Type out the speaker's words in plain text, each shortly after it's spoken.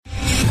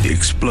the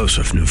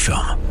explosive new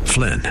film,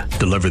 Flynn,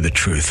 Deliver the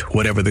Truth,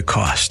 Whatever the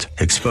Cost,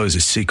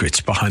 exposes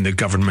secrets behind the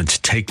government's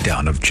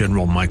takedown of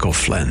General Michael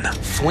Flynn.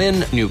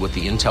 Flynn knew what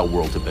the intel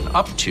world had been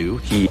up to.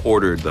 He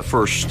ordered the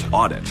first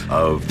audit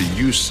of the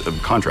use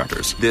of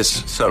contractors.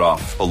 This set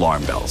off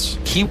alarm bells.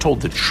 He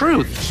told the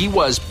truth. He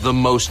was the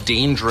most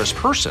dangerous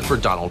person for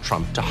Donald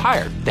Trump to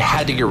hire. They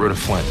had to get rid of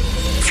Flynn.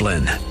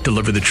 Flynn,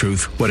 Deliver the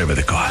Truth, Whatever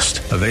the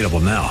Cost. Available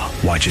now.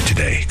 Watch it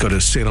today. Go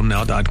to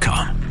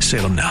salemnow.com.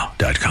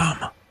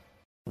 salemnow.com.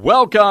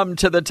 Welcome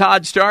to the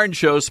Todd Starnes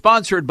Show,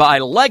 sponsored by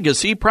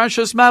Legacy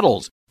Precious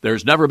Metals.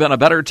 There's never been a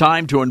better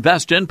time to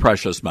invest in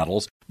precious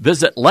metals.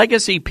 Visit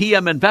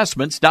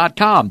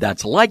LegacyPMInvestments.com.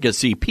 That's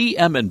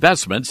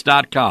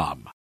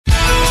LegacyPMInvestments.com.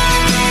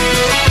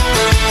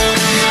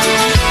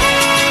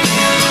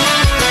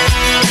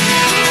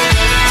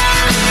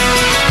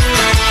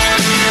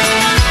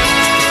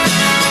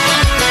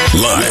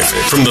 Live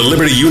from the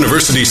Liberty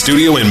University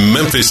studio in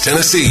Memphis,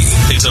 Tennessee,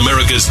 it's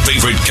America's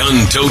favorite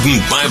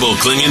gun-toting,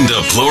 Bible-clinging,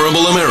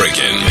 deplorable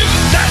American.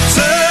 That's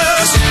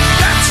us.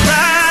 That's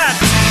right.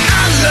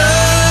 I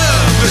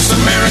love this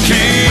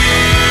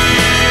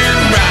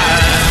American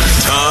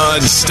ride.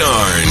 Todd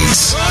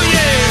Starnes. Oh,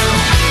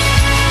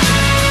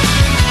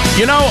 yeah.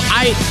 You know,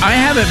 I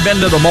haven't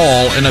been to the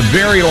mall in a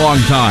very long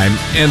time,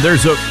 and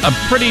there's a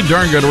pretty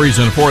darn good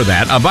reason for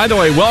that. By the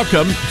way,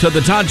 welcome to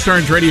the Todd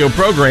Starnes radio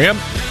program.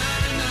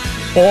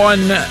 On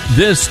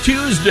this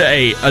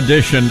Tuesday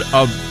edition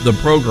of the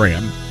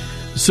program.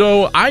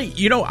 So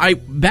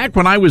back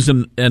when I was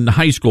in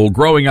high school,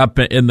 growing up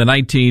in the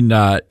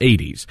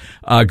 1980s,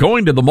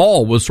 going to the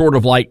mall was sort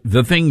of like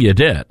the thing you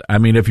did. I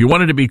mean, if you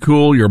wanted to be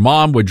cool, your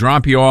mom would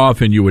drop you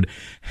off and you would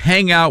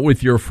hang out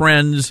with your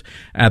friends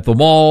at the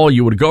mall.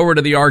 You would go over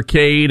to the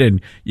arcade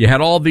and you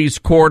had all these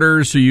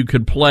quarters so you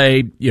could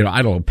play,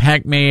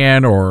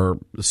 Pac-Man or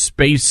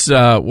Space,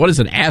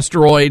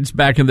 Asteroids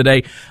back in the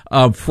day,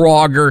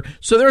 Frogger.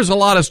 So there's a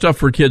lot of stuff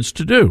for kids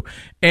to do.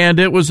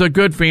 And it was a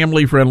good,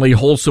 family-friendly,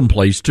 wholesome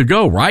place to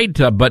go, right?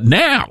 But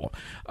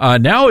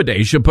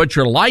nowadays, you put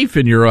your life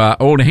in your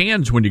own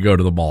hands when you go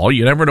to the mall.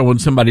 You never know when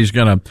somebody's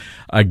going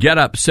to get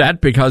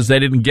upset because they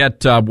didn't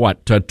get,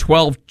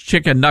 12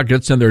 chicken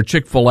nuggets in their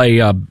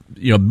Chick-fil-A,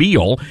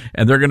 meal,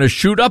 and they're going to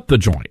shoot up the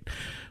joint.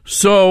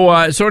 So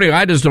anyway,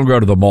 I just don't go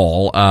to the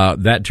mall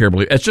that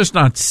terribly. It's just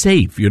not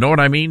safe, you know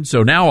what I mean?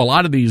 So now a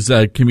lot of these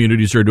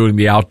communities are doing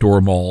the outdoor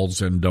malls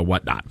and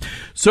whatnot.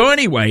 So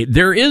anyway,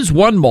 there is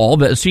one mall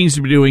that seems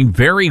to be doing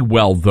very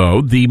well,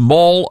 though, the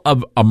Mall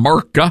of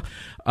America.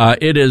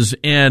 It is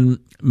in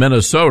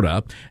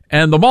Minnesota,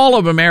 and the Mall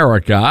of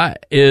America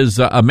is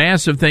a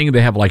massive thing.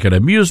 They have like an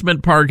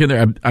amusement park in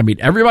there. I mean,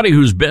 everybody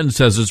who's been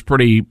says it's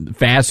pretty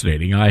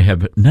fascinating. I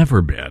have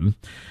never been,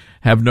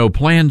 have no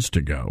plans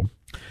to go.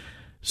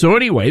 So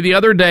anyway, the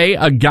other day,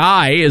 a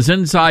guy is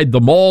inside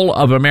the Mall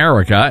of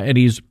America, and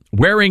he's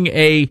wearing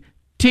a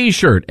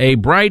T-shirt, a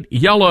bright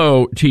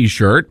yellow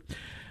T-shirt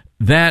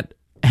that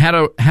had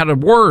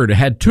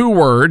two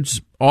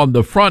words on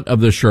the front of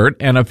the shirt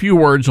and a few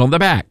words on the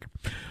back.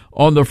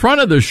 On the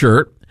front of the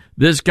shirt,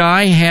 this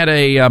guy had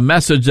a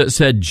message that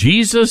said,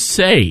 "Jesus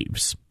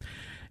saves."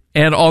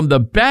 And on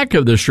the back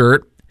of the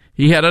shirt,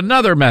 he had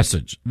another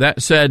message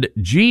that said,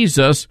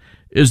 "Jesus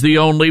is the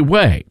only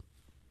way."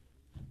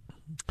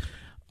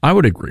 I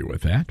would agree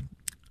with that.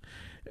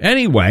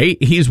 Anyway,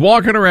 he's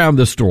walking around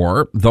the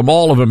store, the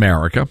Mall of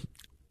America,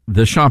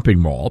 the shopping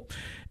mall,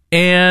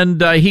 and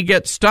he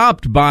gets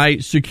stopped by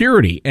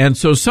security. And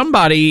so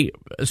somebody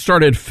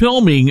started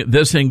filming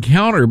this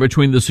encounter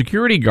between the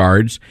security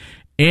guards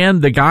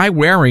and the guy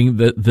wearing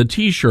the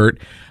T-shirt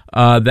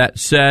that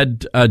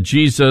said,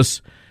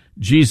 Jesus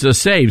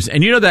saves.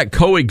 And you know that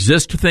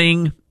coexist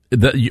thing?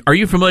 Are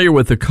you familiar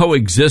with the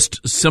coexist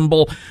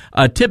symbol?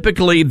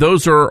 Typically,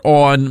 those are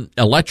on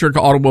electric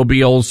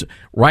automobiles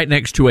right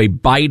next to a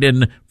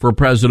Biden for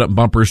president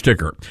bumper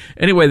sticker.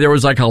 Anyway, there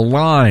was like a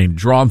line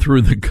drawn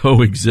through the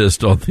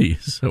coexist on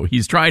these. So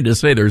he's trying to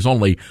say there's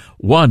only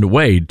one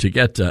way to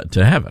get to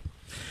heaven.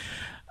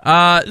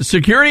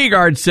 Security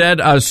guard said,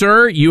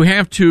 "Sir, you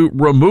have to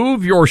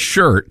remove your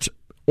shirt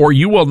or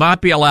you will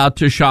not be allowed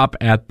to shop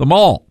at the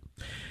mall."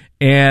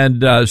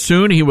 And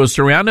soon he was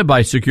surrounded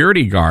by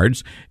security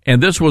guards,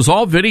 and this was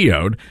all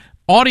videoed.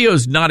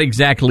 Audio's not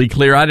exactly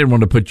clear. I didn't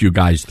want to put you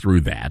guys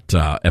through that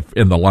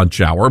in the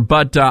lunch hour,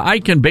 but I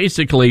can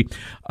basically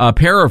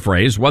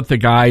paraphrase what the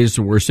guys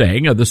were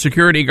saying. The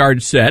security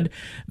guards said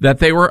that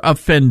they were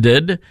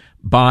offended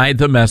by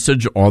the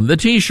message on the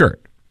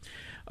T-shirt.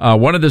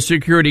 One of the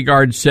security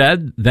guards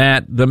said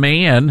that the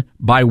man,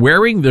 by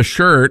wearing the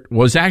shirt,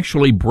 was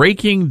actually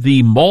breaking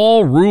the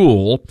mall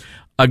rule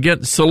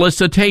against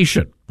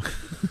solicitation.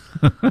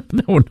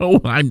 No,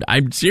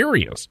 I'm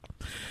serious.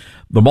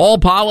 The mall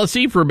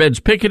policy forbids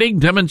picketing,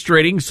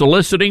 demonstrating,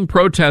 soliciting,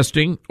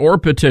 protesting, or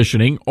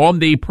petitioning on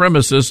the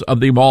premises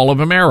of the Mall of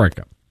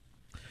America.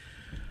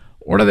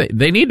 What are they?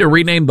 They need to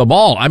rename the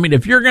mall. I mean,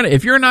 if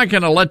you're not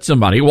gonna let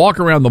somebody walk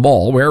around the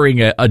mall wearing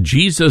a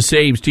Jesus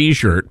Saves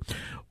T-shirt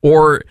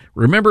Or I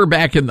remember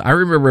back in the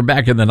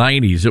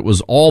 90s, it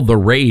was all the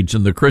rage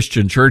in the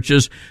Christian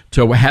churches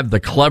to have the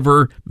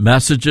clever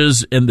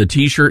messages in the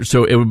T-shirt.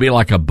 So it would be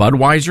like a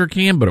Budweiser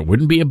can, but it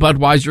wouldn't be a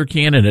Budweiser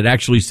can, and it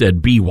actually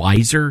said "Be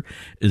Wiser"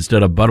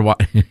 instead of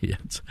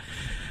Budweiser.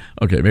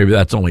 Okay, maybe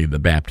that's only the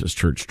Baptist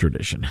church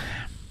tradition.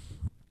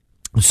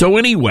 So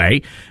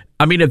anyway,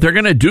 I mean, if they're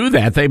going to do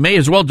that, they may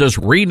as well just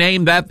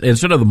rename that,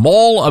 instead of the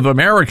Mall of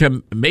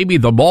America, maybe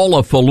the Mall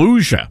of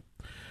Fallujah.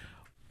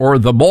 Or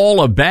the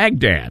Mall of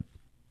Baghdad.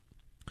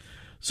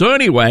 So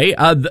anyway,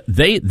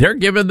 they're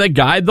giving the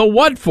guy the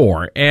what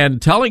for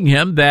and telling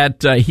him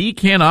that he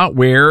cannot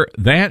wear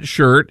that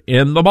shirt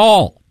in the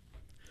mall.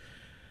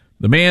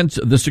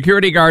 The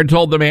security guard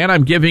told the man,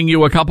 "I'm giving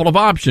you a couple of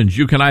options.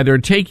 You can either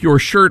take your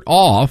shirt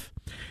off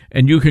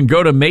and you can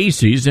go to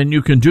Macy's and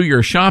you can do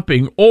your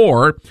shopping,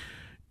 or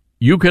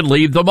you could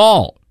leave the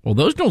mall." Well,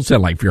 those don't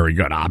sound like very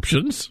good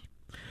options.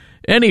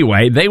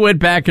 Anyway, they went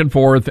back and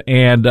forth,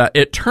 and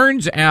it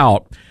turns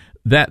out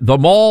that the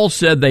mall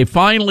said they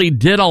finally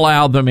did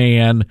allow the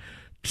man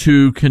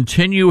to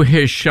continue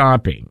his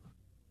shopping.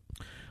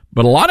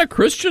 But a lot of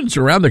Christians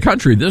around the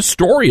country, this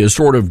story has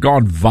sort of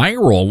gone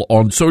viral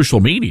on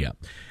social media,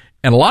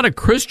 and a lot of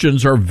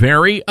Christians are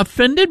very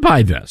offended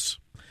by this.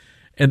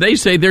 And they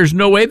say there's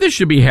no way this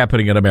should be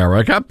happening in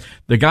America.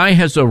 The guy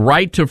has a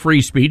right to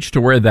free speech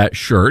to wear that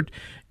shirt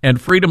and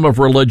freedom of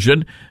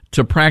religion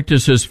to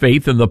practice his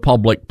faith in the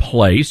public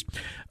place.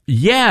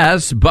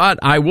 Yes, but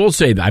I will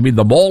say that, I mean,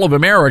 the Mall of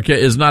America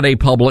is not a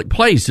public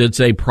place. It's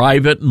a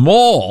private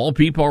mall.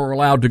 People are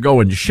allowed to go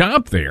and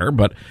shop there.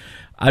 But,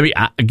 I mean,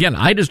 again,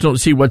 I just don't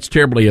see what's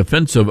terribly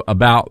offensive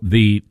about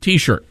the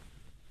T-shirt.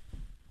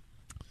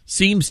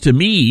 Seems to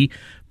me,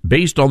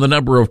 based on the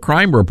number of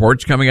crime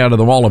reports coming out of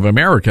the Mall of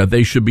America,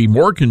 they should be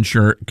more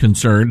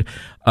concerned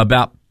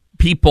about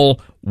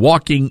people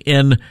walking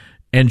in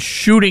and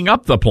shooting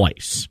up the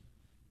place.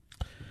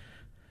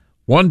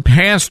 One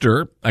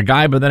pastor, a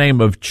guy by the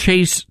name of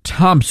Chase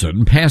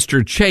Thompson,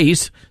 Pastor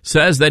Chase,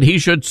 says that he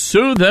should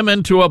sue them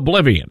into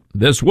oblivion.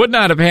 This would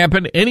not have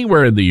happened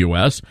anywhere in the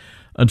U.S.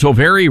 until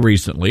very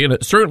recently, and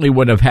it certainly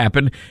wouldn't have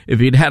happened if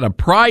he'd had a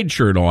pride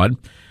shirt on,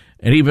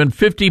 and even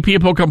 50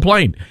 people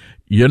complained.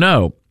 You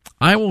know,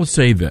 I will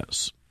say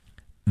this.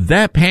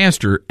 That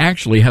pastor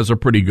actually has a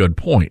pretty good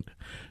point.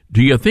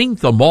 Do you think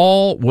the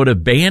mall would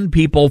have banned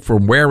people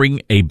from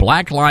wearing a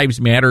Black Lives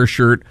Matter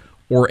shirt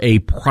or a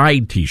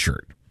Pride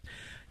T-shirt?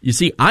 You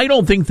see, I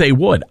don't think they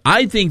would.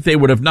 I think they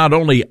would have not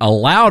only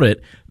allowed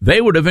it, they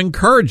would have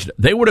encouraged it.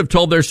 They would have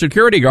told their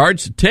security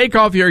guards, take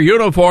off your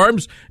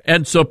uniforms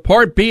and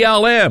support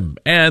BLM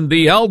and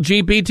the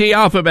LGBT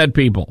alphabet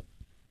people.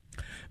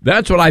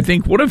 That's what I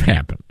think would have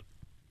happened.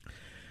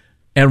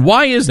 And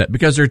why is that?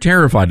 Because they're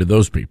terrified of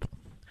those people.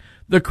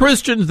 The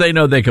Christians, they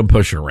know they can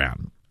push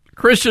around.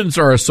 Christians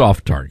are a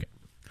soft target.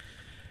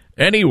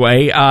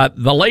 Anyway,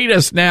 the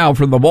latest now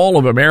from the Mall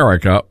of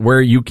America,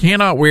 where you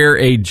cannot wear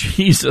a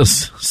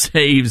Jesus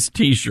Saves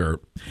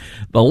T-shirt.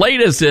 The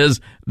latest is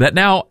that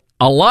now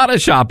a lot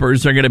of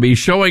shoppers are going to be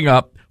showing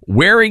up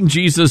wearing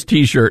Jesus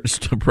T-shirts.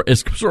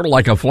 It's sort of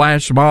like a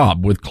flash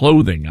mob with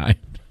clothing.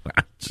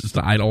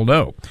 I don't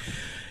know.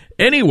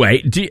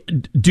 Anyway,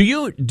 do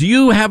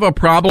you have a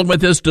problem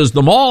with this? Does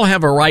the mall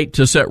have a right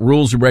to set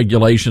rules and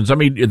regulations? I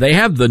mean, they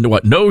have the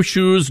what? No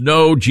shoes,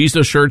 no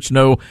Jesus shirts,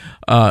 no.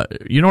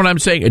 You know what I'm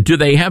saying? Do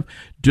they have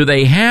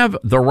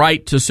the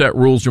right to set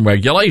rules and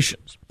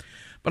regulations?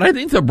 But I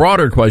think the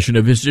broader question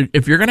is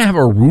if you're going to have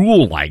a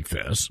rule like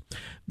this,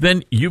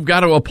 then you've got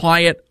to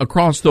apply it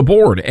across the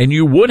board, and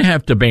you would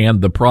have to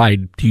ban the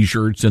Pride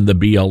T-shirts and the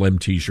BLM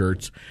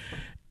T-shirts,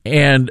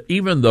 and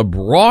even the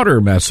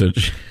broader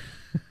message.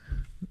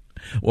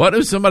 What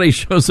if somebody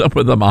shows up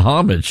with a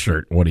Muhammad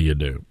shirt? What do you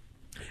do?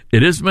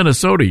 It is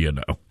Minnesota, you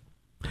know.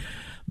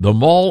 The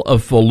Mall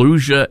of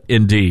Fallujah,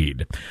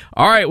 indeed.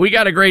 All right, we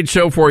got a great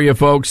show for you,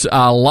 folks.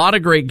 A lot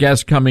of great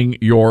guests coming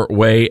your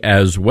way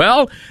as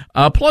well,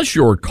 plus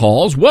your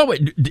calls. Well,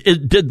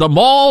 did the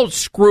mall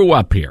screw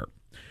up here?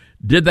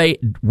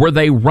 Were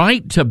they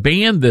right to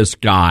ban this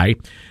guy?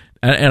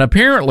 And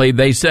apparently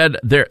they said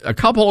there a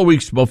couple of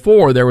weeks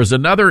before there was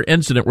another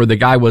incident where the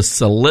guy was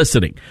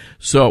soliciting.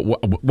 So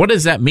what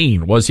does that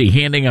mean? Was he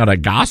handing out a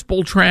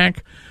gospel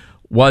tract?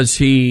 Was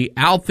he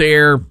out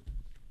there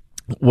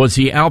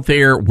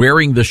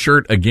wearing the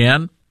shirt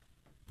again?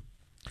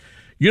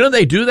 You know,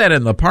 they do that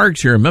in the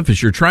parks here in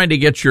Memphis. You're trying to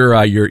get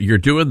you're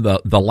doing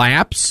the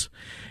laps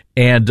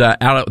and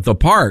out at the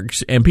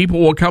parks, and people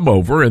will come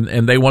over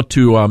and they want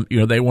to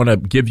they want to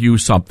give you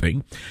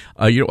something,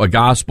 a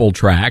gospel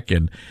tract,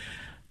 and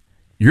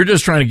you're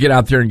just trying to get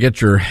out there and get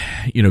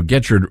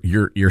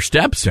your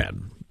steps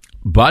in.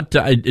 But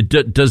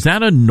does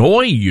that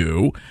annoy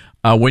you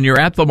when you're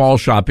at the mall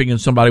shopping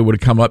and somebody would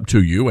come up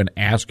to you and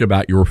ask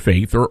about your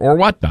faith or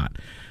whatnot?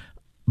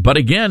 But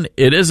again,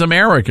 it is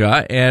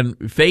America,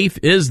 and faith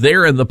is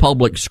there in the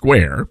public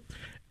square.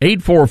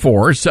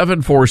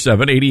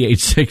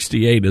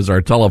 844-747-8868 is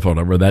our telephone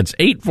number. That's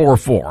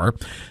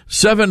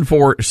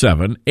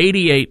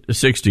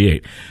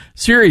 844-747-8868.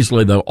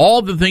 Seriously, though,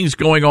 all the things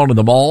going on in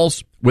the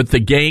malls with the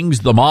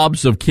gangs, the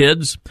mobs of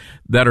kids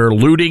that are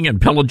looting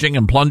and pillaging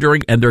and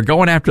plundering, and they're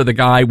going after the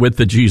guy with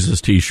the Jesus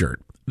T-shirt.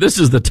 This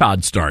is the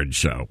Todd Starnes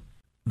Show.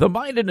 The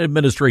Biden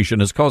administration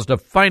has caused a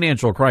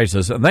financial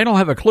crisis, and they don't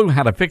have a clue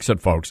how to fix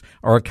it, folks.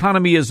 Our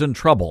economy is in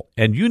trouble,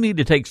 and you need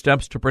to take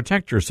steps to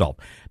protect yourself.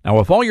 Now,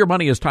 if all your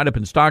money is tied up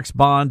in stocks,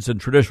 bonds,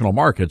 and traditional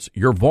markets,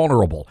 you're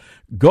vulnerable.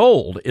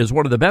 Gold is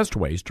one of the best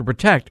ways to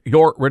protect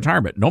your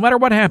retirement. No matter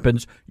what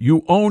happens,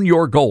 you own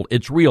your gold.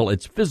 It's real,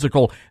 it's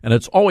physical, and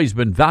it's always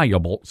been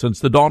valuable since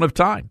the dawn of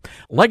time.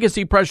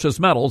 Legacy Precious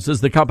Metals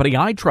is the company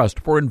I trust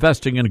for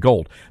investing in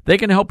gold. They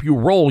can help you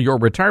roll your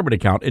retirement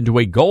account into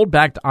a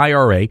gold-backed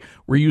IRA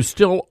where you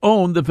still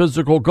own the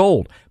physical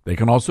gold. They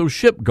can also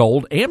ship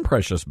gold and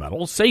precious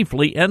metals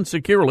safely and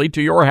securely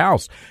to your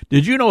house.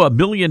 Did you know $1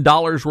 million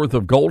worth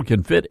of gold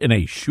can fit in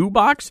a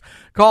shoebox?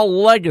 Call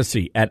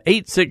Legacy at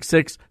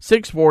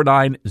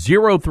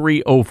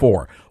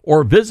 866-649-0304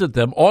 or visit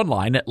them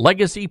online at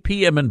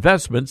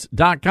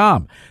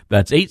legacypminvestments.com.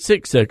 That's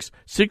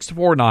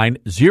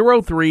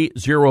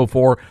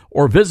 866-649-0304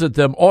 or visit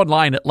them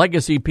online at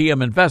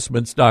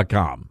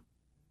legacypminvestments.com.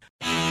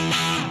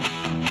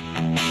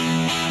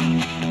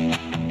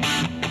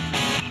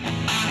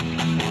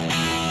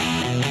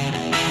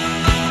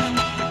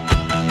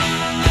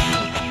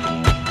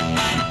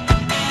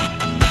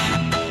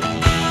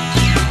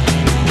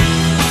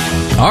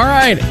 All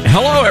right.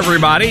 Hello,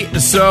 everybody.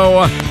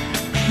 So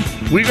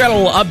we got a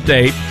little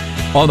update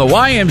on the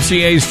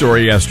YMCA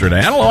story yesterday.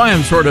 I don't know why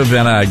I'm sort of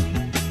in a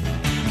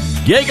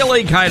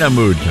giggly kind of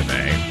mood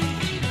today.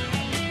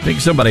 I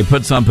think somebody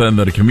put something in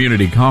the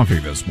community coffee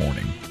this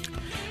morning.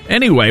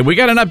 Anyway, we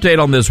got an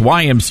update on this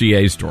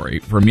YMCA story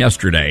from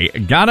yesterday.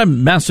 Got a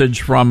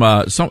message from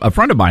a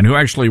friend of mine who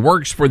actually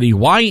works for the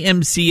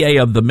YMCA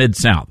of the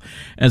Mid-South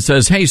and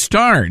says, hey,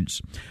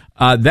 Starnes,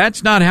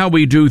 that's not how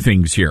we do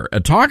things here.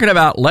 Talking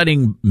about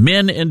letting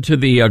men into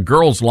the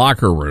girls'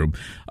 locker room,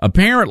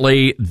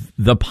 apparently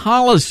the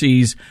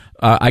policies,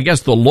 I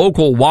guess the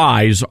local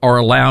Ys are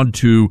allowed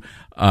to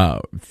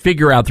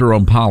figure out their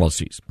own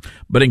policies.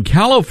 But in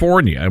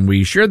California, and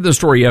we shared the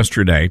story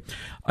yesterday,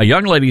 a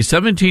young lady,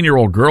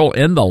 17-year-old girl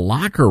in the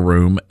locker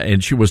room,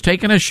 and she was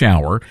taking a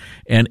shower,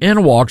 and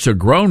in walks a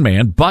grown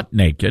man, butt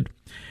naked,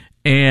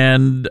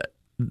 and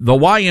the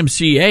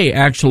YMCA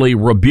actually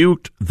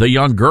rebuked the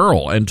young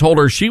girl and told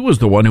her she was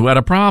the one who had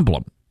a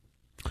problem.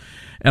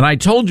 And I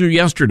told you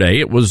yesterday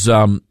it was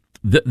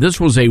this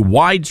was a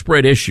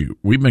widespread issue.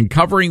 We've been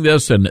covering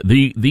this, and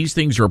these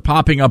things are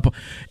popping up,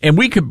 and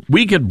we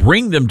could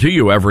bring them to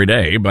you every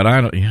day, but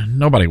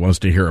nobody wants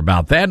to hear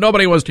about that.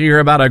 Nobody wants to hear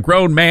about a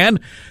grown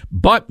man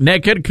butt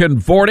naked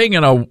cavorting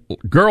in a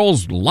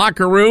girl's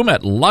locker room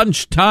at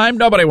lunchtime.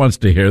 Nobody wants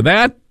to hear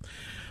that.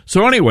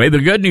 So anyway, the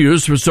good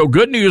news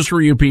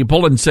for you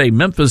people in, say,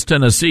 Memphis,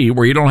 Tennessee,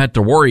 where you don't have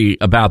to worry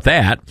about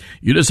that.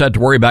 You just have to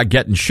worry about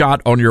getting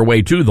shot on your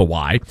way to the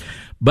Y.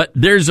 But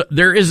there is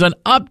an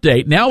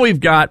update. Now we've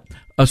got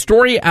a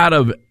story out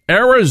of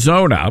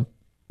Arizona.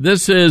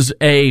 This is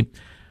a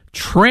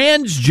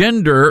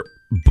transgender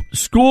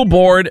school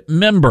board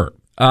member.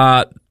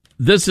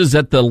 This is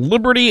at the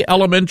Liberty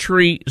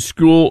Elementary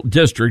School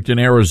District in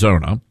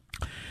Arizona.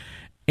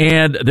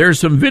 And there's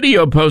some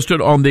video posted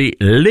on the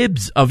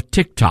libs of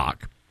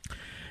TikTok.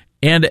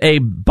 And a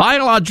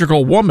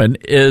biological woman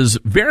is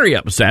very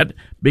upset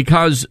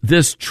because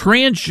this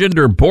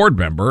transgender board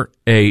member,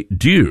 a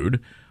dude,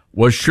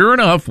 was sure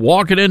enough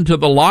walking into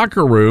the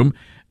locker room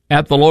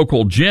at the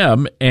local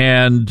gym.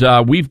 And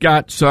we've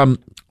got some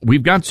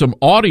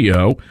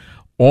audio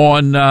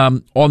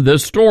on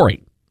this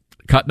story.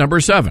 Cut number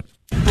 7.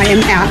 I am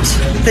at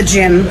the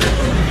gym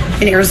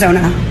in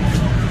Arizona.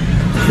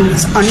 He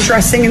was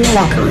undressing in the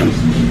locker room,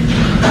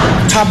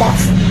 top off,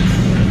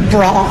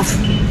 bra off,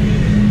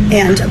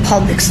 and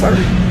Paul Bixler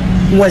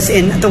was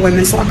in the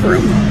women's locker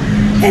room,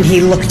 and he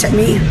looked at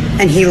me,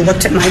 and he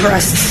looked at my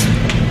breasts,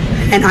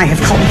 and I have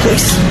called the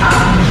police.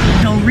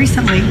 Until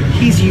recently,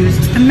 he's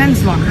used the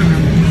men's locker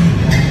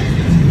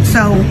room,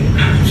 so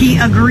he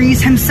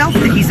agrees himself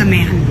that he's a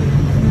man.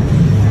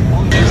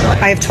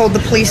 I have told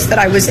the police that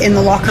I was in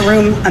the locker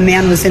room, a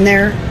man was in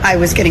there, I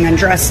was getting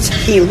undressed,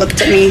 he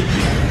looked at me.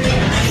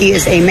 He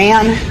is a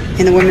man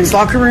in the women's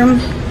locker room,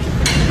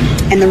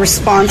 and the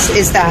response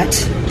is that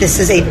this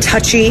is a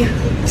touchy,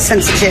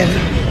 sensitive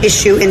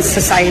issue in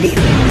society.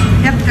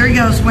 Yep, there he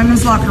goes,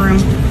 women's locker room.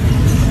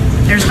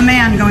 There's the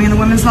man going in the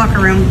women's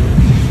locker room.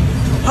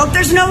 Hope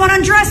there's no one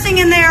undressing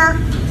in there.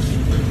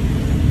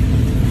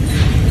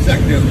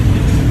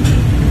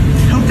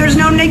 Hope there's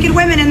no naked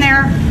women in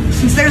there.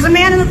 Since there's a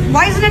man,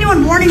 why isn't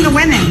anyone warning the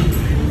women?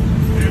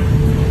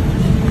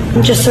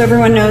 Just so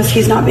everyone knows,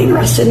 he's not being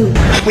arrested.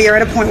 We are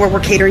at a point where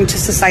we're catering to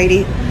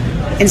society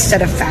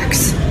instead of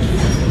facts.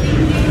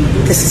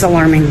 This is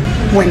alarming.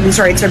 Women's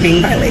rights are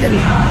being violated.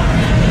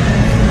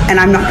 And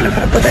I'm not going to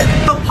put up with it.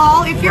 So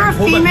Paul if you're a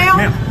female,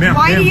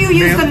 why do you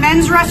use the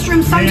men's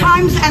restroom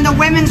sometimes and the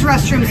women's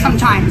restroom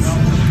sometimes?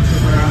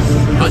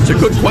 That's a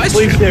good question.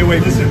 Please stay away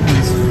from it,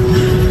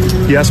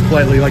 please. Yes,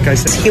 politely, like I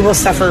said. He will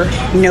suffer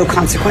no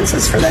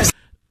consequences for this.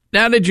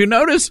 Now, did you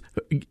notice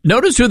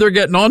who they're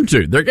getting on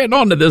to? They're getting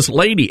on to this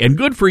lady, and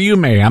good for you,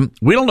 ma'am.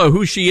 We don't know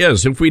who she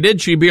is. If we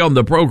did, she'd be on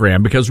the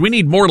program, because we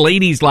need more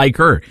ladies like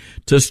her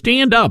to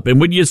stand up. And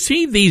when you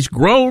see these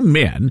grown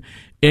men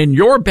in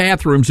your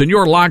bathrooms, in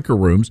your locker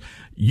rooms,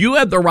 you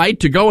have the right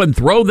to go and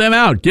throw them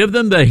out. Give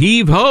them the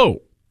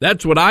heave-ho.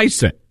 That's what I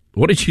said.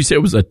 What did she say?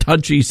 It was a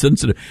touchy,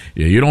 sensitive.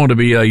 Yeah, you don't want to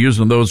be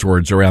using those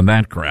words around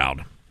that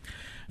crowd.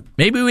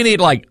 Maybe we need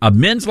like a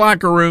men's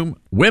locker room,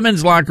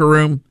 women's locker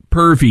room,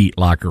 pervy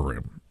locker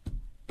room.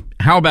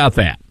 How about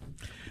that?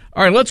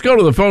 All right, let's go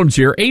to the phones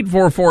here.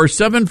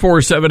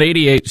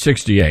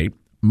 844-747-8868.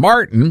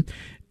 Martin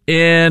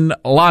in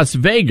Las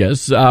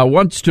Vegas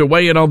wants to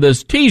weigh in on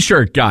this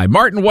T-shirt guy.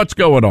 Martin, what's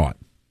going on?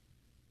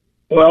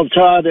 Well,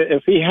 Todd,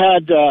 if he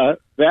had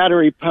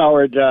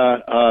battery-powered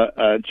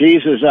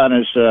Jesus on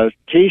his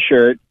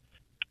T-shirt,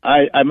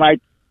 I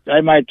might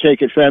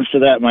take offense to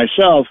that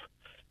myself.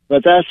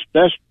 But that's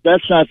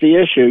not the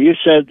issue. You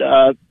said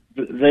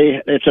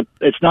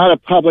it's not a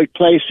public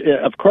place.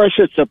 Of course,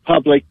 it's a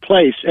public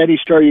place. Any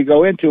store you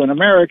go into in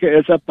America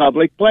is a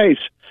public place.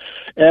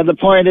 And the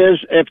point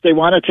is, if they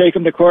want to take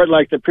him to court,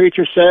 like the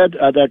preacher said,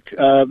 that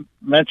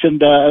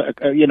mentioned, a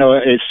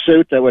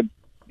suit that would,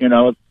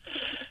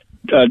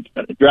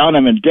 drown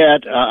him in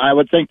debt, I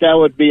would think that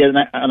would be an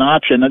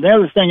option. And the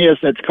other thing is,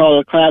 it's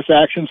called a class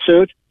action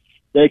suit.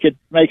 They could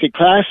make a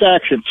class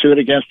action suit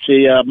against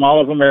the Mall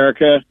of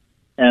America,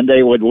 and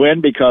they would win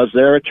because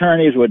their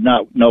attorneys would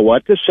not know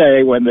what to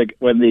say when it's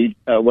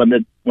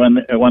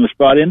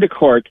brought into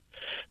court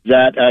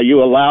that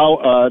you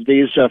allow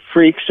these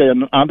freaks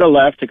on the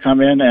left to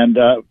come in and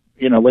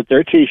with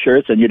their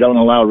T-shirts, and you don't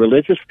allow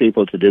religious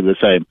people to do the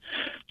same.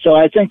 So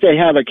I think they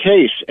have a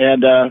case,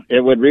 and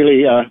it would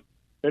really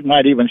it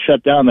might even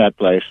shut down that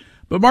place.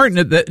 But, Martin,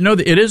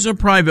 it is a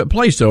private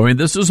place, though. I mean,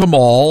 this is a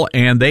mall,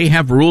 and they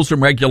have rules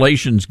and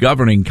regulations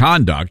governing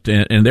conduct,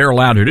 and they're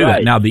allowed to do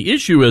that. Now, the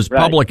issue is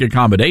public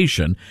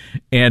accommodation,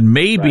 and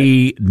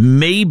maybe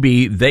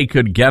they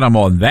could get them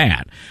on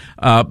that.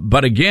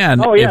 But again,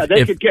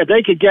 they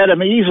could get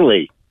them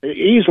easily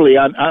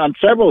on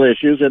several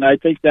issues, and I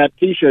think that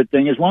T-shirt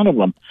thing is one of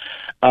them.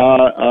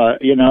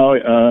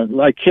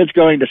 Like kids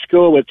going to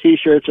school with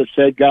T-shirts that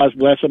said "God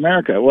bless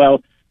America."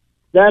 Well,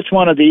 that's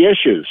one of the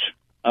issues.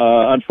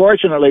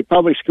 Unfortunately,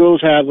 public schools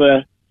have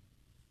a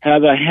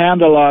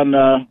handle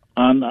on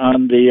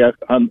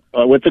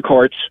with the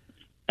courts,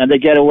 and they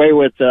get away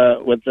with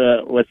that.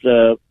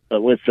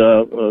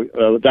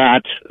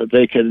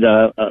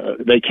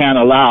 They can't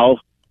allow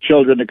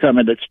children to come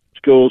into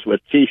schools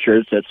with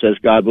T-shirts that says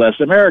 "God bless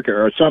America"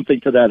 or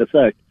something to that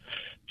effect.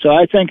 So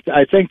I think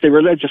the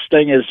religious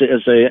thing is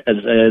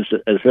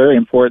very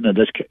important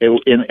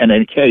in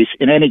any case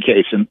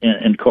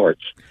in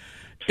courts.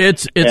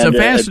 It's a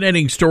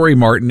fascinating story,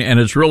 Martin, and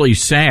it's really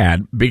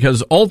sad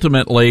because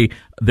ultimately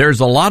there's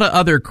a lot of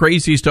other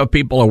crazy stuff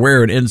people are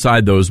wearing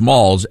inside those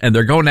malls, and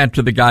they're going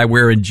after the guy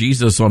wearing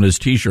Jesus on his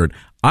T-shirt.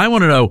 I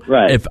want to know,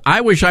 if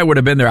I wish I would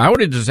have been there, I would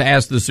have just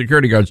asked the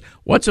security guards,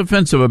 what's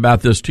offensive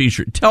about this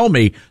T-shirt? Tell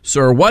me,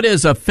 sir, what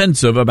is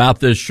offensive about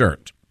this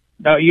shirt?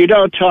 No, you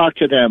don't talk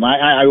to them.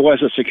 I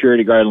was a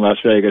security guard in Las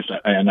Vegas,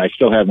 and I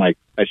still have a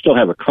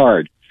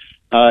card.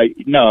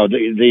 No,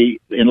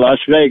 in Las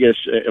Vegas,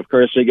 of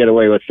course, they get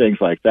away with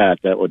things like that.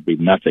 That would be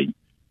nothing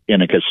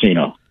in a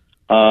casino.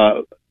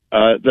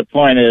 The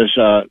point is,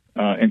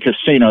 in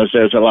casinos,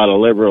 there's a lot of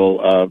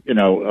liberal,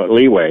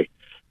 leeway.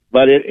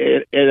 But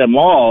in a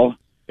mall,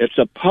 it's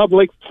a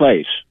public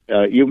place.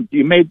 You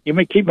may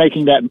keep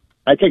making that.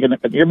 I think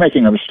you're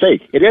making a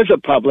mistake. It is a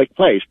public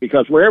place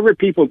because wherever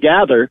people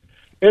gather,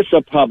 it's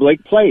a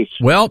public place.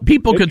 Well,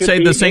 people could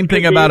say the same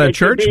thing about a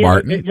church,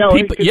 Martin.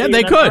 Yeah,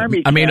 they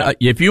could. I mean,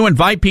 if you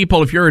invite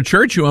people, if you're a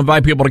church, you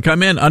invite people to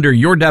come in. Under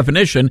your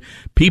definition,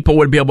 people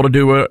would be able to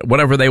do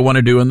whatever they want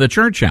to do in the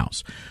church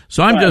house.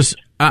 So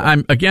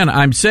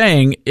I'm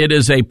saying it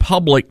is a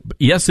public.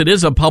 Yes, it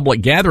is a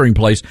public gathering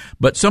place,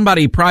 but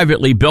somebody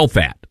privately built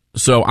that.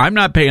 So I'm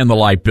not paying the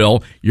light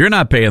bill. You're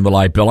not paying the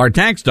light bill. Our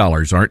tax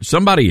dollars aren't.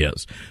 Somebody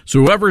is.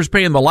 So whoever's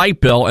paying the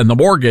light bill and the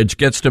mortgage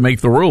gets to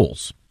make the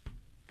rules.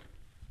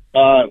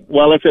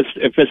 Well, if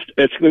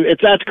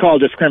that's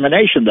called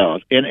discrimination, though,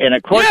 in a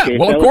court case,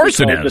 well, of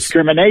course it is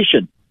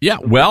discrimination. Yeah,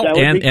 well,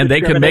 and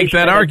they can make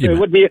that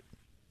argument.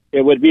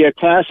 It would be a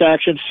class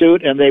action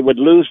suit, and they would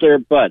lose their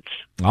butts.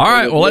 All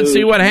right, well, let's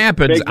see what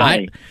happens.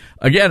 I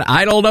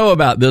don't know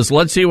about this.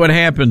 Let's see what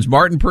happens.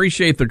 Martin,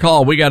 appreciate the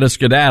call. We got a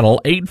skedaddle,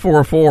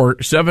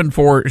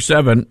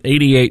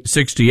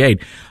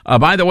 844-747-8868.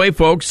 By the way,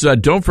 folks,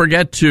 don't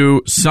forget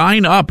to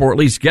sign up or at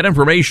least get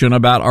information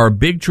about our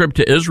big trip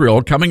to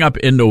Israel coming up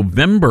in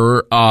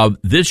November of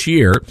this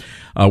year.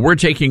 We're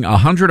taking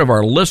 100 of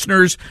our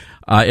listeners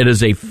It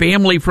is a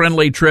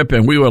family-friendly trip,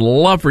 and we would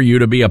love for you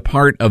to be a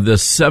part of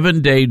this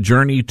 7-day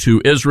journey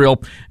to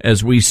Israel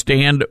as we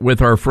stand with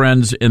our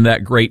friends in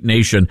that great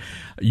nation.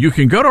 You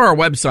can go to our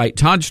website,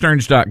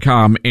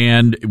 toddsterns.com,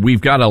 and we've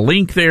got a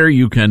link there.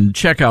 You can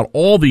check out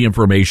all the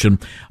information,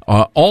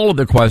 all of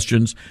the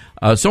questions.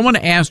 Someone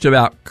asked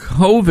about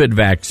COVID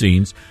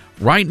vaccines.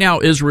 Right now,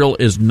 Israel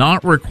is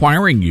not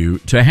requiring you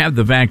to have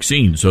the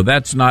vaccine, so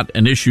that's not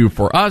an issue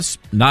for us,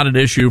 not an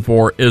issue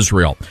for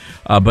Israel.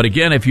 But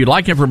again, if you'd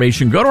like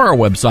information, go to our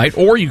website,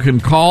 or you can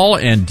call,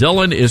 and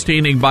Dylan is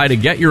standing by to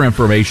get your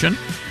information.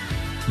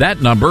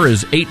 That number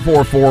is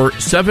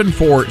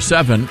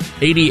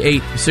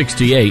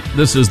 844-747-8868.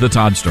 This is the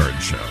Todd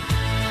Stearns Show.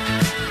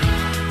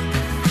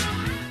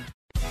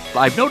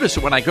 I've noticed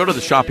that when I go to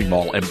the shopping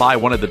mall and buy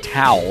one of the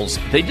towels,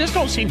 they just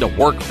don't seem to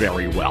work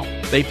very well.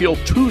 They feel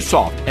too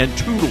soft and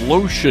too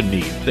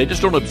lotion-y. They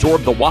just don't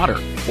absorb the water.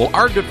 Well,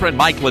 our good friend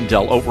Mike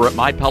Lindell over at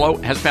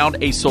MyPillow has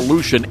found a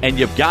solution, and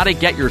you've got to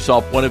get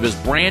yourself one of his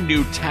brand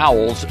new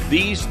towels.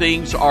 These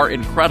things are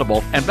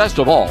incredible, and best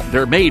of all,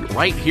 they're made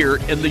right here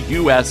in the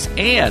U.S.,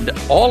 and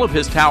all of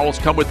his towels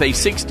come with a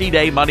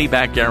 60-day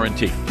money-back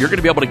guarantee. You're going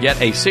to be able to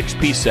get a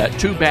 6-piece set,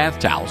 2 bath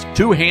towels,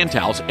 2 hand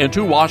towels, and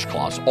 2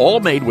 washcloths,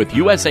 all made with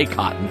USA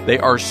cotton. They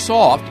are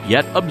soft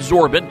yet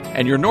absorbent,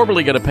 and you're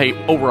normally going to pay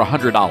over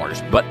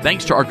 $100. But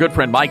thanks to our good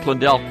friend Mike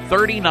Lindell,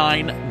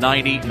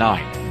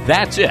 $39.99.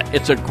 That's it.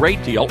 It's a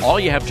great deal. All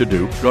you have to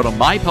do, go to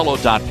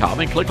MyPillow.com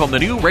and click on the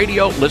new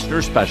radio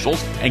listener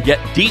specials and get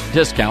deep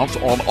discounts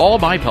on all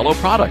MyPillow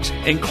products,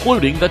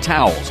 including the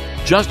towels.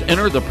 Just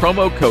enter the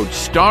promo code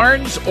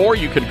STARNS, or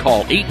you can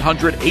call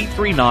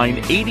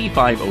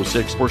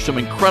 800-839-8506 for some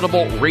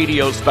incredible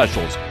radio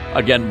specials.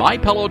 Again,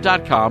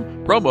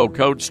 MyPillow.com, promo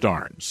code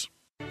STARNS.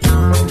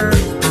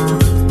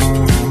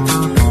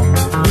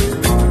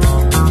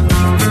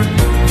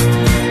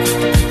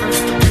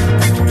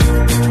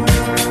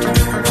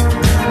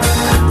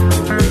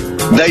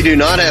 They do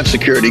not have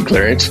security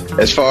clearance,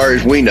 as far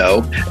as we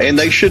know, and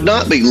they should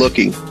not be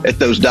looking at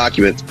those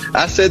documents.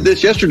 I said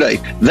this yesterday.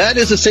 That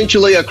is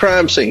essentially a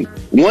crime scene.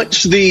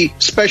 Once the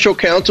special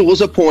counsel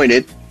was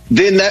appointed,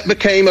 then that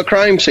became a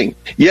crime scene.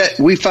 Yet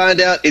we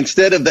find out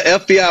instead of the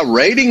FBI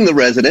raiding the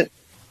resident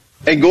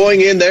and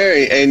going in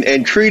there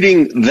and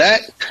treating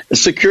that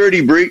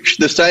security breach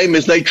the same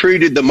as they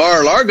treated the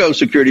Mar-a-Lago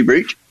security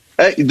breach,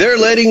 they're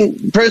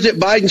letting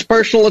President Biden's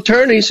personal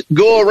attorneys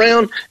go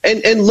around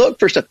and look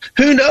for stuff.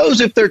 Who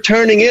knows if they're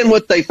turning in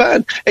what they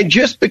find? And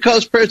just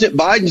because President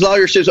Biden's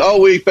lawyer says,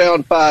 oh, we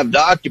found 5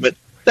 documents,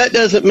 that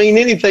doesn't mean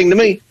anything to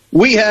me.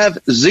 We have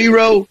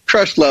zero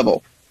trust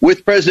level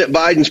with President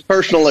Biden's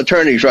personal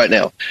attorneys right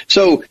now.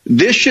 So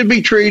this should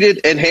be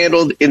treated and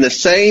handled in the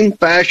same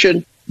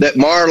fashion that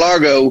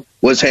Mar-a-Lago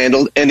was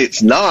handled, and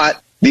it's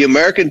not. The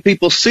American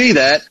people see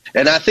that,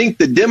 and I think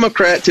the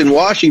Democrats in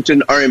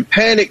Washington are in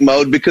panic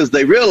mode because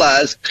they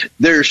realize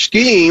their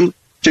scheme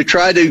to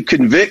try to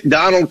convict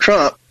Donald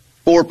Trump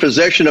for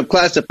possession of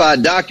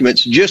classified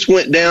documents just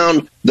went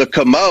down the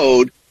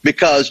commode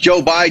because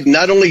Joe Biden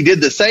not only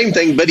did the same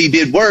thing, but he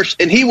did worse,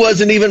 and he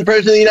wasn't even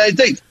president of the United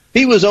States.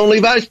 He was only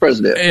vice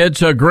president.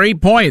 It's a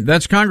great point.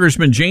 That's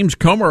Congressman James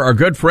Comer, our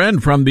good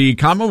friend from the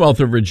Commonwealth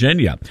of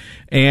Virginia.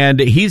 And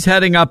he's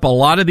heading up a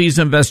lot of these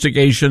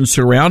investigations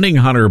surrounding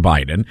Hunter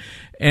Biden.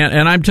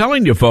 And I'm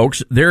telling you,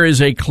 folks, there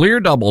is a clear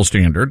double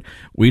standard.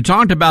 We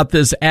talked about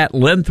this at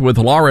length with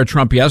Laura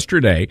Trump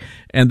yesterday.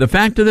 And the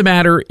fact of the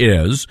matter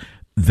is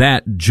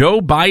that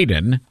Joe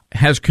Biden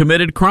has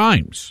committed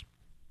crimes.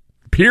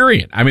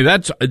 Period. I mean,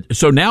 that's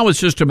so now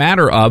it's just a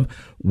matter of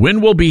when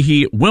will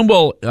he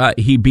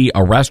be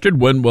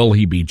arrested? When will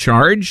he be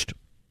charged?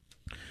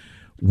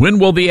 When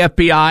will the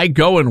FBI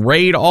go and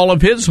raid all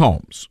of his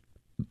homes?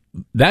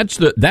 That's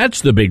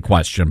the big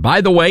question.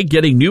 By the way,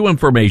 getting new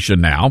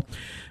information now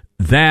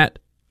that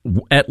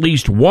at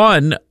least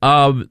one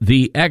of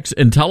the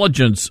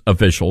ex-intelligence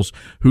officials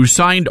who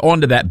signed on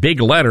to that big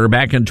letter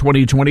back in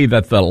 2020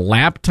 that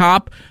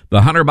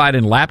the Hunter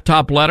Biden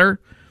laptop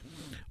letter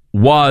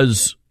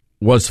was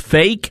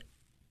fake.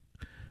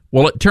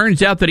 Well, it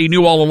turns out that he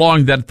knew all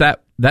along that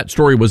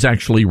story was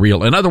actually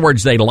real. In other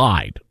words, they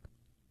lied.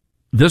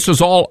 This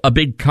is all a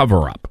big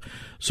cover-up.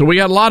 So we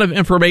got a lot of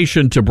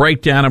information to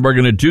break down, and we're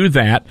going to do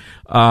that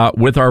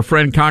with our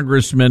friend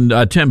Congressman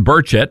Tim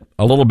Burchett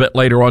a little bit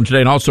later on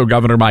today, and also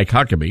Governor Mike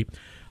Huckabee.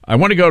 I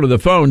want to go to the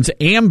phones.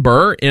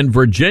 Amber in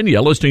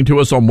Virginia, listening to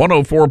us on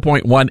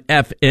 104.1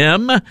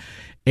 FM.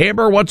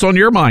 Amber, what's on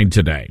your mind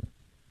today?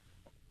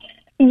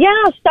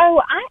 Yeah, so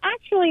I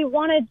actually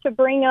wanted to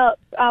bring up,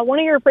 one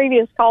of your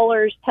previous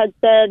callers had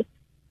said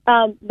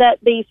that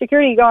the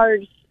security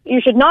guards,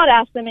 you should not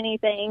ask them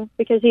anything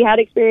because he had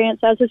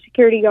experience as a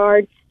security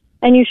guard,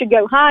 and you should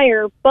go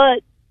higher. But,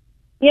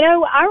 you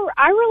know,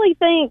 I really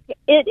think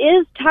it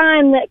is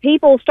time that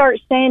people start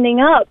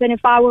standing up. And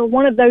if I were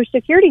one of those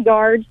security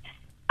guards,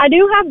 I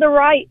do have the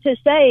right to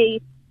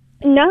say,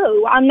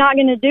 no, I'm not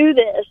going to do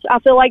this. I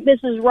feel like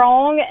this is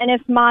wrong. And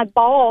if my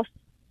boss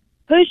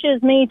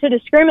pushes me to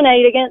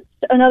discriminate against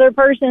another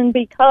person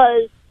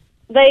because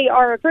they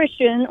are a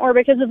Christian or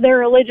because of their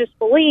religious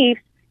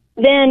beliefs,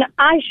 then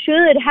I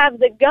should have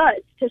the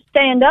guts to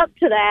stand up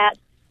to that.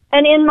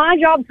 And in my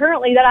job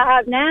currently that I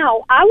have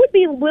now, I would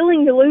be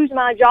willing to lose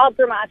my job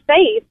for my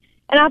faith.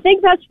 And I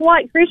think that's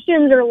what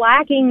Christians are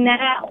lacking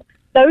now.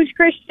 Those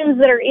Christians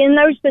that are in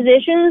those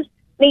positions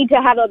need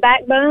to have a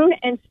backbone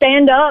and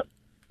stand up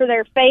for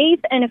their faith.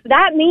 And if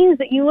that means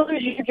that you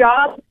lose your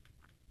job.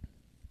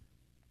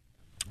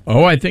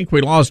 Oh, I think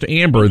we lost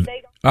Amber.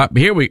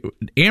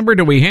 Amber,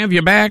 do we have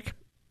you back?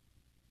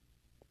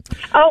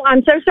 Oh,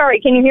 I'm so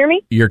sorry. Can you hear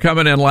me? You're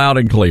coming in loud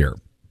and clear.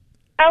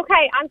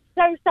 Okay, I'm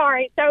so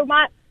sorry. So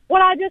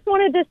what I just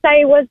wanted to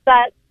say was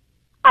that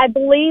I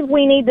believe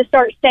we need to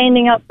start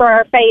standing up for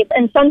our faith,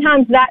 and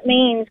sometimes that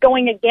means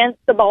going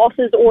against the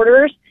boss's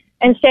orders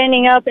and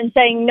standing up and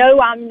saying, no,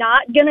 I'm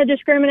not going to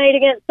discriminate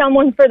against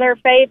someone for their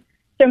faith.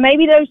 So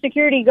maybe those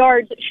security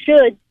guards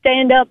should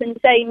stand up and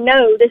say,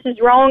 no, this is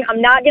wrong.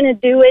 I'm not going to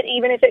do it,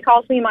 even if it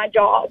costs me my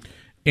job.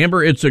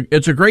 Amber, it's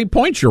a great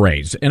point you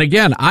raise. And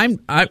again, I'm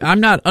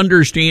not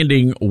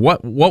understanding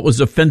what was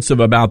offensive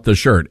about the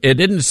shirt. It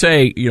didn't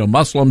say,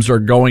 Muslims are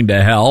going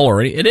to hell,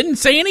 or it didn't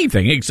say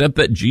anything except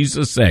that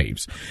Jesus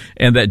saves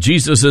and that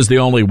Jesus is the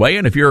only way.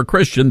 And if you're a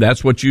Christian,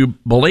 that's what you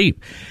believe.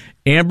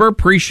 Amber,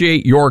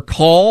 appreciate your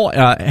call.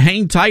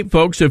 Hang tight,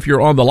 folks, if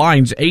you're on the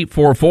lines,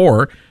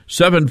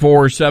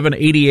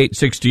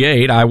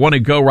 844-747-8868. I want to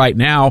go right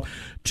now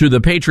to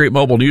the Patriot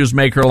Mobile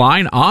Newsmaker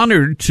line.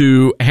 Honored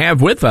to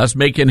have with us,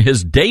 making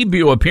his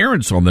debut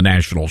appearance on the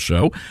national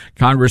show,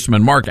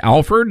 Congressman Mark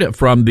Alford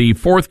from the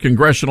 4th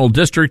Congressional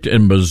District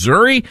in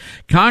Missouri.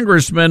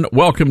 Congressman,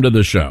 welcome to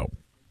the show.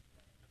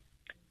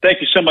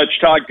 Thank you so much,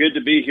 Todd. Good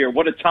to be here.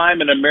 What a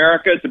time in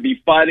America to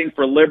be fighting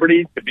for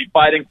liberty, to be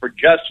fighting for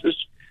justice,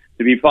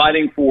 to be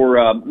fighting for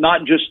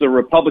not just the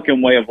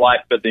Republican way of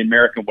life, but the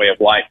American way of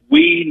life.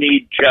 We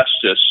need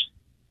justice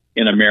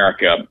in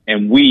America,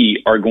 and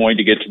we are going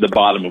to get to the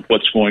bottom of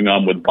what's going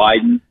on with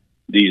Biden.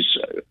 These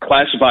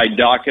classified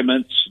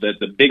documents that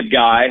the big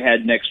guy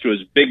had next to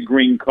his big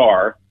green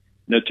car,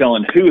 no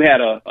telling who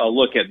had a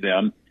look at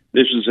them.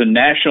 This is a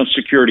national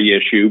security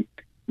issue.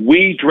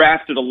 We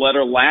drafted a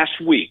letter last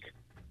week.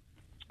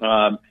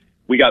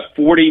 We got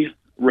 40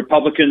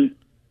 Republican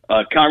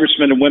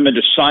congressmen and women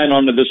to sign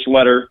on to this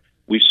letter.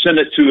 We sent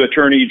it to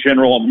Attorney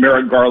General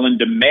Merrick Garland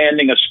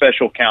demanding a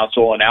special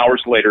counsel, and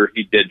hours later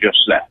he did just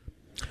that.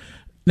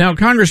 Now,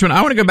 Congressman,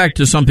 I want to go back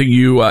to something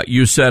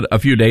you said a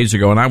few days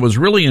ago, and I was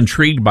really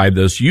intrigued by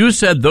this. You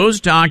said those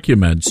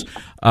documents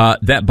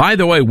that, by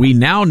the way, we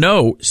now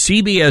know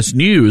CBS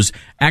News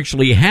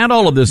actually had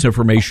all of this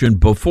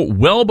information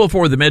well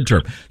before the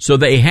midterm. So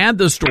they had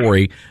the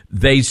story.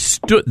 They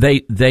stood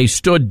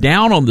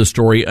down on the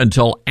story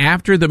until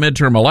after the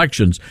midterm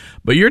elections.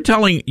 But you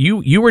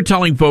were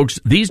telling folks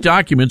these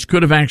documents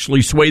could have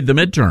actually swayed the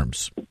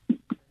midterms.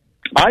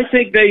 I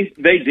think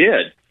they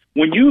did.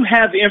 When you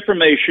have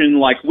information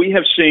like we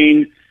have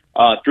seen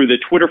through the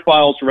Twitter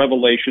files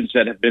revelations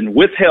that have been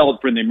withheld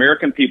from the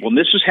American people, and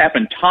this has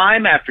happened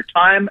time after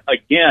time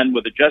again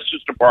with the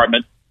Justice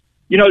Department,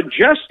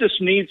 justice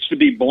needs to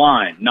be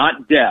blind,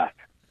 not deaf.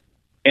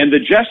 And the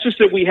justice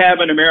that we have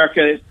in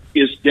America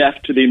is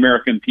deaf to the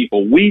American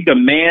people. We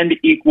demand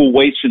equal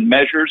weights and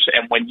measures,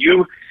 and when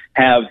you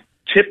have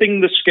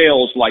tipping the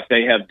scales like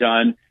they have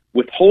done,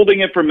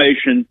 withholding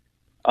information,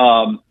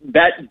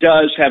 that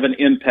does have an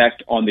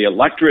impact on the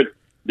electorate,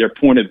 their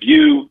point of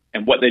view,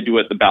 and what they do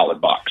at the ballot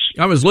box.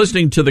 I was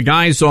listening to the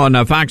guys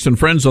on Fox and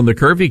Friends on the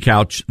Curvy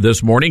Couch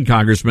this morning,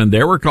 Congressman.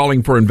 They were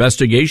calling for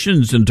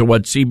investigations into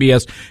what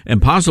CBS and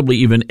possibly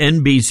even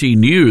NBC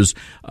News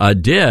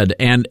did.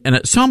 And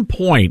at some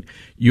point,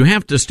 you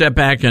have to step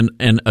back and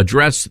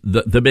address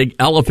the big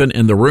elephant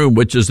in the room,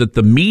 which is that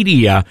the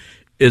media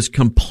is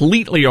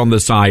completely on the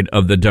side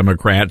of the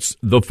Democrats.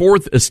 The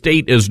fourth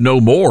estate is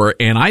no more,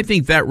 and I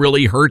think that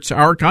really hurts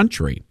our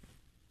country.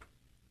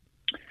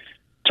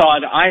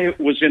 Todd, I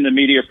was in the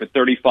media for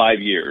 35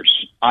 years.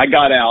 I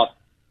got out.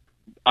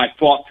 I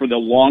fought for the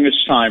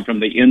longest time from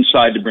the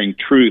inside to bring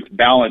truth,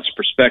 balance,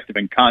 perspective,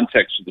 and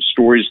context to the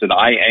stories that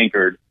I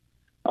anchored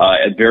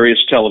at various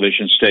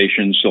television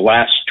stations, the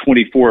last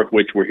 24 of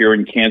which were here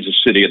in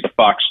Kansas City at the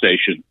Fox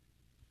station.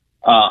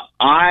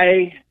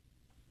 I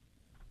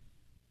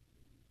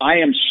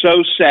am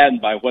so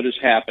saddened by what has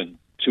happened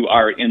to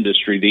our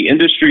industry, the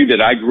industry that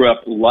I grew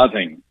up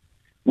loving.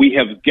 We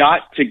have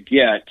got to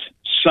get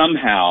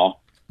somehow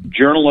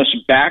journalists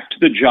back to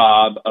the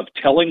job of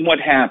telling what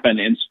happened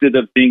instead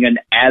of being an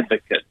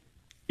advocate.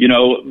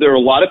 There are a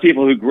lot of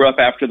people who grew up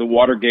after the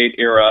Watergate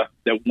era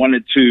that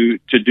wanted to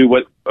do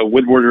what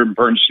Woodward and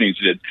Bernstein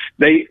did.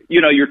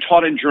 You're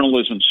taught in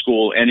journalism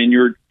school and in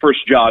your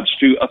first jobs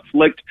to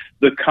afflict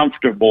the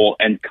comfortable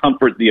and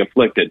comfort the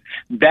afflicted.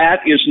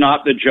 That is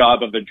not the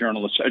job of a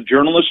journalist. A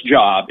journalist's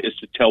job is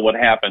to tell what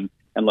happened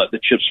and let the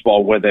chips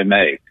fall where they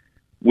may.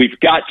 We've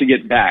got to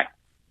get back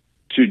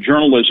to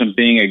journalism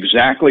being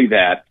exactly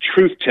that,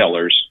 truth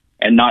tellers,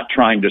 and not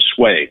trying to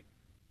sway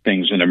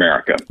things in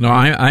America. No,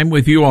 I'm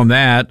with you on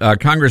that.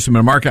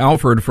 Congressman Mark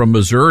Alford from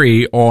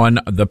Missouri on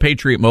the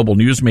Patriot Mobile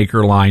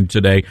Newsmaker line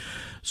today.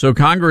 So,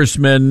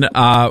 Congressman,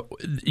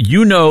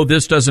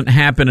 this doesn't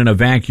happen in a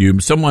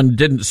vacuum. Someone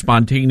didn't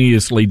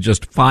spontaneously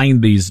just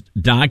find these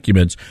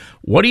documents.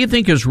 What do you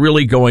think is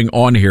really going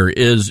on here?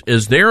 Is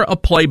there a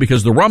play?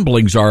 Because the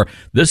rumblings are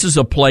this is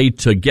a play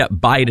to get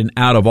Biden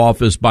out of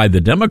office by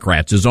the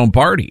Democrats, his own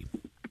party.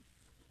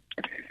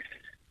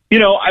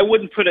 I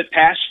wouldn't put it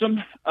past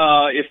them.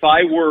 If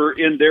I were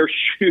in their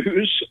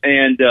shoes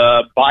and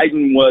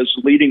Biden was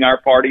leading our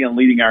party and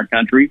leading our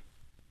country,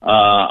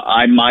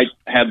 I might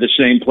have the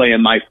same play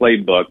in my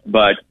playbook.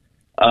 But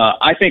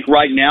I think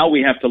right now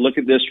we have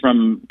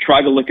to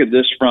try to look at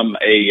this from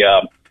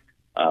a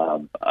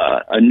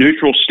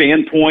neutral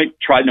standpoint,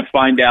 trying to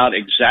find out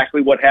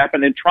exactly what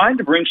happened and trying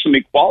to bring some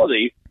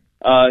equality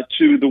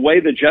to the way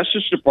the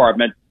Justice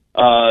Department,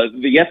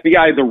 the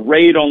FBI, the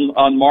raid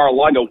on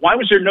Mar-a-Lago. Why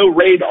was there no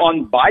raid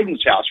on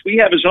Biden's house? We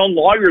have his own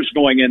lawyers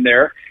going in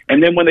there,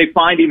 and then when they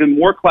find even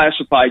more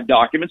classified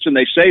documents, and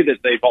they say that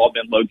they've all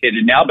been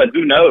located now, but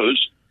who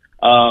knows?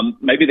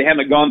 Maybe they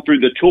haven't gone through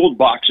the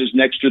toolboxes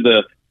next to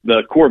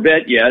the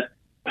Corvette yet.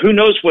 Who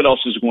knows what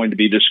else is going to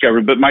be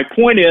discovered? But my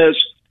point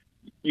is,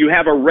 you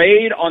have a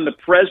raid on the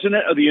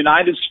President of the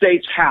United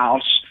States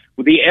house.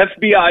 The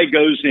FBI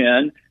goes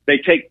in. They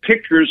take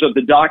pictures of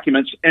the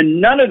documents, and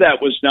none of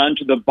that was done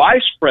to the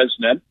vice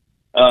president,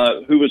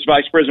 who was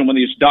vice president when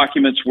these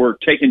documents were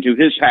taken to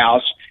his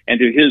house and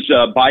to his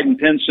Biden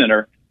Penn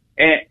Center.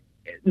 And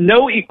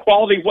no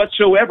equality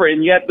whatsoever,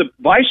 and yet the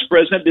vice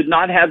president did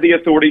not have the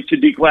authority to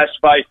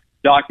declassify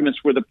documents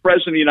where the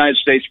president of the United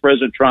States,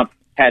 President Trump,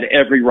 had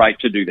every right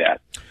to do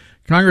that.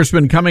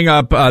 Congressman, coming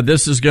up,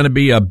 this is going to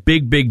be a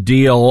big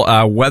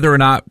deal. Whether or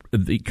not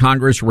the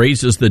Congress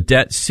raises the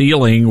debt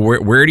ceiling,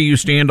 where do you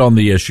stand on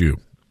the issue?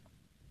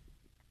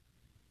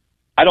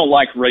 I don't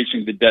like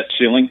raising the debt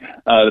ceiling.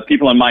 The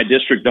people in my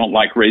district don't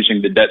like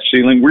raising the debt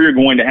ceiling. We're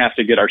going to have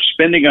to get our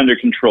spending under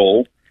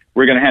control.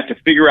 We're going to have to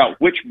figure out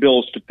which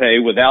bills to pay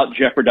without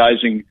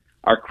jeopardizing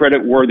our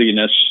credit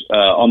worthiness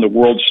on the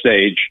world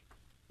stage.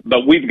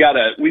 But we've got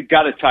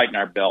to tighten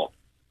our belt.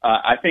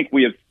 I think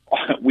we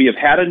have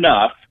had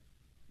enough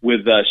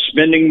with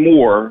spending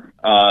more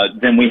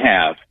than we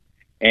have.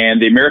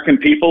 And the American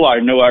people, I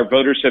know our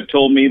voters have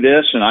told me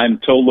this, and I'm in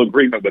total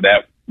agreement with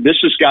that. This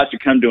has got to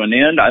come to an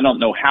end. I don't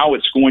know how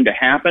it's going to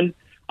happen.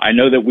 I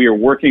know that we are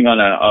working on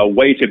a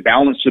way to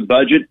balance the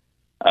budget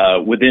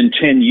within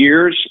 10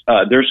 years.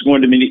 We're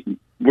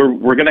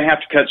going to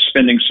have to cut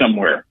spending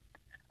somewhere.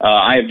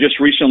 I have just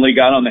recently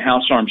got on the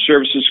House Armed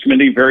Services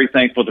Committee. Very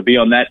thankful to be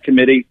on that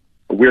committee.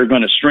 We're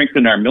going to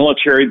strengthen our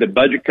military. The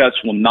budget cuts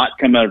will not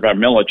come out of our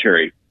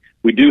military.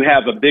 We do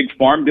have a big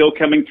farm bill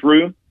coming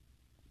through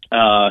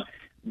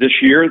this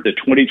year, the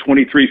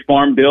 2023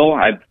 Farm Bill.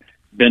 I've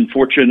been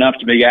fortunate enough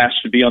to be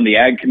asked to be on the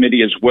Ag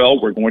Committee as well.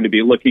 We're going to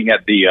be looking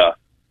at the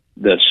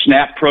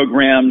SNAP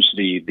programs,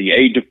 the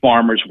aid to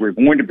farmers. We're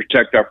going to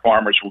protect our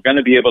farmers. We're going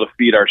to be able to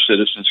feed our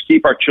citizens,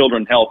 keep our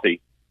children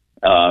healthy.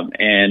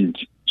 And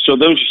so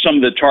those are some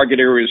of the target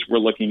areas we're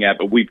looking at,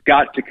 but we've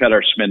got to cut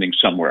our spending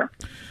somewhere.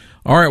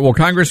 All right. Well,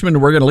 Congressman,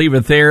 we're going to leave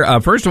it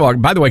there. First of all,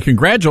 by the way,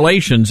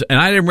 congratulations. And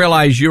I didn't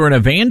realize you were an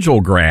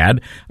Evangel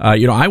grad.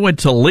 I went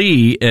to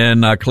Lee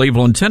in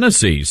Cleveland,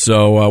 Tennessee.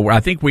 So I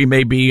think we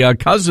may be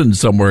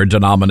cousins somewhere,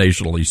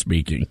 denominationally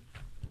speaking.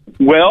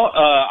 Well,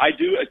 I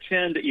do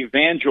attend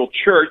Evangel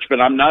Church, but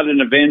I'm not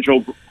an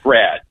Evangel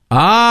grad.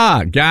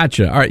 Ah,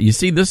 gotcha. All right. You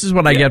see, this is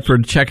what I get for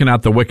checking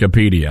out the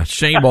Wikipedia.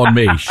 Shame on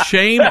me.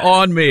 Shame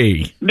on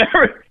me.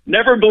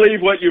 Never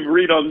believe what you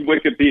read on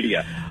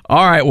Wikipedia.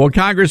 All right. Well,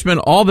 Congressman,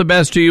 all the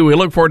best to you. We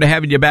look forward to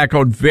having you back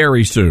on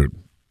very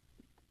soon.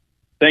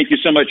 Thank you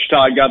so much,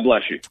 Todd. God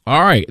bless you.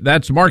 All right.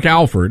 That's Mark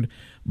Alford.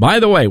 By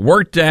the way,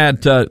 worked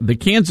at the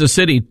Kansas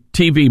City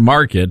TV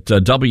market,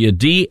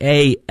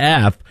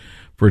 WDAF,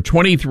 for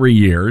 23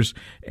 years,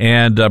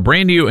 and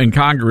brand new in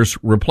Congress,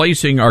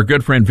 replacing our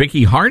good friend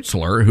Vicky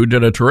Hartzler, who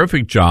did a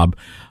terrific job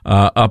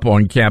up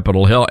on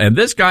Capitol Hill. And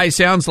this guy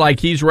sounds like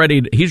he's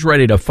ready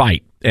to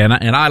fight, and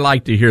I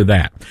like to hear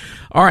that.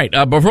 All right,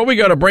 before we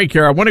go to break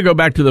here, I want to go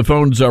back to the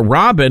phones.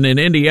 Robin in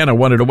Indiana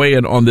wanted to weigh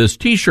in on this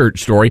T-shirt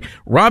story.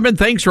 Robin,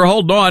 thanks for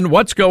holding on.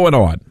 What's going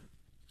on?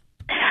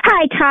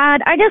 Hi,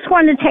 Todd. I just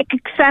wanted to take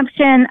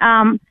exception.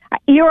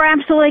 You're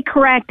absolutely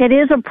correct. It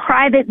is a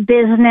private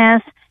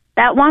business.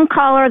 That one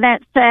caller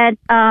that said,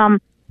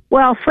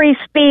 free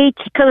speech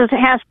because it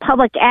has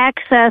public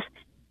access.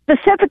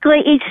 Specifically,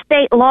 each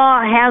state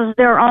law has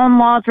their own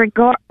laws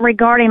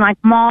regarding like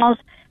malls.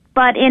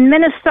 But in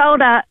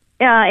Minnesota,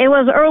 it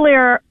was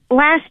earlier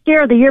last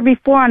year, the year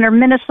before, under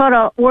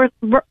Minnesota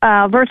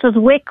versus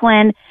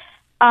Wickland,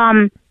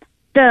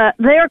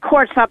 their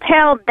courts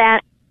upheld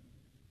that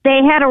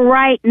they had a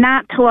right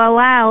not to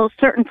allow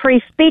certain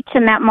free speech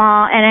in that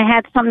mall, and it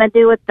had something to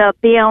do with the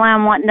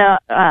BLM wanting to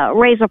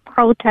raise a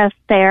protest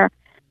there.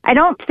 I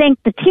don't think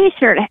the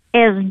T-shirt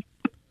is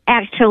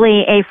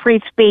actually a free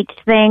speech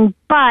thing,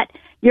 but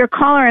your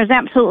caller is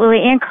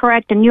absolutely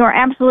incorrect, and you are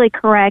absolutely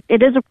correct.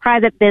 It is a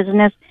private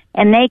business,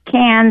 and they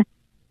can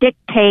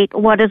dictate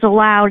what is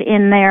allowed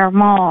in their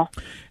mall.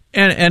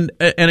 And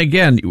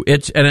again,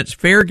 it's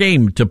fair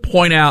game to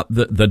point out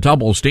the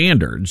double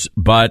standards,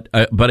 but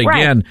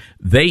again,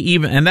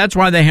 right. And that's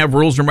why they have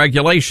rules and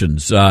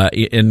regulations,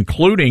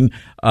 including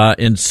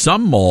in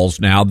some malls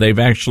now they've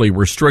actually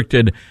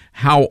restricted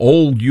how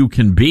old you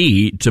can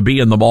be to be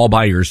in the mall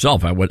by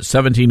yourself. At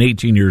 17,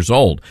 18 years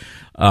old.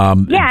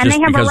 And they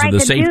have a right to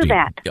safety. do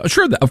that.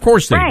 Sure, of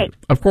course they do.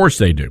 Of course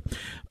they do.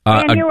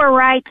 And you were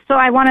right, so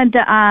I wanted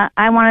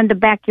to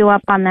back you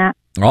up on that.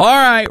 All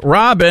right,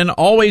 Robin,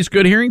 always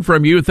good hearing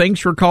from you. Thanks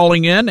for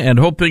calling in, and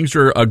hope things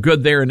are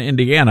good there in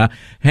Indiana.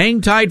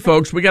 Hang tight,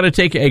 folks. We got to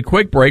take a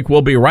quick break.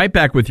 We'll be right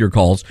back with your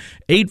calls.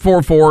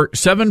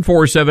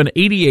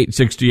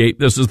 844-747-8868.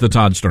 This is the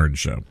Todd Starnes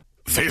Show.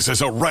 This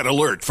is a red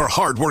alert for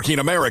hardworking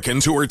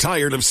Americans who are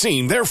tired of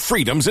seeing their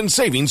freedoms and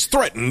savings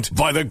threatened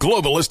by the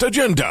globalist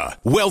agenda.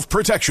 Wealth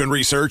Protection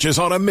Research is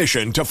on a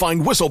mission to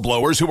find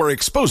whistleblowers who are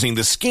exposing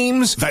the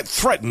schemes that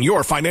threaten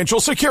your financial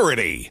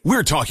security.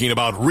 We're talking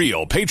about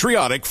real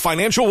patriotic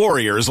financial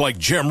warriors like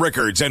Jim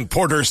Rickards and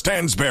Porter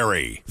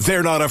Stansberry.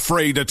 They're not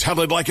afraid to tell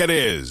it like it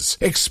is,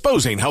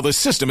 exposing how the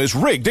system is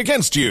rigged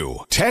against you.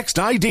 Text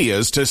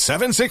ideas to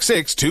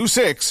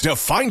 76626 to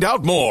find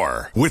out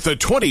more. With the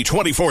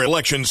 2024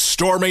 elections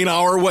storming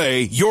our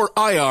way, your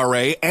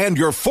IRA and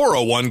your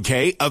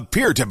 401k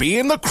appear to be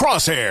in the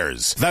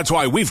crosshairs. That's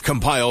why we've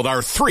compiled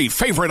our 3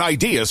 favorite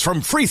ideas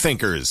from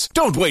freethinkers.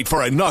 Don't wait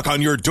for a knock on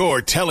your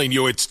door telling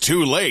you it's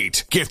too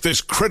late. Get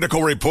this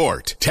critical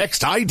report.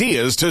 Text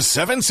ideas to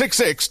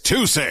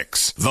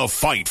 76626. The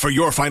fight for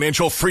your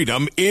financial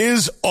freedom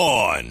is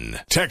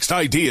on. Text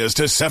ideas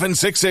to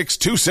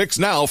 76626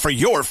 now for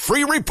your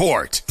free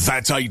report.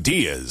 That's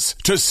ideas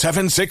to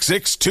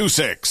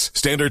 76626.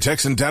 Standard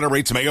text and data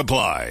rates may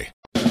apply.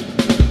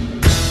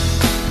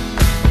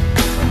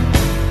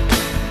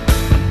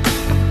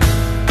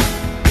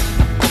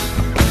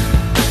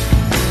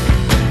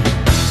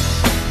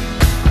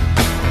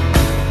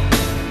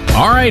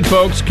 All right,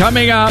 folks,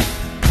 coming up,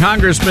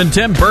 Congressman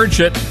Tim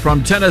Burchett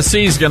from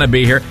Tennessee is going to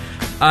be here.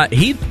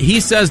 He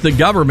says the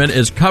government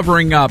is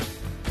covering up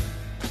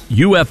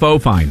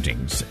UFO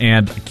findings,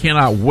 and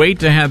cannot wait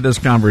to have this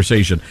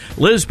conversation.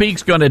 Liz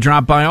Peek's going to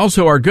drop by.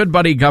 Also, our good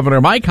buddy Governor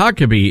Mike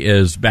Huckabee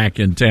is back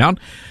in town.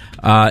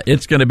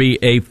 It's going to be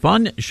a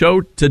fun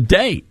show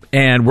today,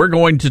 and we're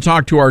going to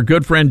talk to our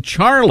good friend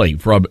Charlie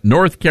from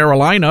North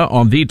Carolina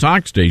on the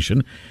talk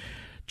station.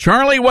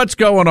 Charlie, what's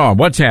going on?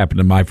 What's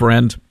happening, my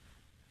friend?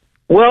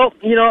 Well,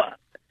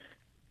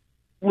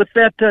 with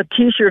that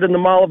T-shirt in the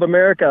Mall of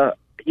America,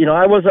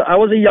 I was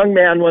a young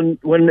man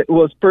when it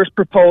was first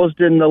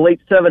proposed in the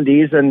late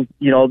 70s, and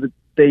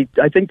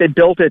I think they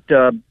built it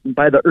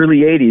by the early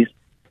 80s,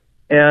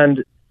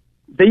 and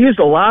they used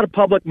a lot of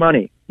public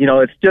money.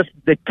 It's just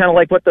they kind of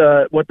like what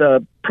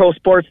the pro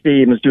sports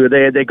teams do.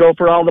 They go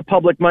for all the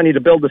public money to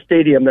build a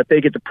stadium that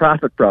they get to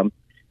profit from,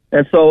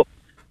 and so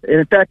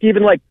in fact,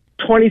 even like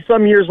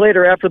 20-some years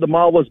later, after the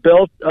mall was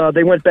built,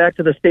 they went back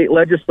to the state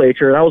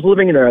legislature, and I was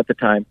living there at the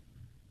time,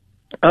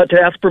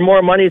 to ask for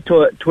more money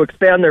to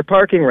expand their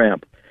parking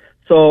ramp.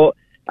 So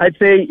I'd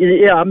say,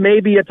 yeah,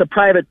 maybe it's a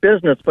private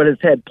business, but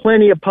it's had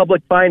plenty of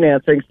public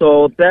financing,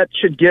 so that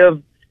should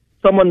give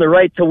someone the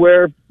right to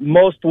wear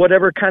most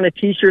whatever kind of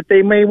T-shirt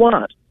they may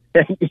want.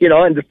 And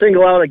to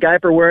single out a guy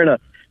for wearing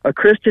a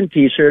Christian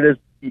T-shirt is,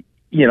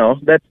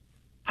 that's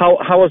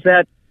how is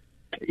that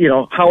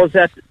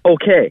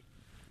okay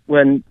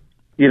when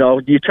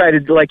you try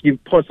to, like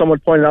someone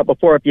pointed out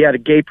before, if you had a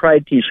gay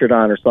pride T-shirt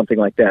on or something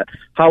like that,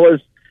 how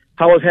is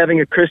having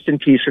a Christian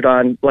T-shirt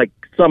on like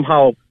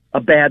somehow a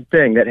bad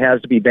thing that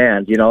has to be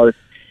banned?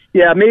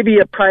 Yeah, maybe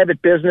a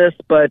private business,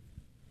 but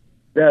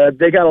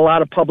they got a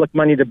lot of public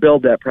money to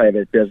build that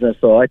private business.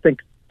 So I think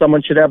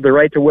someone should have the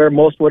right to wear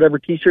most whatever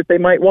T-shirt they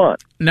might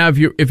want. Now, if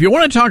you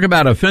want to talk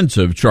about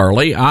offensive,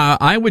 Charlie,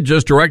 I would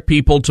just direct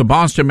people to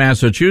Boston,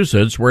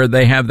 Massachusetts, where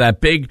they have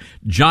that big,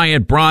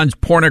 giant bronze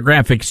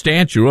pornographic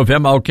statue of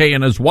MLK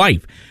and his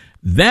wife.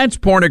 That's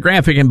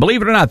pornographic, and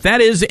believe it or not,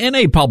 that is in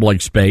a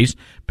public space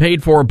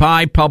paid for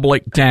by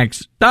public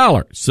tax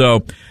dollars.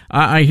 So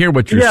I hear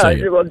what you're saying.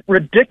 Yeah,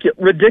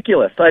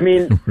 ridiculous. I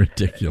mean,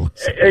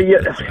 ridiculous.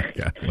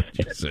 God, what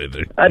did you say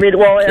there? I mean,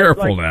 well,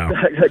 careful now.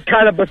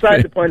 Kind of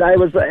beside the point. I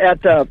was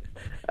at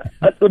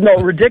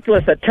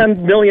ridiculous that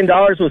 $10 million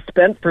was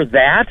spent for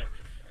that.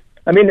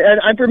 I mean,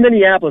 and I'm from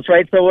Minneapolis,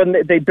 right? So when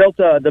they built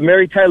the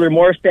Mary Tyler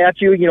Moore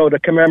statue, to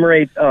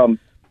commemorate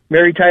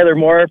Mary Tyler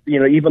Moore,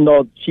 even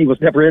though she was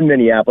never in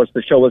Minneapolis,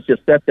 the show was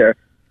just set there.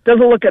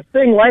 Doesn't look a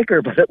thing like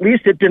her, but at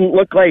least it didn't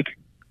look like,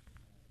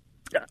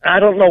 I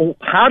don't know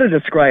how to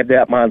describe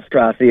that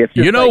monstrosity. It's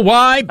just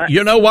why?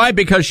 You know why?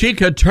 Because she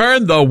could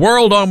turn the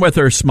world on with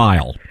her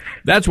smile.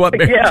 That's what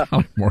Mary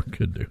Tyler Moore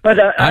could do. But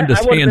I'm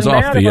just hands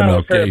off the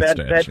MLK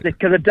statue.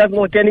 Because it doesn't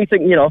look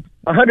anything,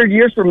 100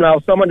 years from now,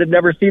 if someone had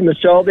never seen the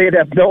show, they'd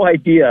have no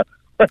idea.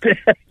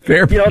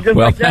 Fair point. Well,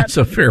 like that's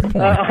a fair point.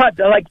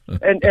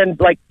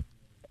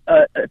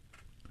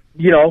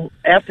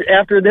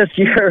 After this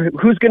year,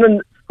 who's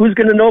who's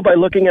going to know by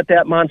looking at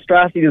that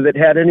monstrosity that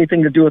had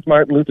anything to do with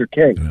Martin Luther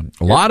King?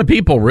 A lot of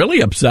people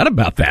really upset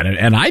about that,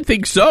 and I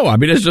think so. I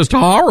mean, it's just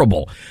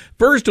horrible.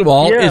 First of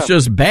all, it's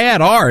just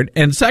bad art,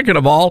 and second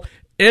of all,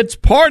 it's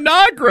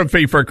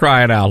pornography, for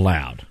crying out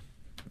loud.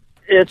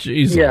 It's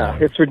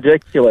it's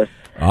ridiculous.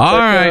 All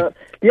right.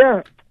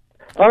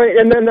 All right,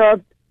 and then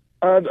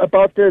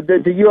about the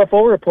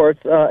UFO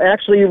reports.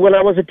 Actually, when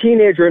I was a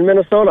teenager in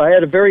Minnesota, I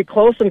had a very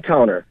close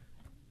encounter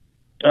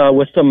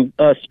with some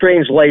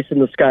strange lights in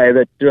the sky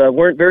that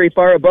weren't very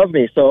far above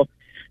me. So,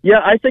 yeah,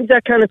 I think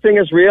that kind of thing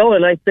is real,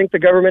 and I think the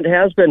government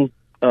has been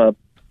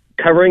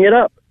covering it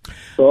up.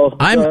 So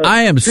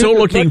I am so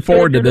looking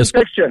forward to this.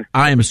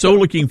 I am so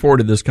looking forward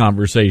to this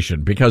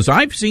conversation because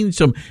I've seen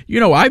some,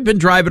 I've been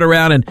driving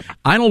around and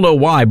I don't know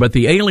why, but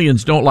the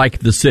aliens don't like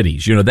the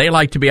cities. They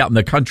like to be out in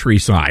the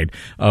countryside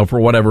for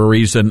whatever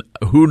reason.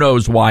 Who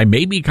knows why?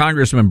 Maybe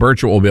Congressman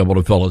Burchett will be able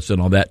to fill us in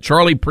on that.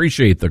 Charlie,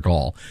 appreciate the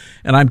call.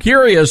 And I'm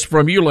curious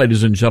from you,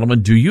 ladies and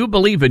gentlemen, do you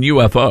believe in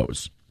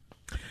UFOs?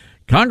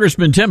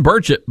 Congressman Tim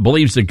Burchett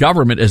believes the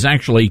government is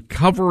actually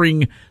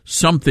covering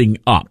something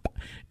up.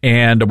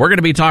 And we're going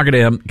to be talking to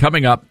him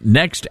coming up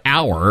next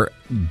hour.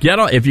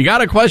 If you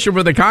got a question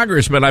for the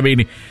congressman, I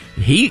mean,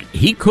 he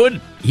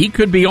could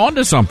be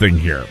onto something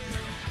here.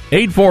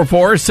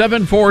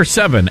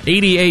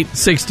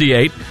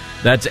 844-747-8868.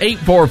 That's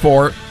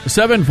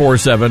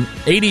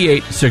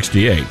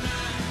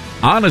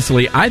 844-747-8868.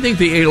 Honestly, I think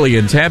the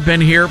aliens have been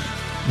here.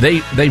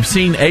 They've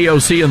seen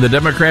AOC and the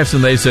Democrats,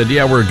 and they said,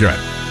 yeah, we're good.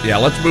 Yeah,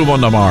 let's move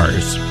on to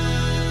Mars.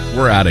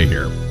 We're out of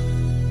here.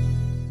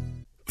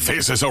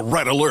 This is a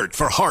red alert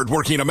for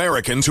hardworking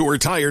Americans who are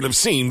tired of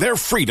seeing their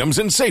freedoms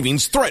and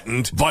savings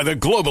threatened by the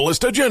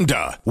globalist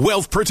agenda.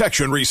 Wealth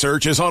Protection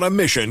Research is on a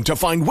mission to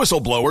find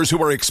whistleblowers who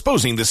are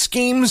exposing the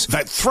schemes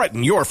that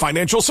threaten your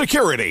financial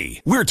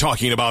security. We're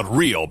talking about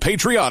real,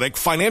 patriotic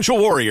financial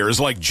warriors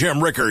like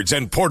Jim Rickards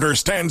and Porter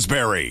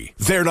Stansberry.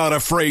 They're not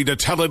afraid to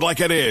tell it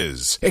like it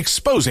is,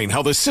 exposing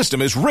how the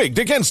system is rigged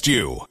against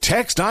you.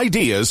 Text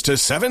IDEAS to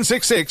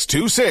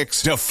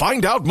 76626 to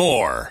find out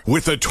more.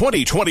 With the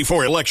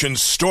 2024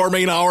 elections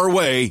storming our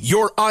way,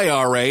 your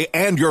IRA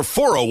and your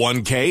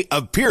 401k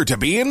appear to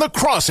be in the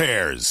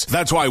crosshairs.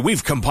 That's why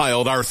we've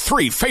compiled our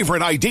 3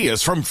 favorite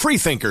ideas from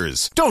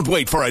freethinkers. Don't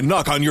wait for a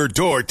knock on your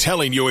door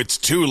telling you it's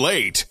too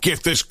late.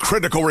 Get this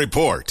critical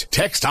report.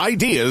 Text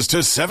IDEAS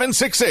to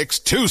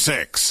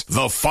 76626.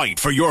 The fight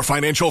for your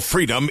financial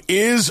freedom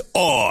is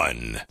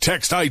on.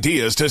 Text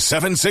IDEAS to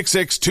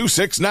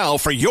 76626 now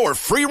for your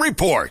free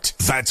report.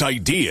 That's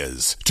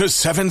IDEAS to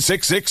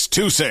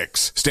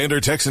 76626.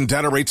 Standard text and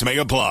data rates may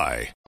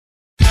apply.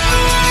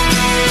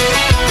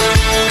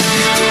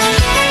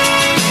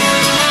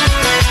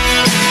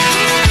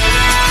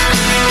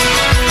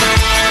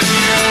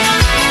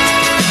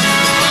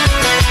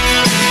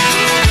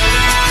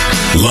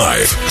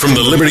 Live from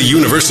the Liberty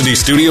University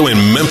studio in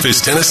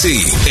Memphis,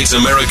 Tennessee, it's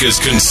America's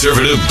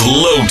conservative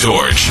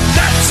blowtorch.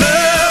 That's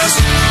us.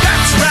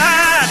 That's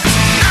right.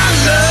 I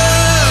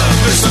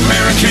love this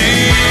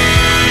American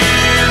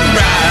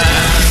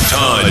ride.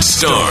 Todd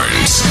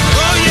Starnes.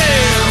 Oh,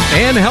 yeah.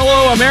 And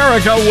hello,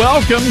 America.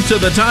 Welcome to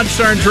the Todd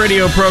Starnes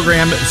radio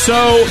program.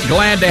 So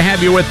glad to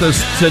have you with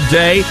us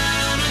today.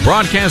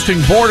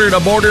 Broadcasting border to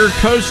border,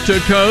 coast to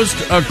coast,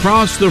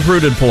 across the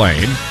fruited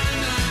plain.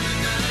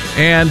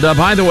 And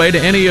by the way, to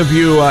any of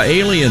you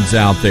aliens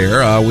out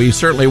there, we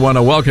certainly want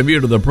to welcome you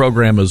to the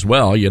program as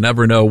well. You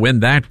never know when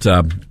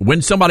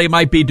when somebody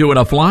might be doing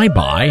a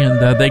flyby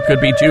and they could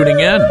be tuning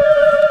in.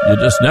 You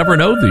just never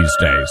know these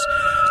days.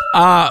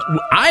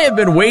 I have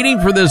been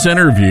waiting for this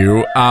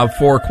interview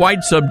for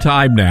quite some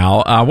time now.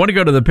 I want to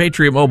go to the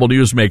Patriot Mobile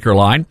Newsmaker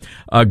line.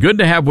 Good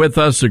to have with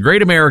us a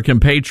great American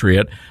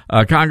patriot,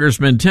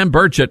 Congressman Tim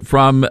Burchett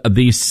from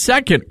the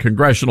 2nd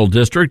Congressional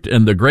District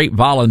in the great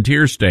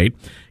volunteer state.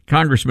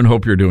 Congressman,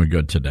 hope you're doing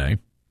good today.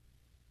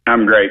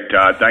 I'm great,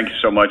 Todd. Thank you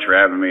so much for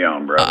having me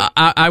on, brother.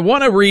 I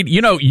want to read,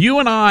 you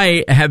and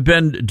I have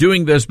been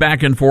doing this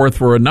back and forth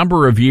for a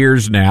number of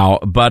years now,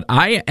 but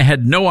I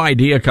had no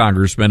idea,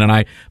 Congressman, and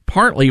I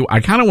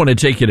kind of want to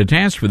take you to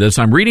task for this.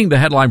 I'm reading the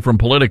headline from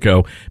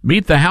Politico,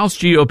 Meet the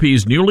House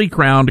GOP's newly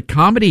crowned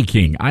comedy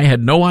king. I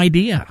had no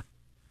idea.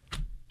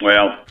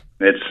 Well,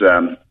 it's,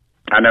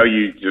 I know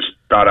you just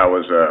thought I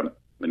was an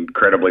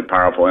incredibly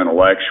powerful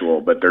intellectual,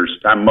 but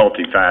I'm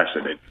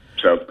multifaceted.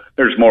 So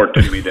there's more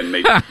to me than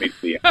meet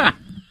the eye.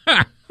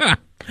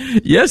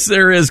 Yes,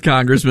 there is,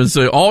 Congressman.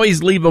 So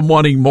always leave them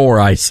wanting more,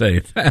 I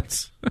say.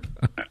 That's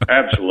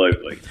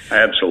Absolutely.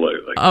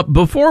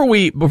 Before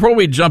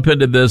we jump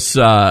into this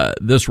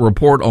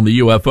report on the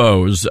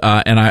UFOs,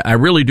 and I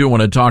really do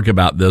want to talk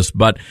about this,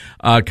 but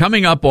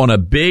coming up on a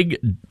big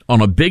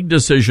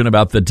decision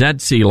about the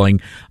debt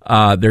ceiling,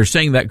 they're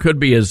saying that could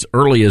be as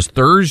early as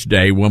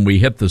Thursday when we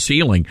hit the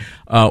ceiling.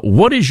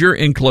 What is your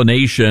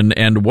inclination,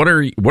 and what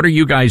are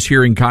you guys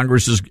hearing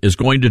Congress is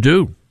going to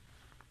do?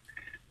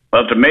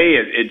 Well, to me,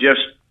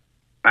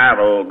 I have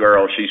a little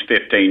girl. She's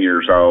 15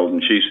 years old,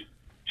 and she's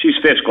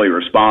fiscally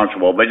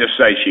responsible, but just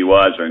say she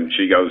wasn't.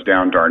 She goes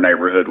down to our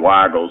neighborhood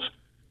Weigels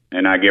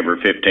and I give her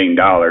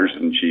 $15,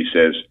 and she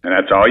says, and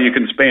that's all you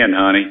can spend,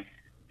 honey.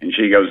 And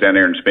she goes down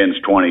there and spends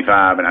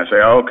 $25, and I say,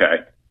 oh,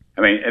 okay.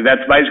 I mean,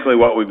 that's basically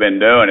what we've been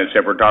doing,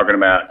 except we're talking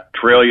about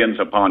trillions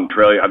upon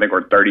trillion. I think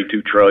we're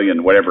 32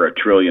 trillion, whatever, $1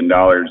 trillion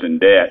in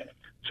debt.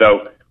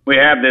 So we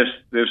have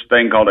this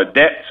thing called a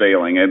debt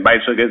ceiling, and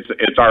basically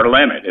it's our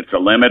limit. It's a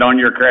limit on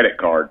your credit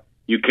card.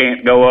 You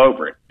can't go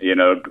over it. You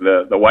know,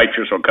 the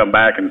waitress will come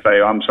back and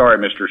say, oh, I'm sorry,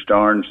 Mr.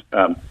 Starnes,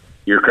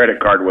 your credit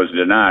card was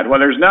denied. Well,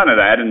 there's none of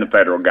that in the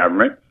federal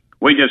government.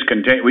 We just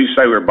continue. We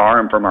say we're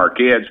borrowing from our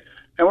kids,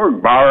 and we're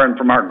borrowing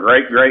from our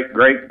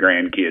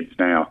great-great-great-grandkids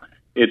now.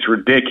 It's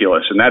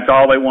ridiculous, and that's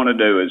all they want to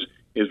do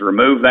is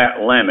remove that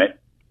limit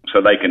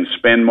so they can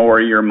spend more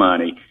of your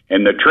money.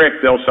 And the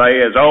trick they'll say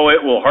is, oh,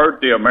 it will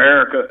hurt the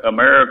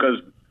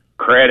America's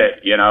credit,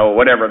 you know,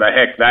 whatever the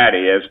heck that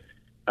is.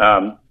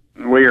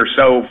 We are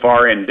so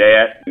far in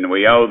debt, and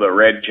we owe the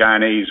Red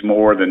Chinese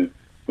more than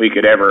we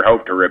could ever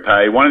hope to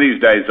repay. One of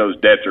these days, those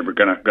debts are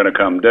going to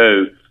come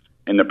due.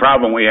 And the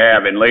problem we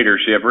have in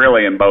leadership,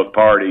 really in both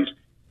parties,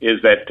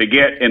 is that to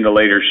get into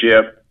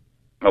leadership,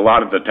 a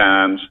lot of the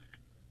times,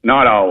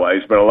 not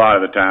always, but a lot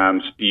of the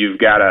times, you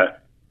got to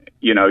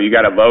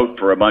vote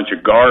for a bunch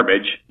of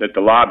garbage that the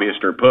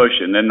lobbyists are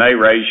pushing. Then they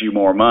raise you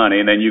more money,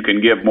 and then you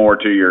can give more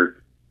to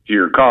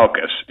your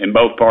caucus. And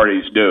both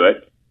parties do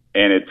it.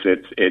 And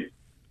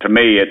to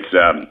me,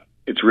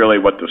 it's really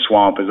what the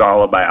swamp is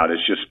all about.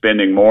 It's just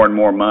spending more and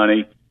more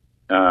money,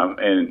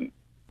 and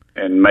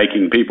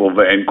making people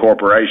and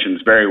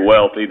corporations very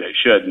wealthy that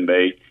shouldn't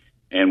be.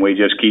 And we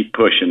just keep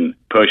pushing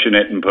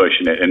it.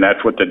 And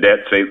that's what this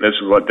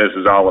is what this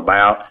is all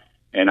about.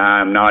 And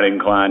I'm not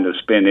inclined to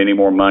spend any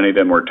more money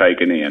than we're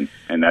taking in.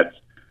 And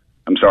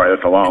I'm sorry,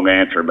 that's a long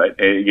answer, but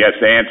yes,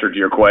 the answer to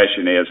your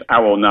question is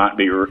I will not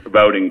be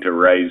voting to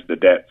raise the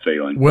debt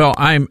ceiling. Well,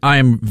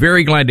 I'm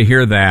very glad to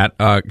hear that,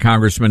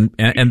 Congressman,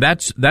 and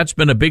that's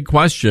been a big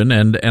question,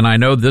 and I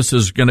know this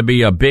is going to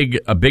be a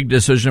big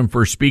decision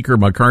for Speaker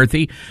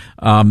McCarthy,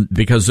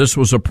 because this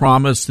was a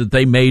promise that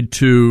they made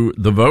to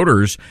the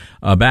voters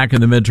back in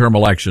the midterm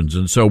elections,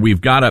 and so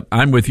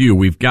I'm with you.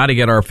 We've got to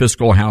get our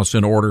fiscal house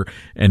in order,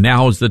 and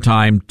now is the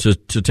time to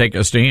take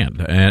a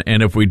stand.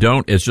 And if we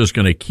don't, it's just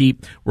going to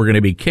we're going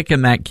to be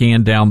kicking that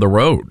can down the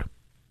road.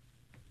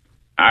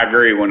 I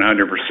agree 100%,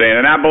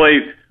 and I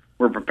believe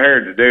we're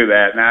prepared to do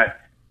that.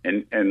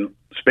 And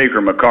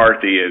Speaker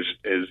McCarthy is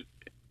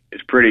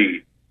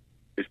pretty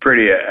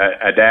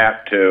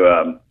adept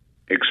to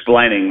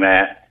explaining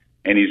that.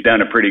 And he's done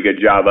a pretty good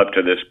job up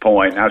to this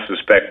point. And I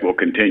suspect we'll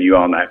continue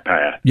on that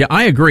path. Yeah,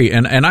 I agree.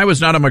 And I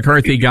was not a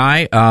McCarthy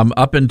guy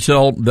up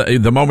until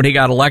the moment he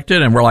got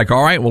elected. And we're like,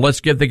 all right, well,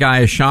 let's give the guy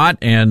a shot.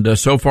 And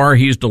so far,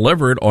 he's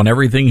delivered on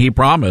everything he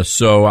promised.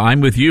 So I'm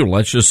with you.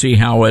 Let's just see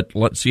how it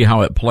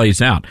plays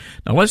out.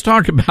 Now, let's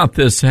talk about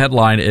this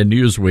headline in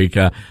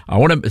Newsweek. I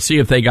want to see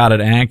if they got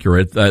it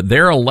accurate.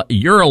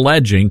 You're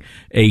alleging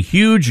a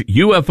huge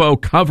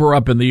UFO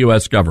cover-up in the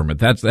U.S. government.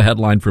 That's the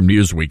headline from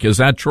Newsweek. Is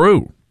that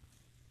true?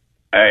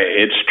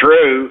 It's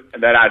true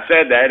that I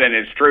said that, and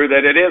it's true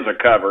that it is a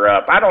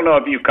cover-up. I don't know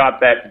if you caught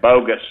that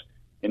bogus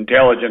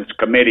Intelligence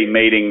Committee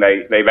meeting.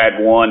 They've had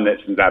one that,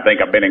 since I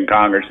think I've been in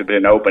Congress, has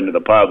been open to the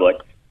public.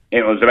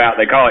 It was about,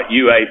 they call it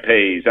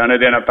UAPs,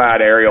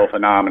 Unidentified Aerial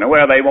Phenomena.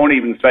 Well, they won't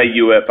even say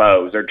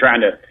UFOs. They're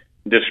trying to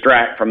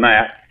distract from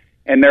that.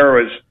 And there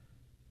was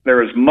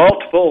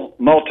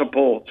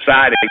multiple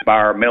sightings by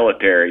our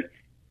military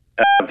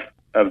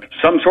of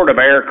some sort of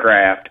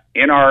aircraft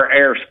in our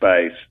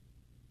airspace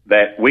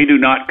that we do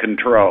not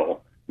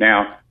control.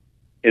 Now,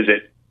 is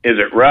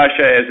it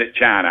Russia? Is it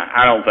China?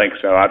 I don't think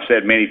so. I've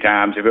said many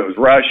times, if it was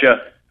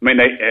Russia, I mean,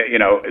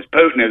 as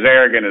Putin as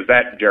arrogant as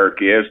that jerk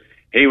is,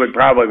 he would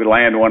probably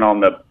land one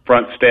on the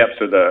front steps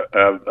of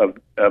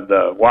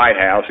the White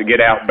House and get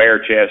out bare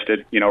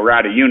chested,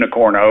 ride a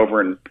unicorn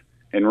over and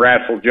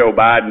wrestle Joe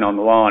Biden on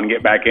the lawn and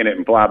get back in it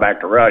and fly back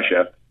to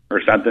Russia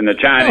or something. The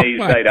Chinese,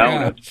 they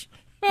don't.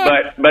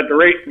 But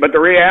the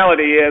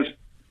reality is,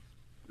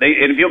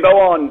 and if you'll go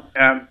on,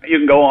 you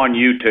can go on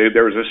YouTube.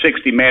 There was a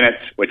 60 Minutes,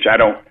 which I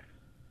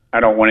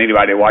don't want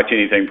anybody to watch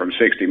anything from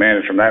 60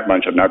 Minutes from that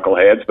bunch of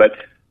knuckleheads, but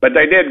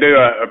they did do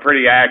a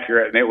pretty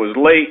accurate, and it was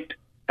leaked.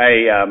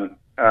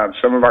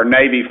 Some of our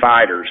Navy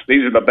fighters.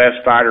 These are the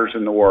best fighters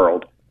in the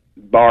world,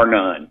 bar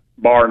none.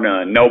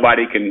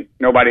 Nobody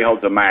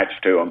holds a match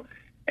to them,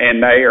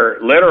 and they are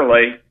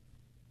literally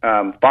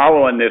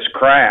following this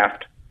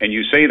craft. And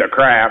you see the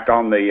craft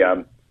on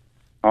the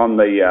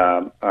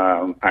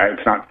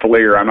it's not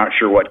FLIR. I'm not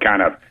sure what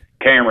kind of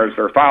cameras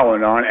they're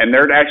following on, and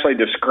they're actually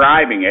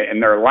describing it,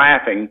 and they're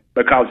laughing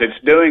because it's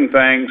doing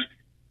things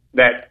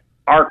that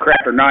our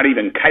craft are not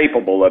even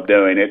capable of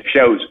doing. It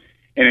shows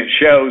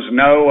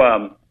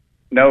no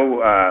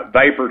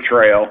vapor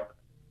trail,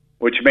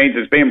 which means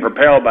it's being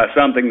propelled by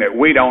something that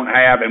we don't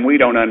have and we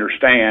don't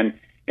understand.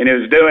 And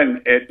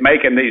it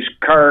making these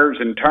curves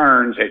and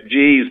turns at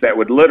G's that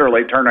would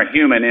literally turn a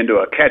human into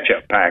a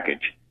ketchup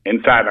package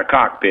inside the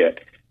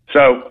cockpit.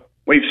 So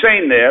we've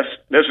seen this.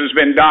 This has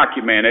been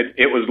documented.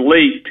 It was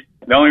leaked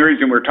the only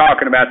reason we're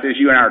talking about this,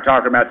 you and I are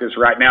talking about this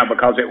right now,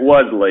 because it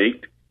was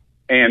leaked.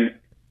 And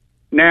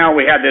now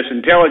we have this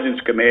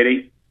intelligence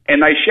committee,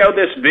 and they show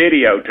this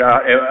video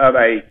of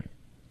a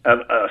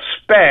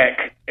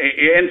speck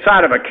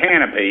inside of a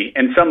canopy,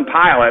 and some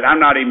pilot, I'm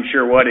not even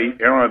sure I don't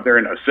know if they're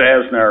in a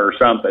Cessna or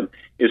something,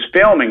 is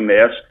filming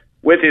this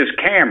with his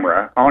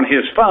camera on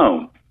his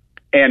phone.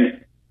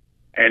 And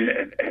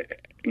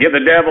give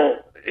the devil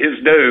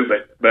his due,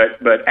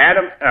 but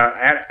Adam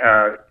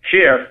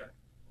Schiff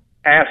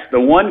asked the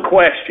one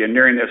question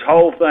during this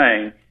whole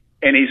thing,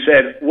 and he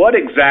said, "What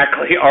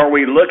exactly are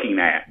we looking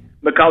at?"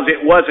 Because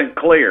it wasn't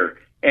clear.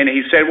 And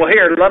he said, "Well,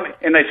 here, let me."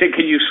 And they said,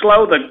 "Can you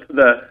slow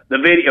the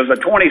video?" It was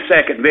a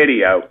 20-second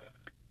video,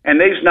 and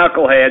these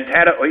knuckleheads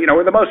had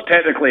we're the most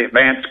technically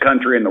advanced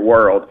country in the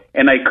world,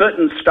 and they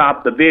couldn't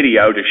stop the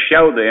video to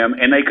show them,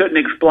 and they couldn't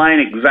explain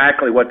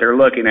exactly what they're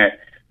looking at.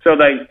 So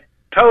they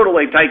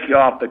totally take you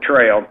off the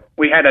trail.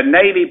 We had a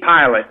Navy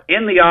pilot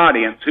in the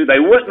audience who they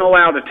wouldn't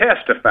allow to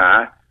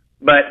testify,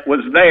 but was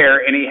there,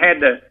 and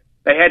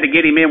they had to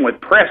get him in with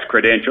press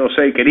credentials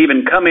so he could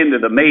even come into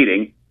the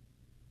meeting.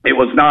 It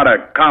was not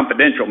a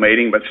confidential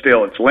meeting, but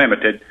still it's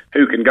limited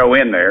who can go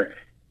in there.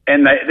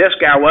 And this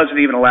guy wasn't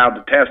even allowed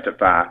to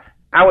testify.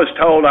 I was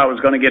told I was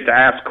going to get to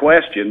ask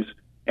questions,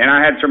 and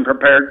I had some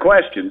prepared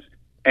questions.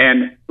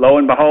 And lo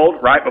and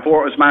behold, right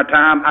before it was my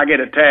time, I get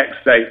a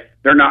text say,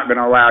 "They're not going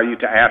to allow you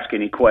to ask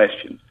any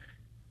questions."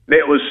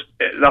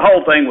 The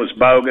whole thing was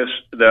bogus.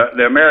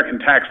 The American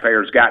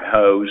taxpayers got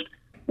hosed.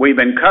 We've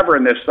been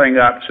covering this thing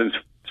up since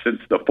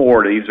the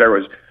 40s. There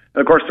was,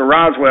 of course, the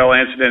Roswell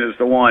incident is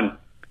the one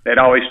that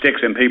always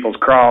sticks in people's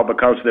craw,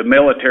 because the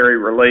military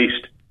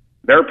released,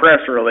 their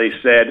press release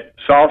said,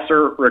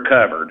 "Saucer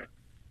recovered."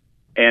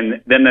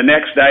 And then the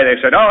next day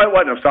they said, "Oh, it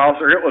wasn't a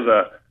saucer, it was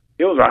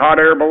a hot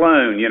air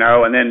balloon,"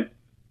 and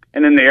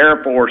then the Air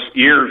Force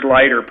years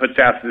later puts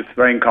out this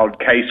thing called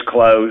Case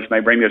Closed, and they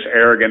bring this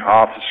arrogant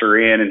officer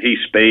in and he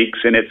speaks,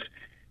 and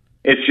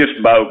it's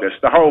just bogus.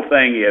 The whole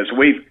thing is,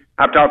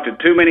 I've talked to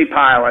too many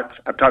pilots,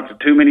 I've talked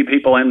to too many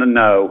people in the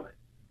know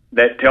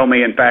that tell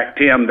me, in fact,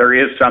 Tim, there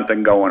is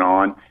something going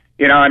on.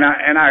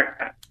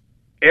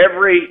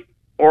 Every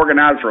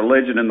organized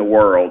religion in the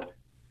world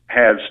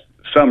has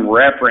some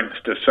reference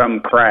to some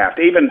craft.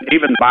 Even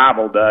the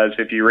Bible does.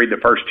 If you read the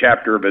first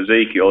chapter of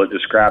Ezekiel, it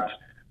describes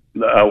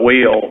a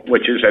wheel,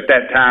 which is at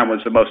that time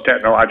was the most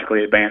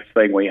technologically advanced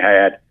thing we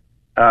had.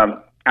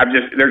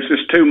 There's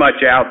just too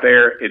much out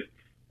there.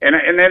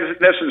 And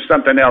this is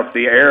something else,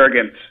 the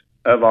arrogance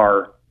of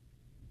our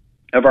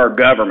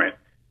government.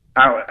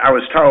 I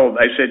was told,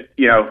 they said,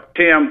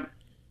 "Tim,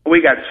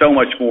 we got so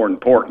much more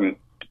important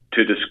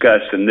to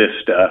discuss than this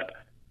stuff."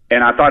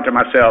 And I thought to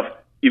myself,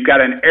 you've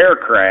got an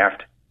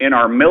aircraft in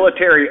our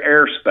military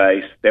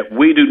airspace that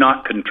we do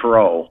not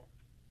control.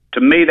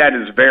 To me, that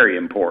is very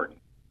important.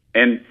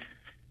 And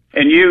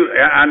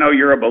I know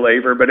you're a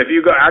believer, but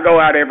I go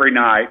out every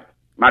night.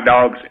 My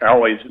dogs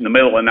always in the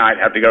middle of the night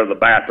have to go to the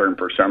bathroom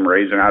for some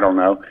reason. I don't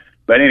know.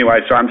 But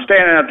anyway, so I'm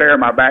standing out there on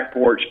my back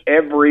porch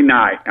every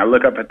night. I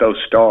look up at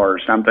those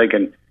stars, and I'm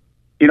thinking,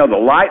 the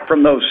light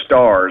from those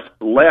stars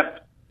left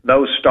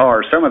those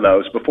stars, some of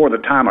those, before the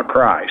time of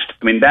Christ.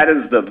 I mean, that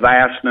is the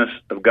vastness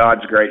of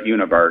God's great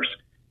universe.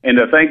 And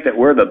to think that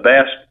we're the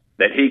best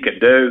that he could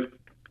do,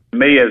 to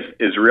me,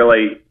 is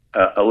really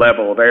a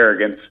level of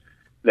arrogance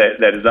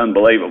that is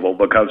unbelievable,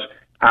 because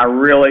I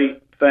really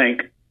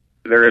think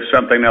there is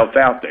something else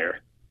out there.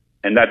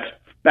 And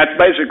that's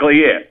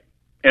basically it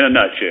in a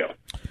nutshell.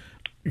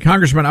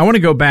 Congressman, I want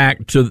to go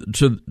back to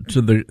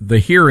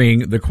the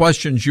hearing, the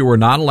questions you were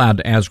not allowed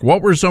to ask.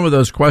 What were some of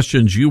those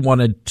questions you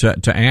wanted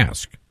to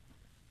ask?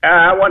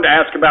 I wanted to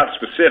ask about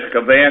specific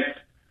events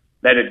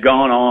that had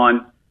gone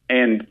on,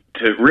 and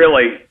to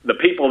really the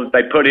people that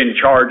they put in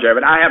charge of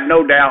it. I have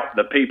no doubt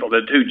the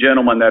two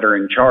gentlemen that are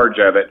in charge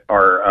of it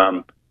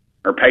are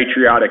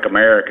patriotic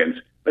Americans,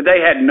 but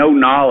they had no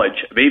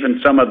knowledge of even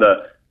some of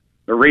the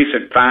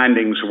recent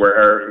findings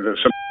where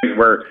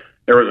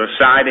there was a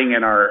sighting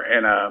in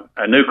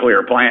a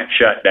nuclear plant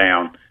shut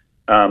down.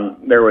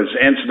 There was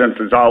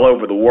incidences all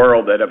over the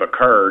world that have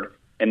occurred,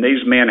 and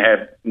these men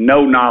had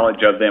no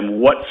knowledge of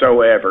them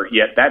whatsoever,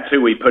 yet that's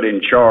who we put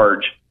in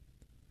charge.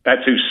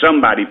 That's who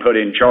somebody put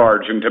in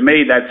charge. And to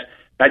me, that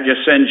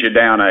just sends you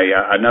down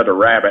another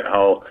rabbit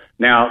hole.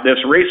 Now, this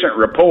recent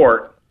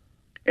report,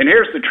 and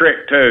here's the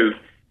trick too,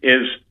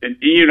 is,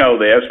 you know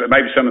this, but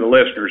maybe some of the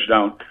listeners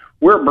don't,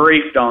 we're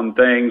briefed on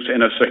things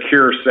in a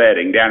secure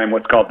setting down in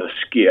what's called the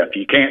SCIF.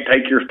 You can't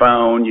take your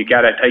phone. You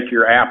got to take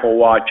your Apple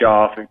Watch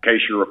off in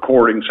case you're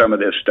recording some of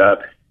this stuff.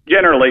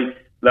 Generally,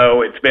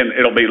 though,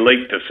 it'll be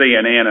leaked to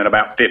CNN in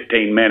about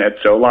 15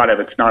 minutes, so a lot of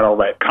it's not all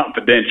that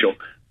confidential.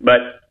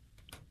 But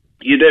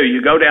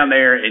you go down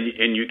there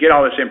and you get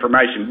all this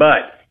information.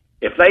 But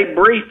if they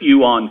brief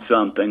you on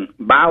something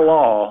by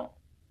law,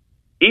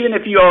 even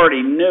if you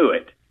already knew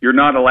it, you're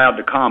not allowed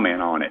to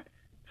comment on it.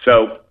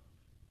 So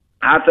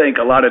I think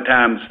a lot of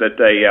times that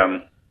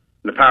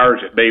the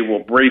powers that be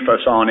will brief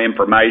us on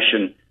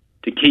information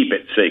to keep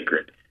it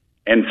secret.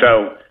 And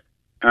so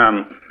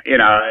they're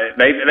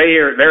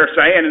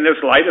saying in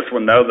this latest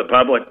one, though, the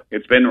public,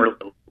 it's been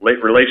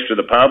released to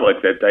the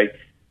public that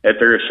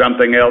there is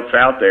something else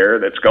out there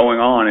that's going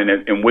on,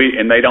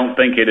 and they don't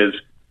think it is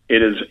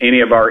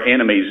any of our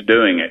enemies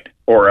doing it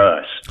or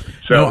us.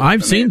 So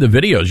I've seen the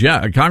videos.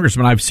 Yeah,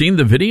 Congressman, I've seen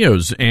the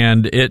videos,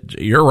 and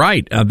you're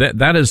right.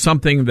 That is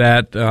something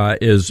that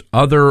is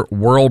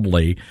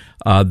otherworldly.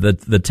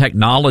 The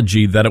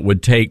technology that it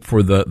would take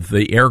for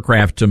the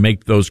aircraft to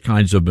make those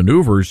kinds of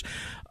maneuvers.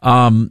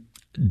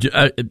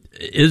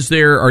 Is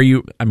there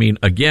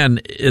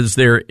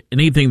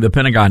anything the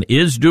Pentagon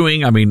is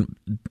doing? I mean,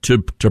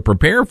 to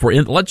prepare for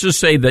it? Let's just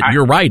say that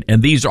you're right,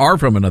 and these are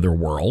from another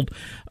world.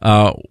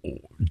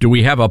 Do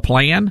we have a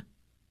plan?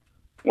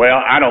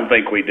 Well, I don't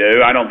think we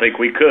do. I don't think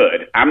we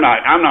could. I'm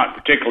not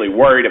particularly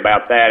worried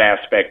about that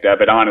aspect of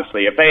it,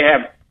 honestly. If they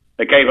have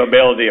the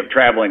capability of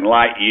traveling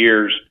light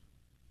years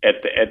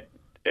at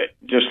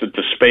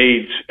the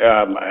speeds,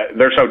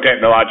 they're so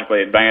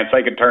technologically advanced,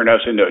 they could turn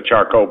us into a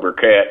charcoal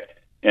briquette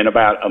in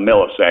about a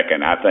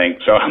millisecond, I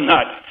think. So I'm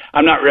not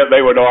really,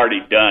 they would have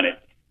already done it.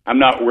 I'm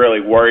not really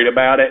worried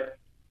about it,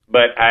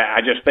 but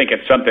I just think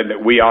it's something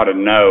that we ought to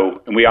know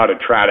and we ought to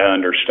try to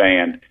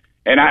understand.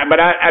 But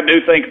I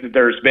do think that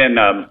there's been,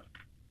 I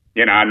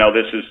know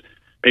this is,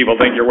 people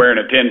think you're wearing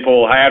a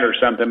tinfoil hat or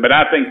something, but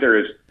I think there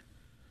is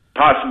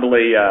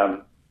possibly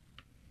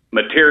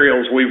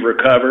materials we've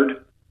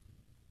recovered.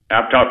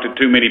 I've talked to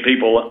too many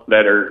people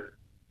that are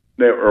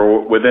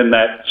within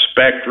that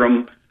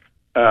spectrum.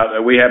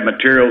 That we have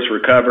materials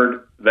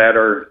recovered that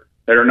are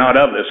not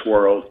of this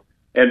world,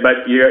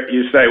 but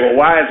you say, well,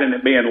 why isn't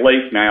it being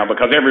leaked now?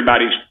 Because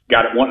everybody's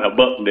got it wanting a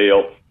book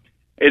deal.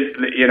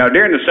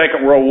 During the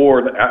Second World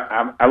War,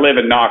 I live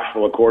in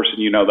Knoxville, of course,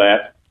 and you know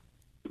that.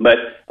 But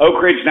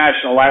Oak Ridge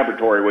National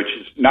Laboratory, which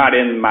is not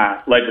in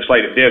my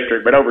legislative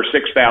district, but over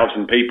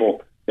 6,000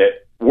 people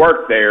that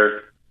work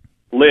there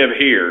live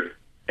here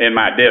in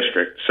my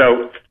district.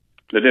 So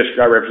the district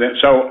I represent.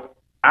 So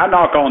I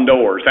knock on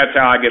doors. That's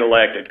how I get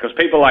elected. Because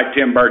people like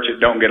Tim Burchett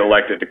don't get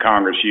elected to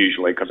Congress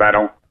usually. Because I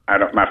don't.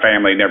 My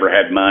family never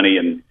had money,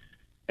 and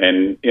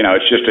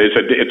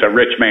it's a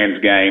rich man's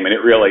game, and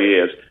it really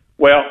is.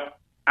 Well,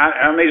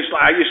 I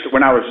used to,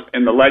 when I was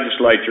in the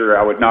legislature,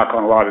 I would knock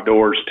on a lot of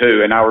doors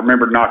too. And I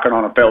remember knocking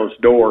on a fellow's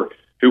door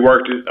who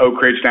worked at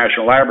Oak Ridge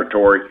National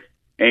Laboratory.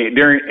 And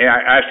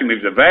I asked him if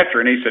he was a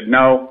veteran. He said,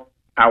 no,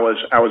 I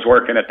was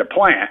working at the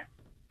plant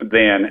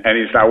then, and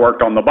he said, I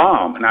worked on the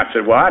bomb. And I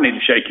said, well, I need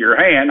to shake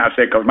your hand. I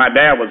said, because my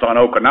dad was on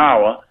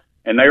Okinawa,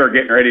 and they were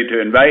getting ready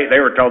to invade. They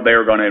were told they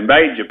were going to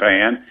invade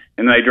Japan,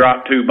 and they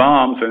dropped 2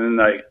 bombs, and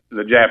then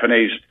the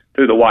Japanese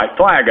threw the white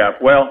flag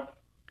up. Well,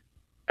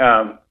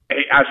 I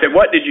said,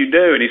 what did you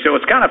do? And he said,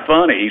 well, it's kind of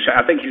funny.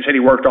 I think he said he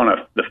worked on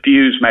the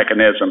fuse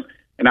mechanism,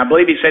 and I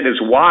believe he said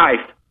his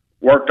wife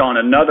worked on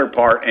another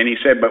part, and he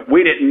said, but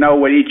we didn't know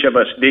what each of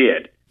us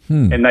did.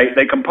 And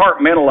they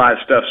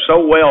compartmentalized stuff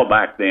so well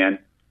back then.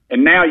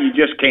 And now you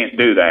just can't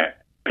do that.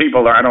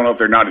 People I don't know if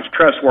they're not as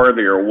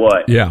trustworthy or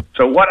what. Yeah.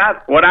 So what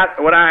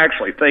I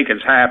actually think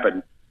has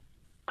happened,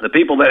 the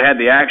people that had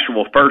the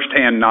actual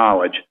firsthand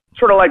knowledge,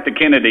 sort of like the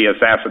Kennedy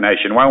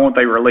assassination, why won't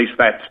they release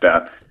that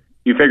stuff?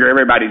 You figure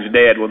everybody's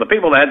dead. Well, the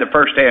people that had the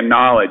firsthand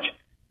knowledge,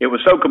 it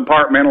was so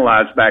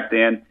compartmentalized back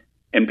then,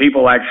 and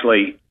people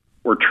actually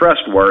were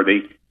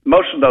trustworthy.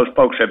 Most of those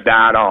folks have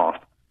died off.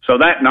 So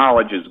that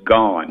knowledge is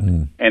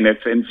gone, and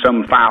it's in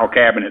some file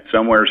cabinet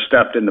somewhere,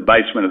 stuffed in the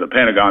basement of the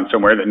Pentagon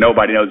somewhere that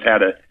nobody knows how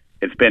to.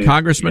 It's been,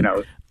 Congressman,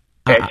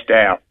 etched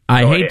out.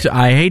 I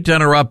hate to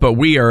interrupt, but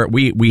we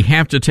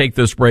have to take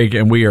this break,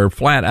 and we are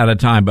flat out of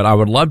time. But I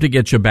would love to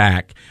get you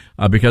back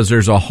because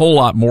there's a whole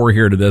lot more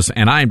here to this,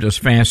 and I am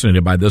just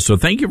fascinated by this. So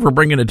thank you for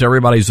bringing it to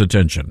everybody's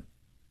attention.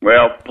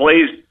 Well,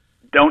 please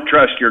don't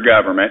trust your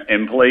government,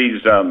 and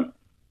please.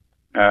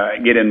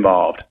 Get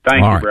involved.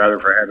 Thank you, brother,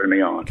 for having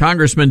me on.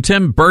 Congressman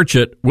Tim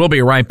Burchett, we'll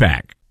be right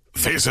back.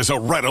 This is a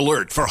red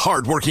alert for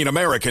hardworking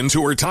Americans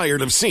who are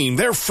tired of seeing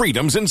their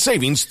freedoms and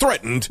savings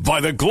threatened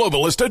by the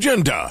globalist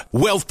agenda.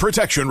 Wealth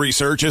Protection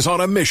Research is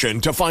on a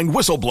mission to find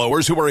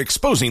whistleblowers who are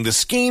exposing the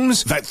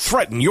schemes that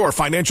threaten your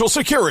financial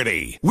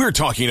security. We're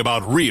talking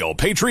about real,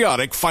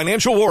 patriotic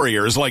financial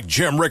warriors like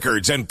Jim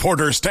Rickards and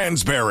Porter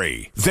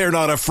Stansberry. They're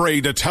not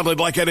afraid to tell it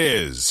like it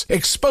is,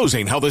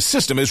 exposing how the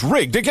system is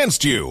rigged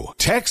against you.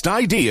 Text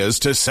IDEAS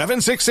to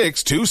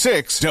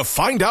 76626 to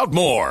find out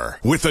more.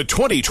 With the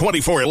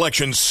 2024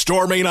 elections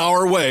storming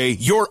our way,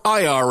 your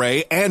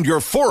IRA and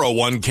your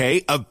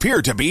 401k appear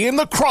to be in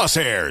the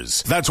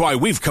crosshairs. That's why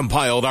we've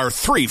compiled our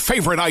 3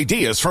 favorite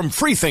ideas from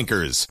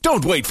freethinkers.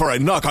 Don't wait for a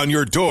knock on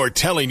your door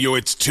telling you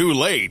it's too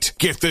late.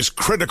 Get this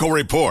critical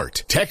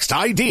report. Text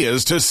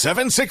IDEAS to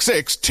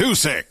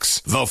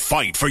 76626. The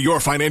fight for your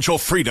financial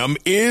freedom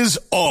is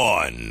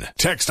on.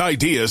 Text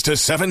IDEAS to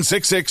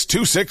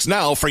 76626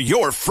 now for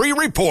your free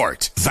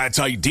report. That's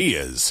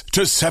IDEAS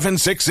to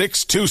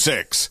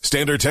 76626.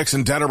 Standard text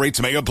and data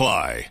rates may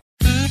apply.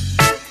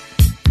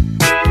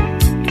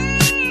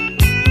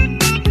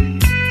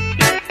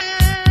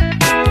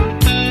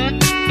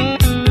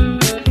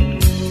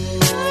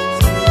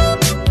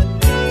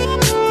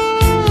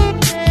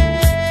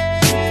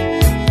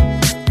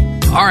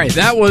 right,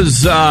 that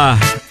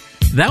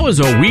was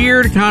a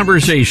weird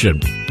conversation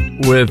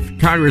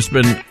with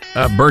Congressman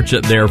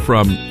Burchett there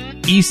from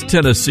East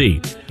Tennessee.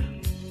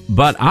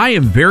 But I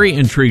am very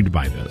intrigued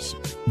by this.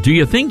 Do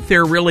you think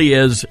there really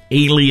is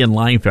alien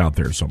life out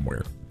there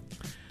somewhere?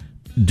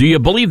 Do you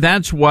believe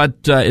that's what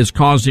is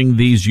causing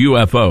these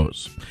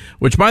UFOs?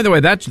 Which, by the way,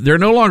 they're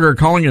no longer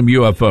calling them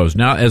UFOs.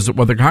 Now, as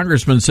what the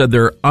congressman said,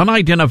 they're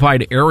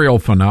unidentified aerial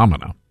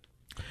phenomena.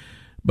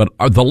 But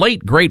the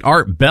late, great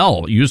Art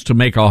Bell used to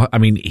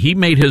he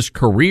made his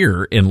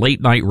career in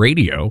late night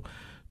radio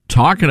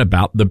talking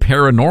about the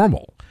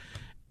paranormal.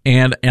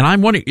 And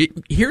I'm wondering,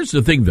 here's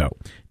the thing, though.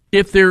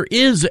 If there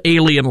is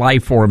alien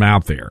life form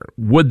out there,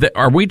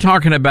 are we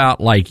talking about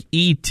like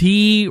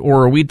E.T.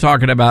 or are we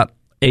talking about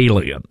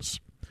aliens?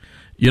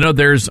 You know,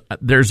 there's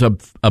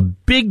a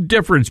big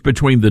difference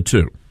between the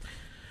two.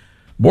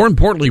 More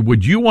importantly,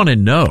 would you want to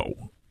know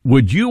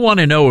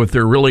if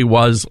there really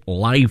was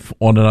life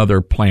on another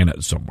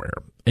planet somewhere?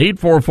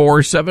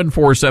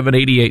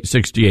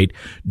 844-747-8868.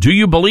 Do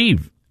you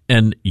believe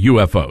in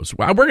UFOs?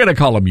 Well, we're going to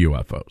call them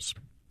UFOs.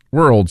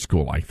 We're old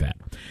school like that.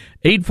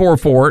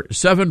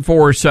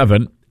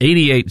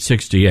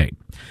 844-747-8868.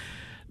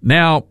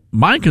 Now,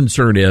 my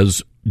concern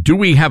is, do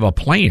we have a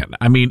plan?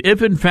 I mean,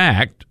 if in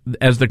fact,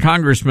 as the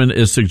congressman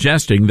is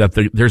suggesting, that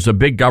there's a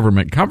big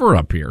government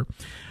cover-up here,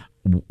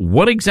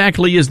 what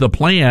exactly is the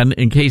plan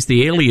in case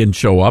the aliens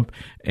show up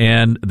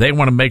and they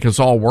want to make us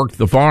all work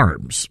the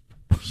farms?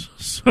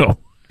 So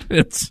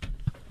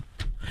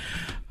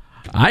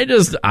I'm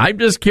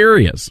just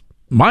curious.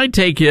 My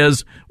take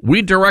is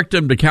we direct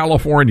them to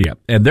California,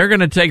 and they're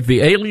going to take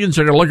the aliens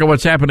are going to look at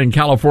what's happening in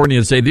California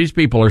and say these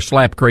people are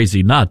slap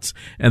crazy nuts,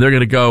 and they're going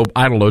to go,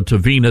 I don't know, to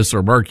Venus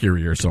or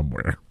Mercury or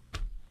somewhere.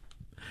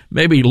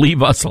 Maybe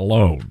leave us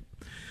alone.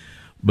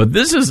 But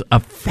this is a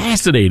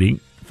fascinating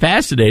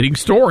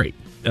story,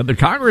 and the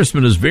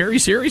congressman is very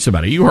serious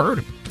about it. You heard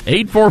him.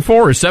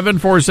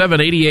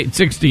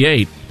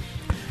 844-747-8868.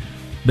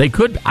 They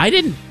could.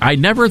 I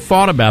never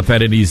thought about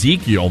that in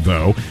Ezekiel,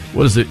 though.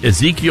 What is it?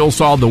 Ezekiel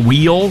saw the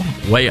wheel.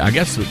 Wait, I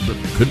guess it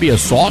could be a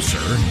saucer.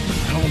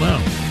 I don't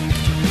know.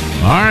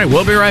 All right,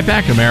 we'll be right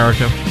back,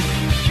 America.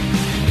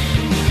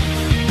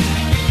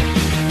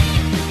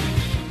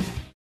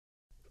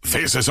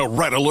 This is a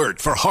red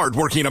alert for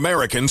hardworking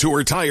Americans who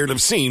are tired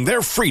of seeing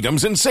their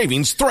freedoms and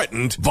savings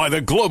threatened by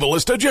the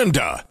globalist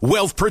agenda.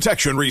 Wealth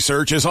Protection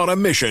Research is on a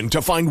mission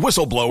to find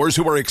whistleblowers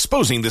who are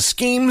exposing the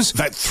schemes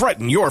that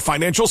threaten your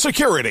financial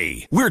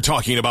security. We're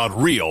talking about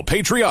real,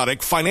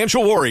 patriotic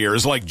financial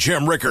warriors like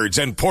Jim Rickards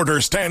and Porter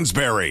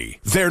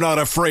Stansberry. They're not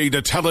afraid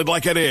to tell it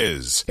like it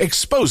is,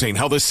 exposing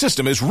how the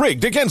system is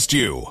rigged against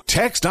you.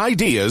 Text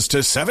IDEAS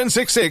to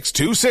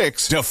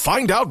 76626 to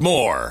find out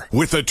more.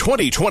 With the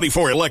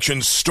 2024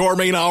 elections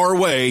storming our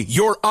way,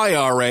 your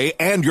IRA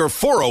and your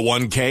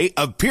 401k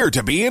appear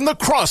to be in the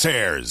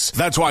crosshairs.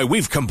 That's why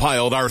we've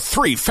compiled our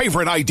 3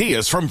 favorite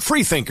ideas from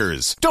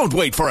freethinkers. Don't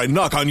wait for a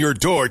knock on your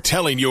door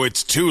telling you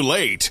it's too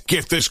late.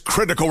 Get this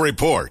critical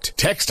report.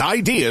 Text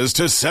IDEAS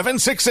to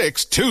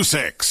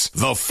 76626.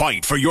 The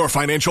fight for your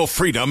financial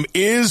freedom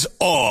is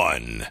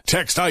on.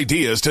 Text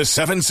IDEAS to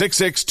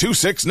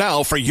 76626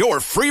 now for your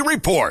free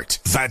report.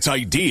 That's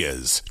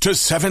IDEAS to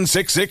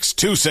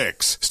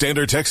 76626.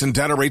 Standard text and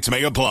data rates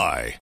may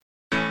apply.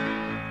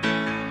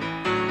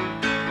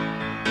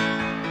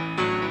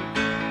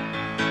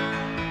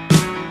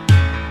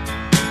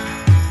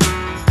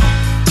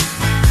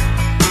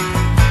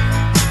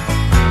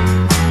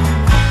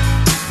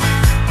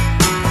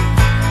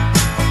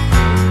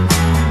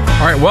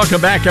 All right, welcome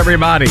back,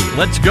 everybody.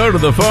 Let's go to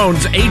the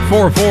phones,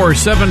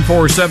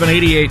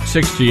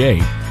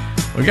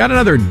 844-747-8868. We got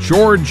another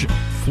George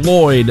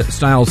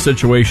Floyd-style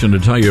situation to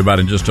tell you about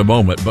in just a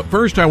moment. But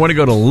first, I want to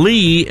go to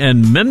Lee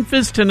in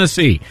Memphis,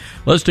 Tennessee,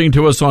 listening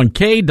to us on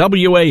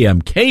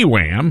KWAM,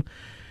 KWAM.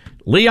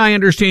 Lee, I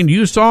understand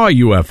you saw a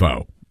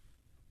UFO.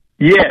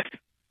 Yes.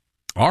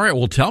 All right,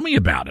 well, tell me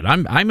about it.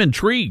 I'm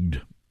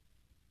intrigued.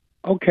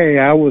 Okay,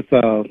 I was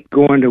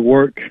going to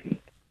work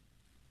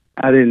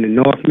out in the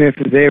North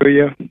Memphis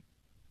area,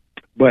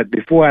 but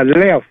before I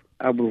left,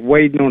 I was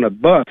waiting on a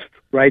bus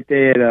right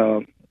there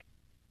at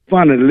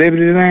front of the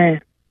Liberty Line.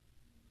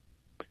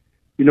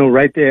 You know,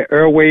 right there,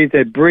 Airways,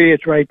 that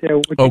bridge right there.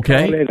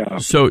 Okay.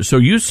 So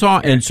you saw,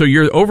 and so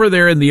you're over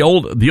there in the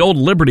old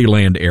Liberty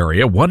Land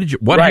area. What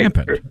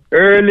happened?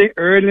 Early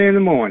in the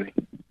morning,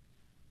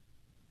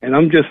 and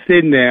I'm just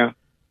sitting there,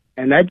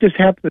 and I just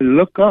happened to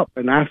look up,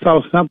 and I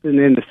saw something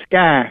in the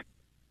sky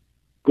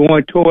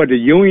going toward the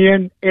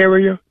Union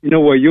area, you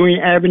know where Union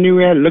Avenue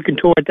is, looking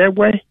toward that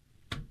way.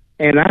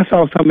 And I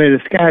saw something in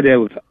the sky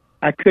that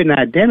I couldn't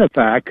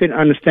identify. I couldn't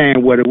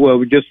understand what it was. It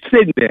was just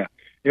sitting there.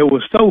 It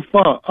was so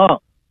far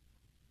up.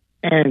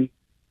 And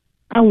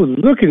I was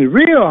looking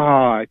real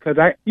hard because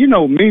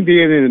me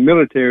being in the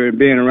military and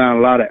being around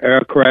a lot of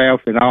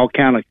aircraft and all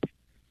kind of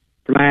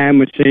flying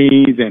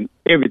machines and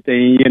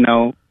everything, you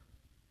know.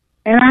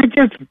 And I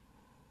just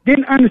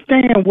didn't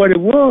understand what it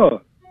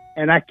was.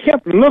 And I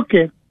kept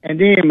looking. And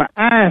then my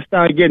eyes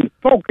started getting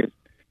focused.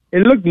 It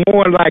looked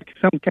more like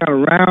some kind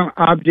of round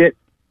object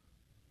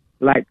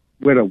like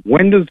with a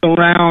windows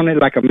around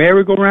it, like a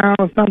merry-go-round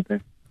or something.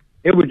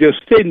 It was just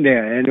sitting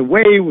there, and the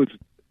way it was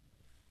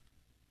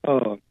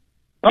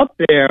up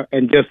there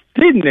and just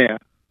sitting there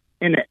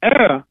in the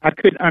air, I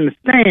couldn't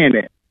understand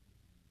it.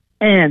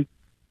 And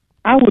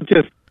I was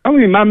just,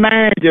 my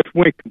mind just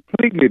went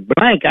completely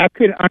blank. I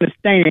couldn't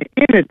understand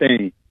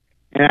anything.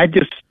 And I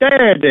just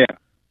stared there.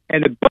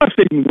 And the bus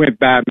even went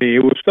by me.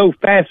 It was so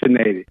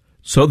fascinating.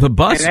 So the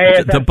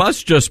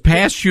bus just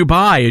passed you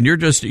by, and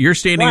you're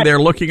standing there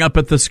looking up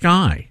at the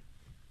sky.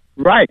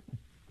 Right.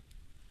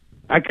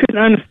 I couldn't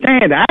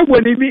understand. I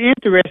wasn't even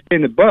interested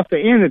in the bus or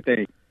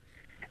anything.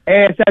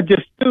 As I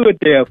just stood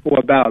there for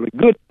about a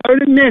good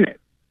 30 minutes,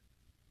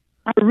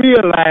 I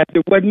realized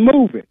it wasn't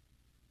moving.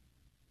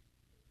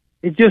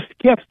 It just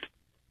kept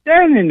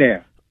standing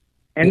there.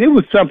 And it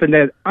was something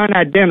that's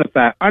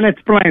unidentified,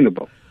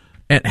 unexplainable.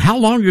 And how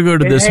long ago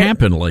did this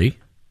happen, Lee?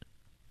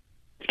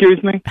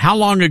 Excuse me? How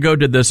long ago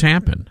did this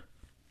happen?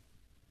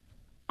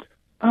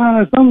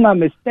 If I'm not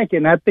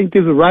mistaken, I think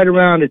this was right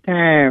around the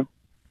time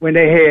when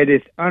they had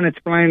this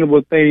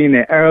unexplainable thing in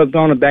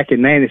Arizona back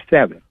in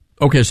 97.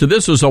 Okay, so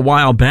this was a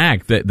while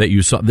back that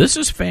you saw. This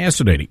is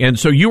fascinating. And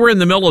so you were in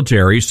the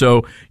military,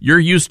 so you're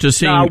used to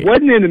seeing... No, I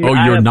wasn't in the military.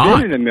 Oh, you're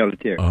not? Been in the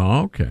military.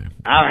 Oh, okay.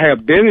 I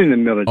have been in the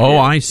military. Oh,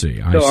 I see.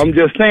 I'm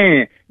just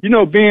saying,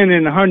 being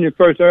in the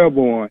 101st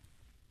Airborne,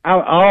 I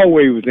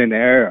always was in the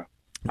air.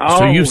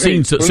 So you've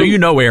seen, so you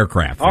know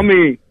aircraft.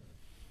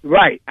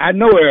 Right. I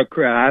know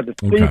aircraft. I have the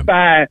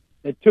C-5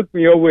 that took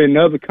me over in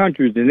other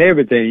countries and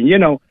everything.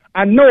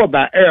 I know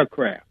about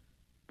aircraft.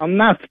 I'm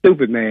not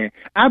stupid, man.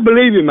 I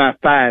believe in my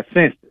five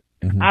senses.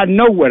 Mm-hmm. I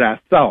know what I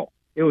saw.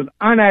 It was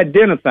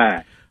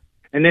unidentified.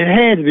 And it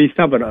had to be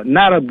something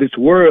not of this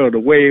world, the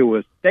way it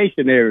was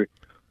stationary.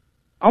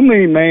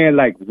 Man,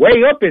 like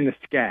way up in the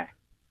sky.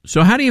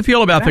 So how do you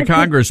feel about the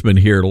congressman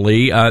here,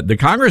 Lee? The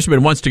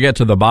congressman wants to get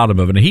to the bottom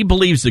of it, and he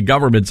believes the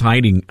government's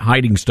hiding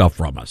stuff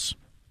from us.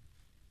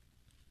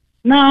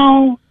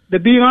 No, to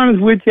be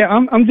honest with you,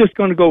 I'm just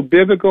going to go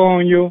biblical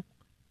on you.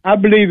 I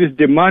believe it's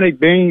demonic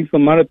beings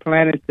from other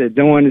planets that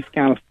doing this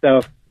kind of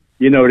stuff.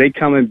 They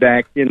coming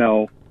back,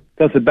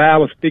 because the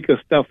Bible speaks of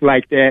stuff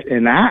like that,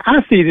 and I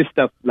see this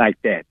stuff like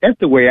that. That's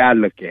the way I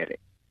look at it.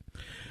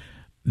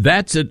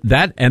 That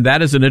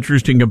is an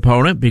interesting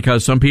component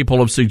because some people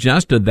have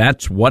suggested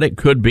that's what it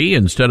could be.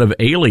 Instead of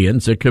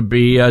aliens, it could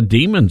be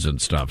demons and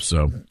stuff.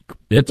 So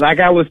it's like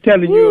I was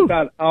telling you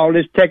about all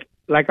this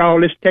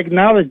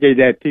technology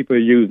that people are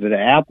using, the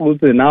apples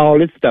and all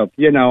this stuff.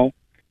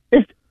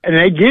 And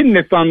they're getting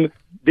it from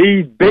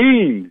these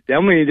beings.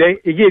 They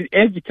get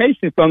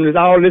education from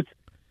all this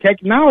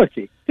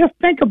technology. Just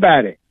think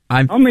about it.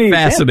 I'm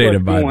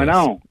fascinated by going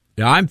on.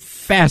 Yeah, I'm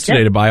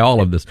fascinated by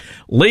all of this.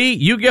 Lee,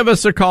 you give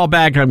us a call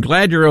back. I'm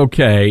glad you're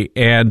okay,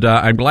 and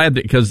I'm glad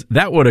because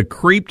that would have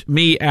creeped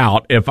me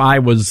out if I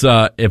was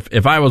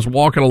if I was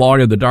walking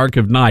along in the dark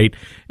of night,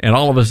 and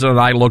all of a sudden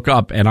I look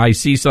up and I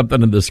see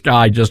something in the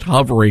sky just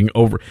hovering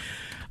over.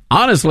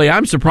 Honestly,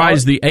 I'm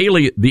surprised the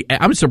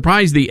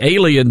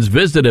aliens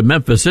visited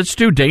Memphis. It's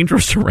too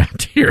dangerous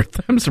around here.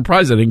 I'm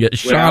surprised I didn't get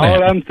shot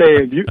at. All I'm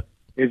saying,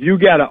 if you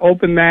got an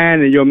open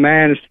mind and your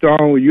mind is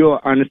strong, you'll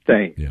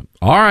understand. Yeah.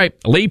 All right,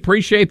 Lee,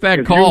 appreciate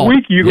that call. If you're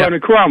weak, you're going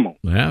to crumble.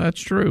 Yeah, that's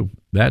true.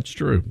 That's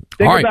true.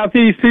 Think about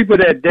these people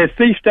that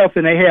see stuff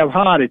and they have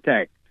heart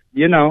attacks.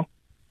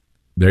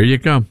 There you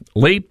go.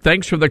 Lee,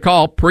 thanks for the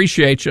call.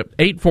 Appreciate you.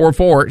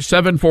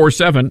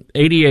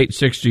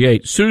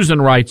 844-747-8868.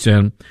 Susan writes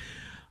in.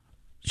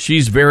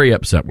 She's very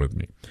upset with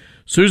me.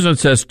 Susan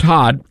says,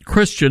 Todd,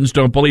 Christians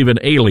don't believe in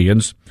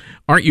aliens.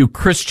 Aren't you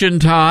Christian,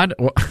 Todd?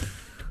 Well,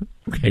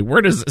 okay,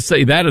 where does it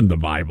say that in the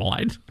Bible?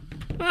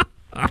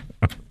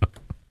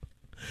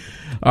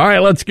 All right,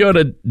 let's go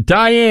to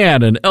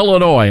Diane in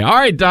Illinois. All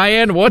right,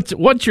 Diane,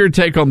 what's your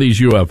take on these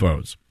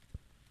UFOs?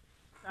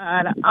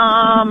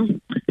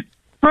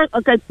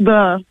 Okay,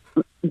 the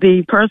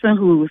person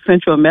who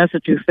sent you a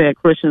message who said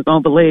Christians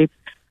don't believe.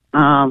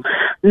 This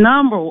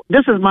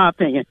is my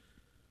opinion.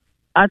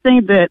 I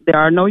think that there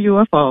are no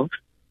UFOs,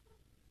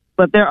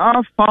 but there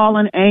are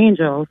fallen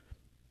angels.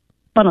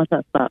 Hold on,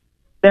 stop.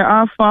 There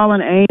are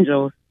fallen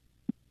angels,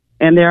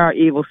 and there are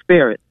evil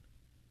spirits.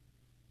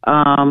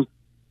 And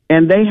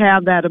they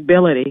have that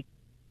ability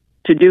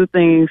to do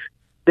things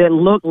that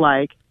look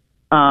like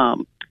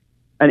an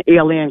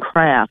alien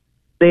craft.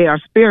 They are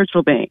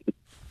spiritual beings.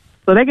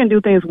 So they can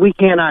do things we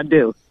cannot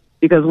do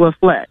because we're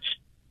flesh.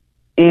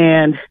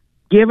 And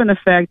given the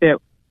fact that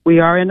we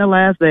are in the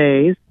last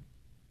days,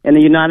 and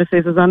the United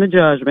States is under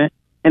judgment,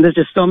 and there's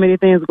just so many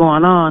things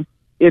going on.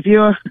 If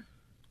you're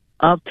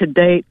up to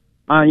date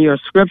on your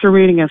scripture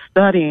reading and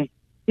studying,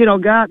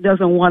 God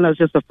doesn't want us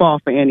just to fall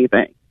for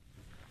anything.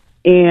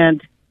 And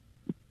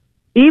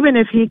even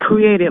if he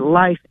created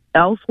life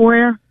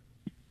elsewhere,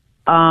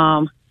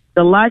 the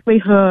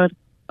likelihood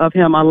of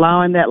him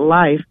allowing that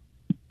life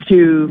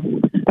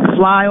to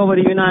fly over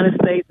the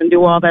United States and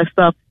do all that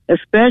stuff,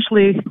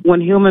 especially when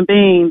human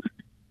beings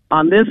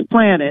on this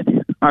planet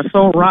are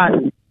so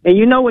rotten. And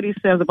you know what he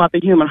says about the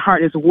human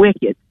heart is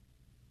wicked.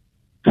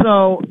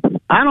 So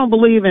I don't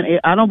believe in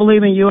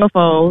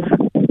UFOs.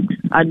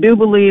 I do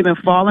believe in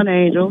fallen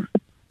angels,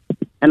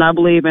 and I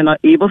believe in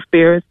evil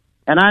spirits,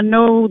 and I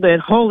know that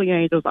holy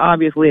angels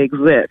obviously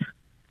exist.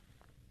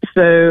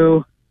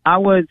 So I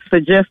would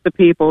suggest to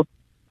people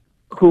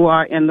who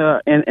are in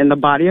the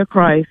body of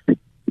Christ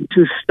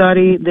to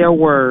study their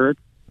word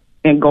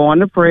and go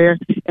into prayer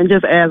and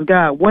just ask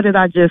God, what did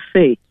I just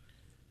see?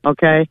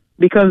 Okay?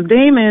 Because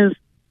demons,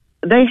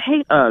 they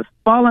hate us.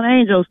 Fallen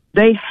angels,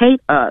 they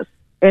hate us.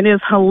 And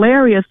it's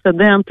hilarious to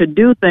them to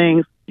do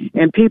things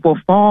and people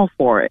fall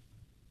for it.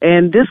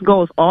 And this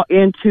goes all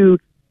into,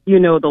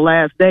 the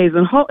last days.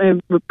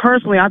 And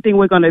personally, I think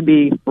we're going to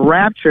be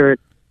raptured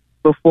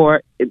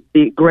before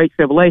the Great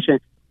Tribulation,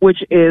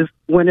 which is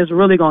when it's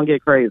really going to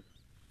get crazy.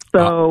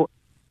 So,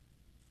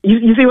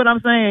 you see what I'm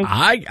saying?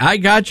 I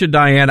got you,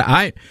 Diane.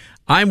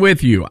 I'm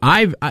with you.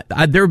 There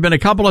have been a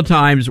couple of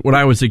times when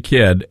I was a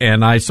kid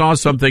and I saw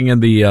something in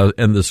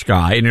the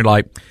sky, and you're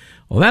like,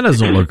 well, that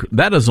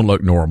doesn't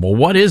look normal.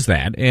 What is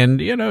that? And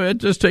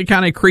it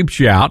kind of creeps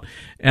you out.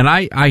 And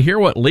I hear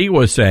what Lee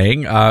was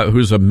saying,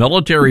 who's a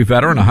military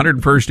veteran,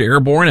 101st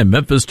Airborne in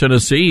Memphis,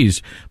 Tennessee.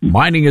 He's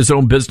minding his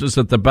own business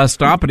at the bus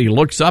stop, and he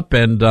looks up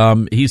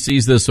and he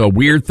sees this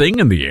weird thing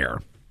in the air.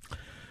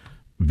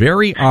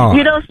 Very odd.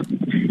 You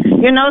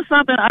know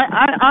something?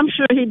 I'm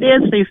sure he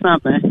did see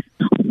something.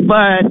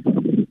 But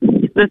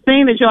the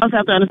thing that you also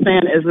have to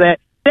understand is that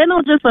they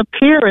don't just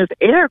appear as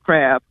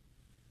aircraft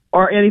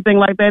or anything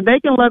like that.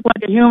 They can look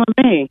like a human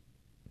being.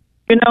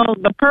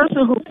 The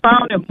person who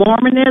founded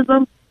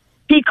Mormonism,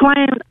 he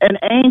claimed an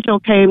angel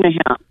came to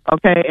him,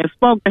 okay, and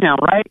spoke to him,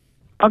 right?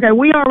 Okay,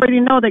 we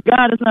already know that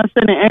God is not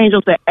sending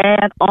angels to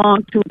add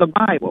on to the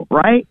Bible,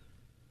 right?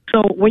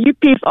 So when you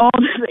piece all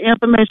this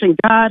information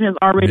God has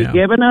already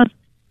given us,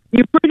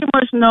 you pretty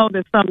much know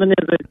that something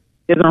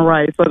isn't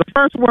right. So the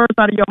first words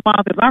out of your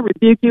mouth is, I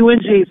rebuke you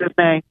in Jesus'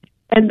 name.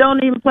 And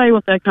don't even play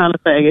with that kind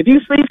of thing. If you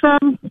see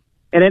something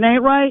and it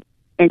ain't right,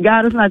 and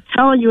God is not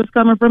telling you it's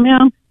coming from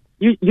him,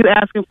 you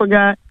asking for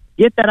God,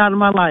 get that out of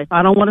my life.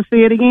 I don't want to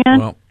see it again.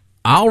 Well,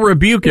 I'll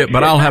rebuke it,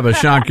 but I'll have a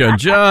shotgun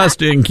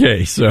just in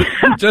case.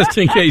 Just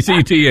in case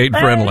ET ain't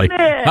friendly.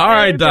 Amen. All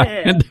right,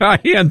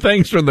 Diane,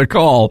 thanks for the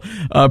call.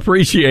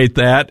 Appreciate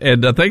that.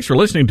 And thanks for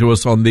listening to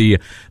us on the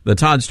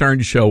Todd Stern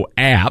Show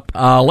app.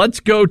 Let's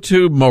go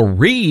to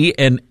Marie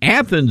in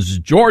Athens,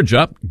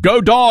 Georgia.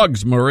 Go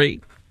Dogs, Marie.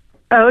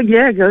 Oh,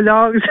 yeah, go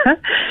Dogs.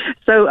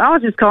 So I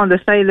was just calling to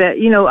say that,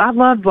 I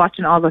loved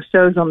watching all the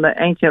shows on the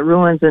ancient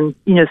ruins and,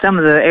 some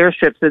of the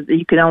airstrips that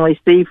you can only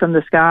see from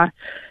the sky.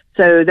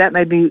 So that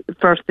made me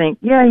first think,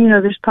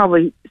 there's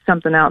probably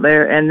something out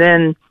there. And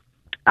then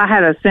I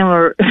had a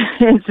similar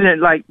incident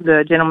like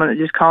the gentleman that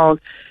just called.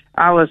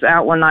 I was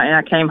out one night and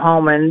I came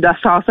home and I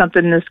saw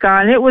something in the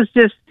sky, and there was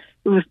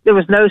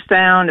no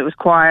sound. It was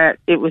quiet.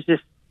 It was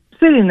just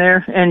sitting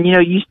there. And,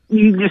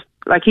 you just,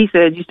 like he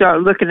said, you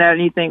start looking at it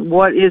and you think,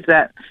 what is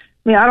that?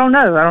 I mean, I don't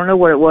know. I don't know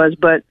what it was,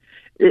 but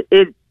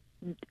it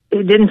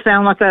didn't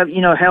sound like a,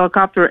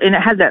 helicopter, and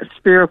it had that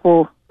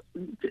spherical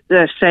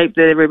shape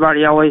that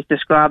everybody always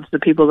describes, the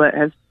people that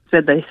have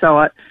said they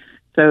saw it.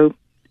 So,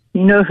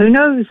 who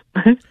knows?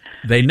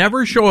 They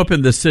never show up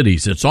in the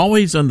cities. It's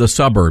always in the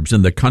suburbs,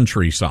 in the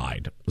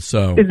countryside.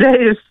 So that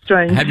is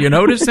strange. Have you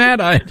noticed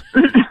that?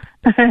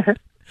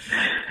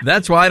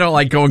 That's why I don't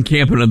like going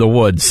camping in the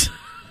woods.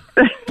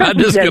 I'm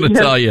just going to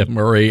tell you,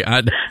 Marie,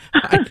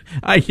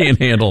 I can't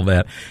handle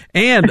that.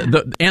 And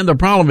the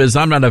problem is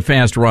I'm not a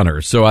fast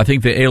runner, so I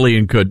think the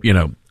alien could,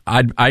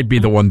 I'd be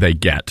the one they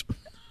get.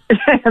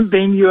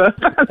 Beam you up.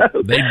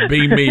 They'd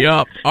beam me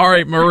up. All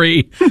right,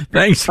 Marie,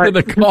 thanks for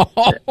the call.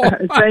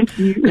 Thank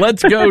you.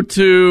 Let's go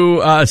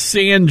to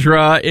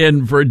Sandra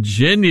in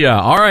Virginia.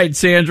 All right,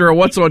 Sandra,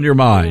 what's on your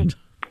mind?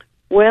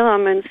 Well,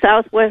 I'm in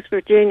Southwest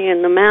Virginia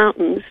in the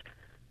mountains,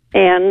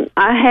 and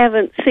I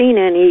haven't seen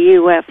any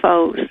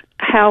UFOs.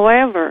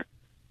 However,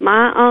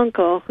 my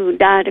uncle, who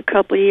died a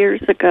couple of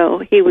years ago,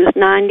 he was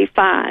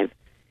 95.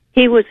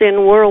 He was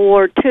in World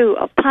War II,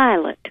 a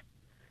pilot.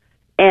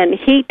 And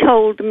he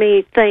told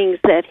me things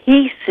that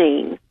he's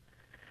seen.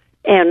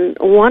 And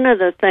one of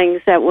the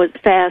things that was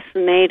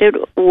fascinated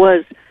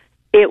was,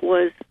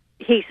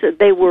 he said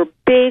they were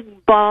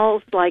big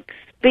balls like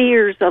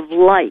spheres of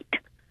light.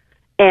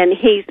 And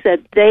he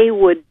said they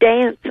would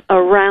dance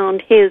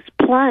around his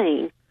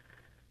plane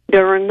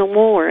during the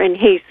war. And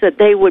he said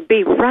they would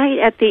be right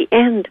at the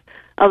end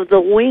of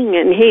the wing.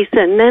 And he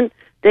said, and then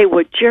they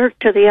would jerk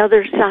to the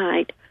other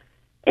side.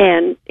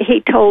 And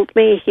he told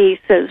me, he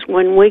says,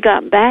 when we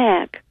got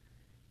back,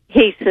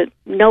 he said,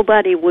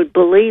 nobody would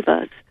believe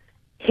us.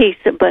 He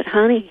said, but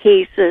honey,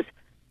 he says,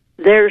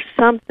 there's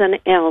something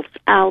else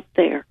out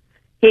there.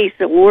 He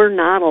said, we're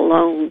not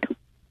alone.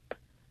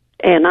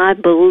 And I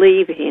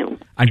believe him.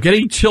 I'm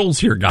getting chills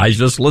here, guys,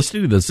 just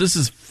listening to this. This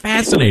is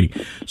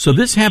fascinating. So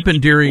this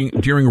happened during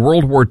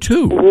World War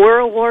II.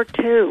 World War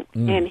II,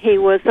 and he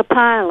was a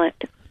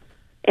pilot.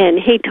 And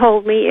he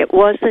told me it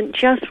wasn't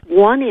just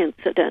one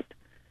incident.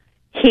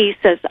 He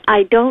says,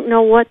 I don't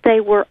know what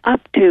they were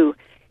up to.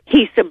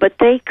 He said, but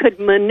they could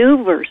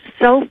maneuver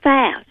so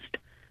fast.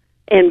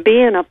 And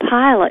being a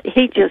pilot,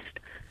 he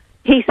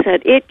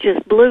said it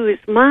just blew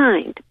his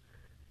mind.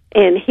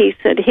 And he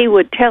said he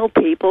would tell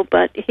people,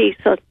 but he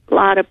said a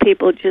lot of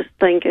people just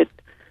think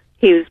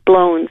he was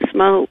blowing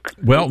smoke.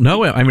 Well,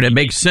 no, I mean, it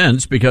makes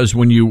sense because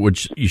when you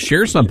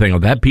share something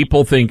like that,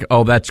 people think,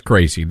 oh, that's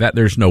crazy. That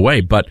there's no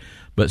way. But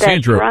That's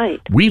Sandra, right.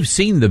 We've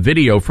seen the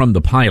video from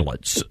the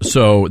pilots,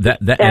 so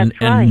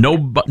and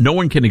no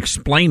one can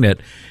explain it.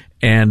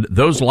 And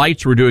those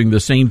lights were doing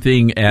the same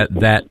thing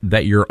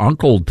that your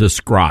uncle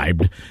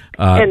described.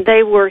 And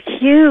they were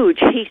huge.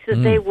 He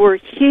said they were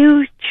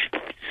huge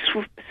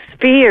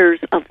spheres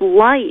of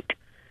light.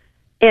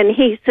 And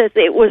he says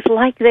it was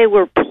like they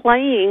were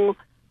playing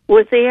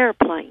with the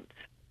airplanes.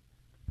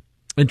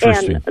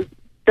 Interesting. And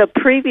the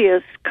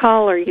previous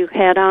caller you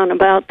had on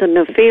about the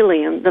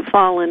Nephilim, the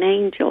fallen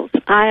angels,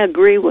 I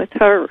agree with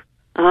her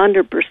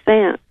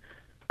 100%.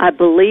 I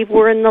believe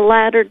we're in the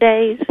latter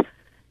days.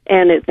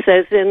 And it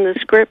says in the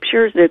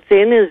scriptures, it's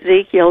in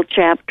Ezekiel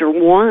chapter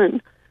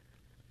 1,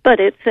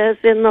 but it says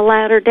in the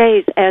latter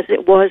days, as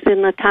it was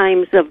in the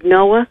times of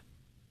Noah,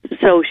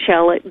 so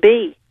shall it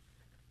be.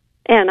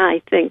 And I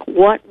think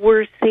what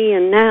we're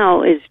seeing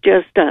now is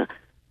just a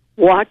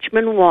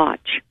watchman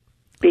watch,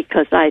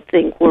 because I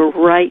think we're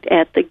right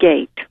at the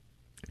gate.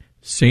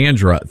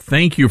 Sandra,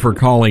 thank you for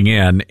calling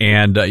in,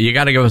 and you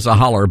got to give us a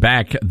holler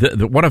back.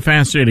 What a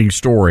fascinating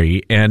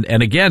story. And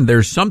again,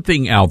 there's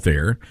something out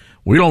there.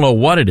 We don't know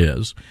what it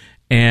is.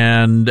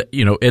 And,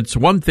 it's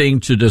one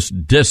thing to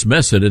just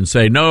dismiss it and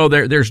say, no,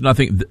 there's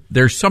nothing.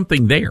 There's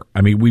something there.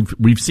 I mean,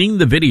 we've seen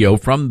the video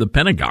from the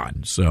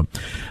Pentagon. So,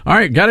 all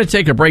right, got to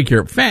take a break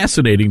here.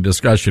 Fascinating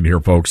discussion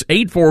here, folks.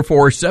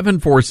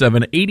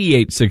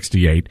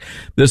 844-747-8868.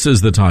 This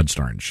is the Todd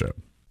Starnes Show.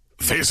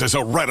 This is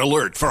a red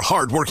alert for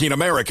hardworking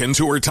Americans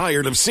who are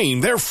tired of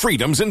seeing their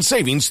freedoms and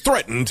savings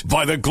threatened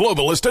by the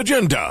globalist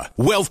agenda.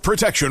 Wealth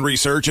Protection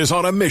Research is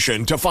on a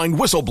mission to find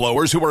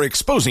whistleblowers who are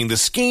exposing the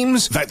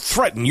schemes that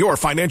threaten your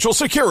financial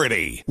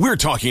security. We're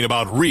talking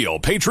about real,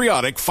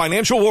 patriotic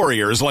financial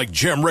warriors like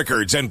Jim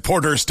Rickards and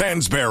Porter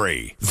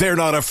Stansberry. They're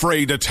not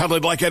afraid to tell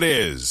it like it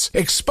is,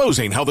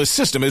 exposing how the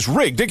system is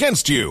rigged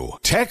against you.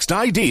 Text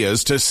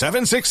IDEAS to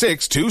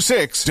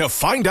 76626 to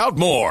find out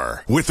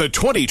more. With the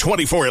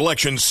 2024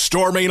 elections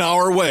storming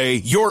our way,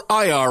 your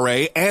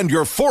IRA and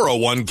your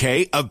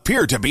 401k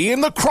appear to be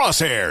in the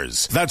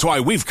crosshairs. That's why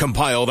we've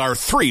compiled our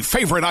 3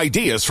 favorite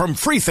ideas from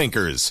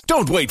freethinkers.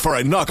 Don't wait for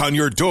a knock on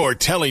your door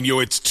telling you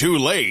it's too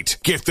late.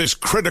 Get this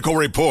critical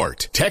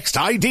report. Text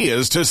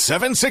IDEAS to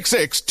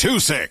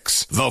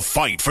 76626. The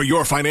fight for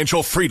your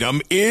financial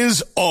freedom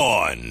is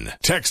on.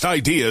 Text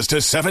IDEAS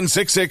to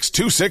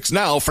 76626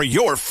 now for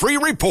your free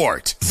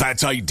report.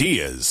 That's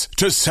IDEAS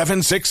to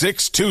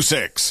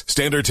 76626.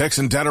 Standard text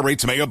and data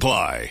rates may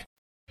apply.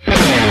 All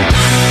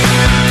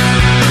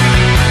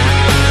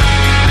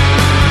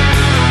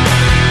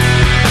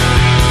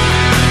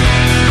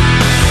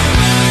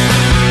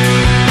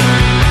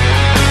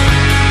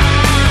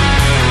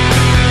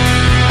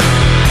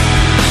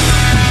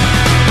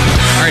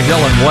right,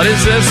 Dylan, what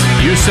is this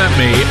you sent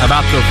me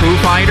about the Foo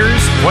Fighters?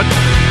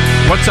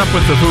 What's up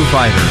with the Foo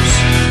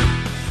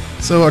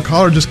Fighters? So a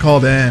caller just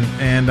called in,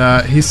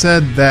 and he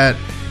said that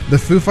the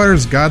Foo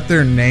Fighters got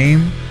their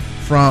name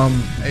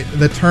from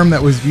the term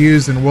that was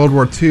used in World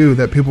War II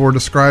that people were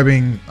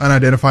describing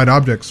unidentified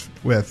objects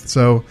with.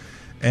 So,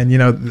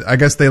 and I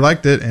guess they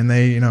liked it, and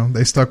they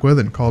stuck with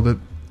it and called it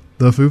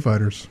the Foo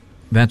Fighters.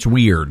 That's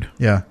weird.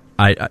 Yeah,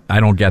 I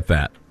don't get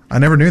that. I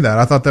never knew that.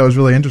 I thought that was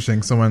really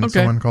interesting.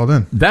 Someone called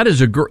in.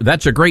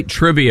 That's a great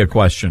trivia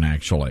question,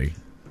 actually.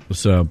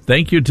 So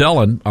thank you,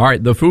 Dylan. All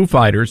right, the Foo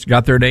Fighters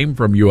got their name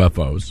from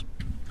UFOs.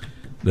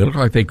 They look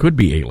like they could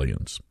be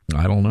aliens.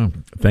 I don't know.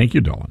 Thank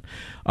you, Dylan.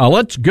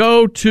 Let's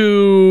go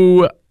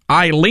to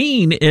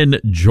Eileen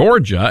in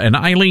Georgia. And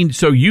Eileen,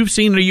 so you've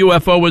seen a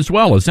UFO as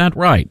well. Is that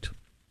right?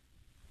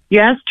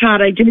 Yes,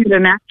 Todd, I did.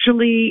 And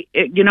actually,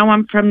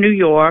 I'm from New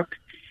York.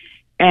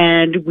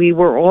 And we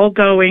were all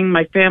going,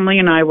 my family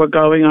and I were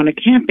going on a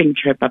camping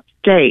trip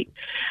upstate.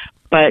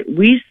 But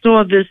we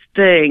saw this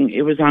thing.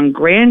 It was on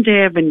Grand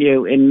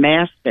Avenue in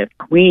Maspeth,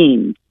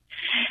 Queens.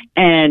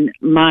 And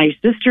my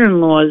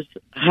sister-in-law's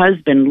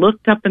husband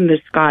looked up in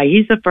the sky.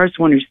 He's the first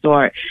one who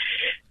saw it.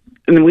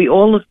 And we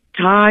all looked,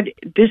 Todd,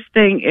 this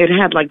thing, it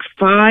had like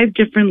 5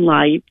 different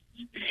lights.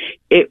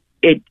 It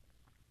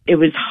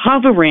was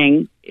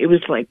hovering. It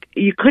was like,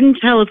 you couldn't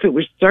tell if it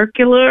was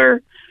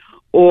circular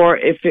or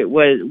if it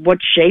was,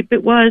 what shape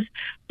it was,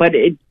 but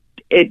it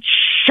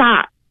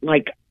shot,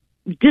 like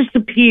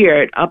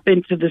disappeared up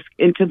into the,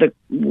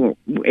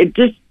 it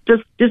just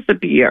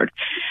disappeared.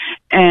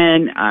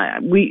 And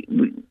we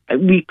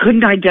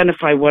couldn't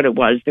identify what it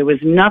was. There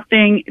was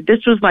nothing.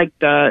 This was like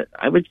I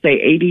would say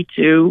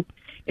 82,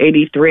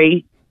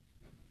 83,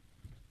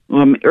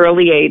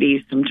 early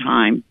 80s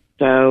sometime.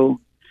 So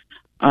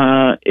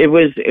it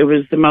was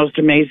the most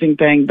amazing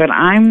thing. But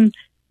I'm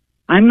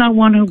not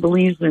one who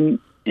believes in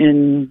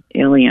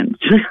aliens,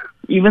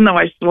 even though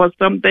I saw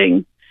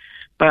something.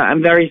 But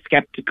I'm very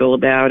skeptical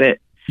about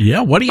it.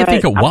 Yeah, what do you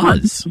think it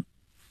was?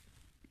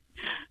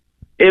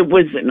 It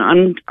was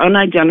an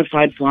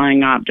unidentified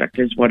flying object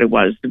is what it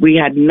was. We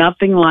had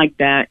nothing like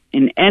that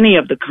in any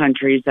of the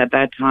countries at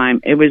that time.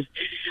 It was,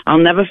 I'll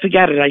never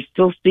forget it. I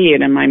still see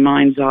it in my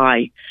mind's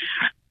eye.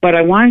 But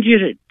I wanted you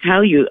to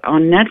tell you,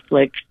 on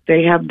Netflix,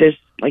 they have this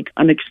like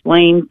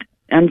unexplained,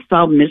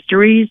 unsolved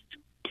mysteries.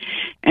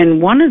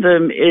 And one of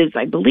them is,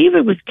 I believe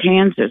it was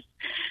Kansas.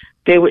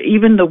 They were,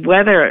 even the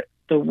weather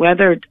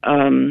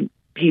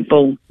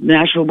people,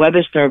 National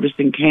Weather Service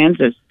in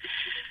Kansas,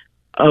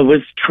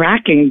 was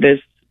tracking this.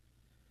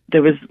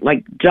 There was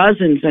like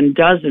dozens and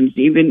dozens,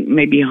 even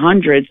maybe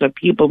hundreds of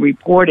people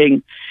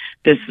reporting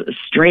this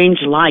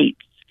strange light.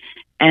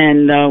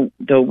 And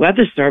the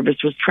Weather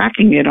Service was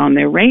tracking it on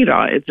their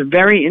radar. It's a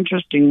very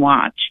interesting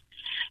watch.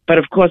 But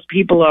of course,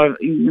 people are,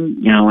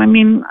 I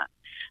mean,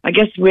 I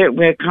guess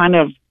we're kind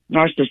of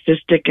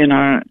narcissistic in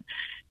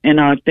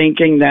our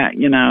thinking that,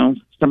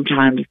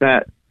 sometimes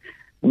that,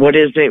 what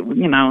is it,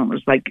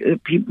 it's like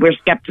we're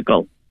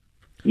skeptical.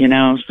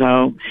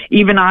 So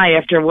even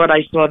after what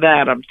I saw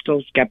that, I'm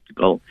still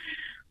skeptical.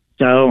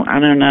 So I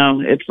don't know.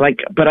 It's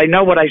like, but I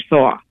know what I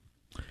saw.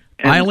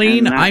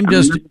 Eileen, I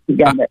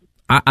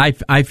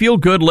feel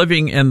good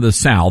living in the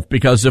South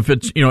because if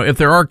it's, if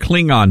there are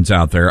Klingons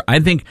out there, I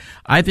think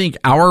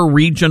our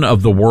region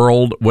of the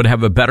world would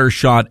have a better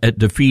shot at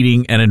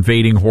defeating an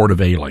invading horde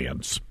of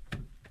aliens.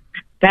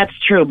 That's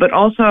true. But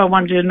also I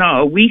wanted to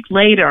know, a week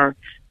later,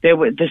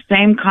 the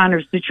same kind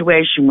of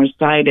situation was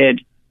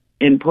cited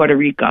in Puerto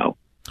Rico.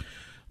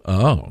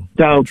 Oh,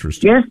 so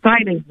interesting. There's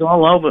sightings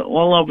all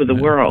over the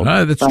world.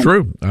 That's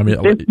true. I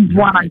mean, this is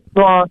one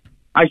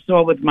I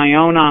saw with my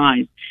own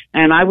eyes,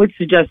 and I would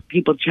suggest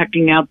people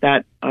checking out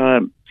that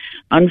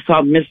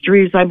Unsolved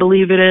Mysteries. I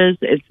believe it is.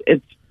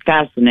 It's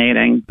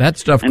fascinating. That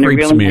stuff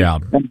creeps me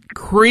out.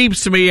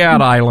 Creeps me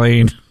out,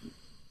 Eileen.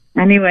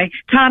 Anyway,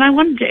 Todd, I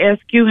wanted to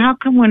ask you, how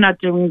come we're not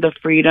doing the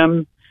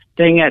freedom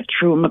thing at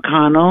True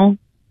McConnell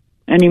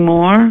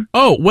anymore?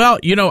 Oh, well,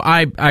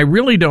 I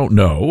really don't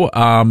know,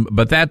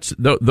 but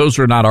those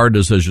are not our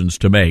decisions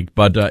to make,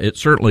 but it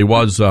certainly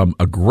was a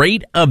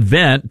great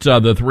event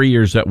the 3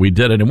 years that we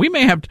did it, and we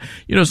may have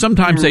to,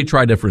 sometimes they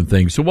try different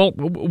things, so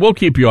we'll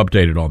keep you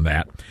updated on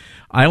that.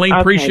 Eileen,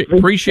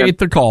 appreciate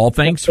the call.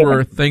 Thanks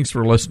for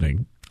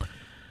listening.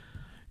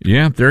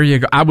 Yeah, there you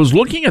go. I was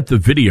looking at the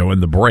video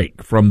in the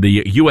break from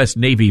the U.S.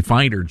 Navy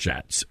fighter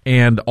jets,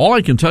 and all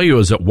I can tell you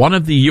is that one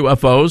of the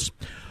UFOs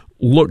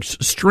looks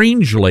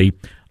strangely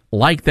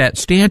like that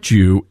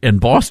statue in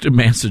Boston,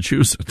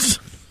 Massachusetts.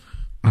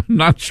 I'm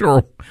not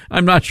sure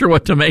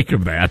what to make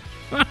of that.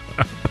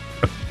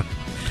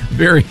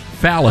 Very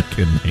phallic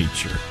in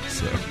nature.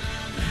 So,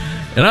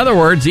 in other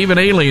words, even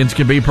aliens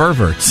can be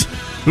perverts.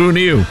 Who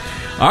knew?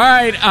 All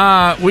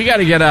right, we got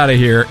to get out of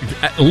here.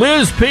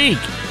 Liz Peek,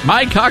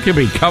 Mike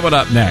Huckabee coming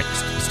up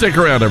next. Stick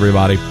around,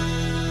 everybody.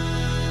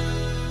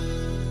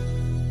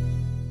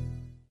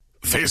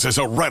 This is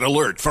a red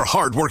alert for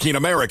hardworking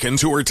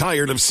Americans who are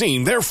tired of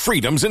seeing their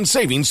freedoms and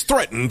savings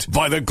threatened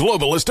by the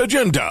globalist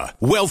agenda.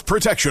 Wealth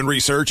Protection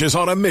Research is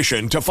on a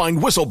mission to find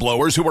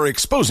whistleblowers who are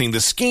exposing the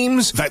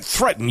schemes that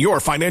threaten your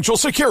financial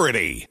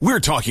security.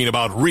 We're talking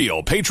about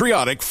real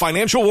patriotic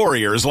financial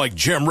warriors like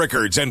Jim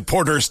Rickards and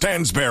Porter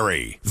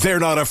Stansberry. They're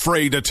not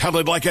afraid to tell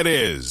it like it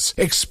is,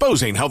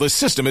 exposing how the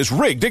system is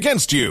rigged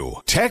against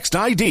you. Text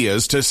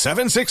IDEAS to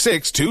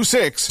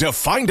 76626 to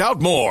find out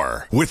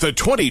more. With the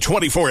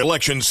 2024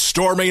 elections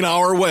storming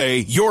our way,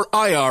 your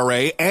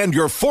IRA and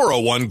your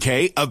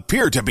 401k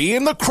appear to be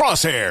in the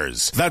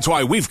crosshairs. That's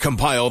why we've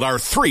compiled our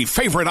 3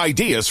 favorite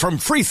ideas from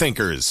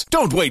freethinkers.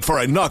 Don't wait for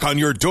a knock on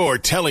your door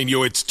telling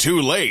you it's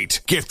too late.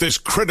 Get this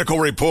critical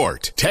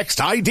report. Text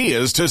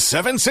IDEAS to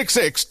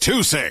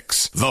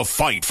 76626. The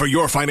fight for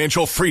your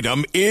financial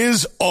freedom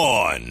is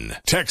on.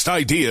 Text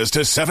IDEAS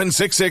to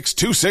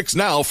 76626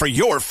 now for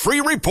your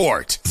free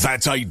report.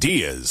 That's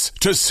IDEAS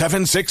to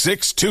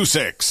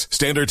 76626.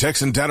 Standard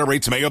text and data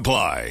rates may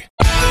apply.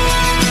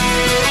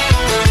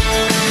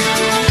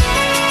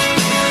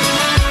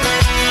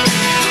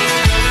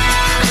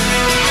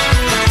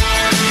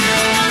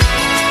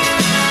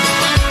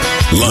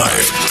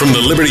 Live from the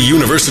Liberty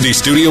University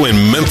studio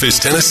in Memphis,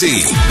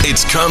 Tennessee,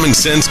 it's Common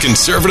Sense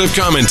Conservative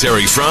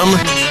Commentary from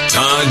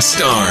Todd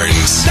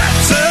Starnes.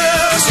 That's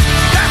us.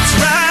 That's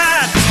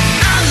right.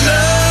 I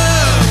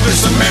love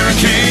this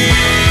American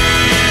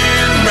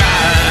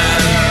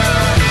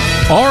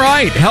ride. All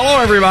right. Hello,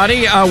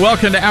 everybody.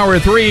 Welcome to Hour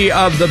 3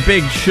 of the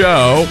big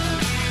show.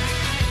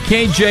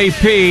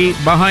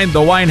 KJP behind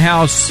the White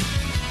House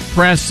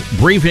press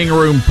briefing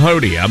room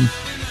podium,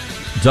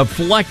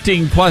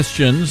 deflecting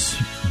questions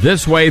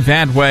this way,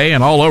 that way,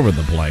 and all over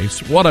the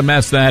place. What a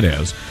mess that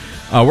is.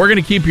 We're going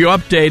to keep you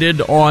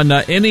updated on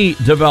any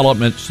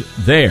developments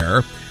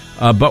there,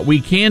 but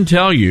we can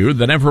tell you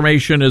that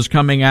information is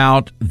coming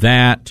out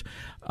that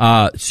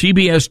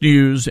CBS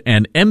News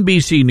and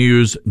NBC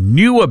News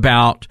knew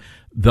about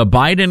the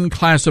Biden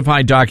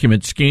classified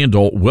document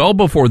scandal well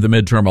before the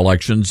midterm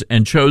elections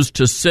and chose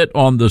to sit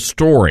on the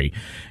story.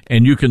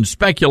 And you can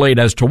speculate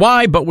as to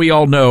why, but we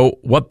all know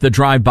what the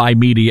drive-by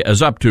media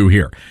is up to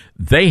here.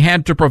 They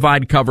had to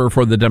provide cover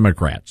for the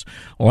Democrats.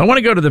 Well, I want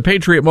to go to the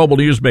Patriot Mobile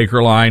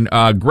Newsmaker line.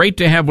 Great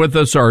to have with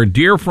us our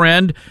dear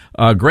friend,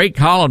 great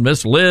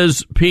columnist,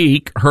 Liz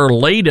Peek. Her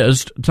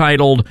latest,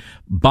 titled,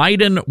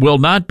 Biden Will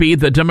Not Be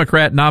the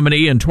Democrat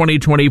Nominee in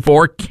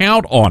 2024.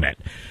 Count on it.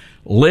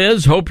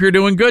 Liz, hope you're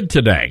doing good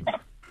today.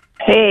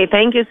 Hey,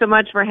 thank you so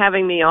much for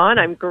having me on.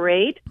 I'm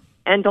great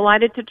and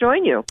delighted to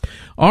join you.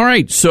 All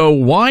right. So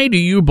why do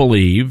you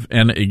believe,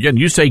 and again,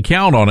 you say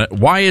count on it,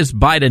 why is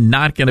Biden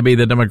not going to be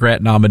the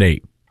Democrat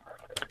nominee?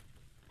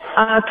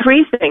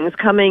 Three things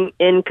coming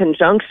in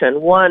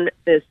conjunction. One,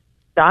 this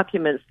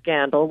document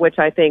scandal, which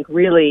I think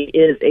really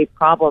is a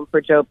problem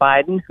for Joe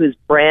Biden, whose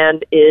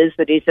brand is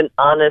that he's an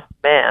honest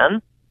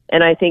man.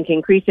 And I think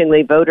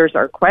increasingly voters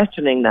are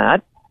questioning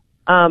that.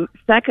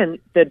 Second,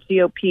 the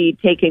GOP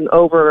taking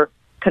over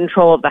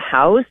control of the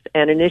House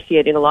and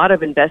initiating a lot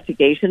of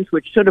investigations,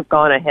 which should have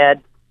gone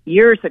ahead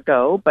years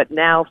ago, but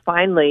now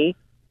finally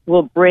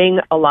will bring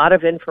a lot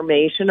of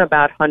information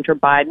about Hunter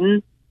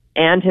Biden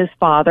and his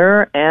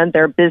father and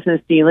their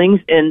business dealings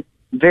in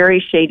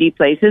very shady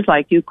places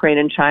like Ukraine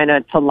and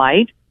China to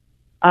light.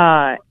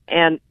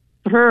 And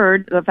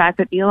third, the fact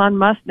that Elon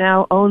Musk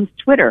now owns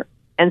Twitter.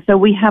 And so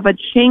we have a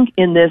chink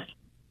in this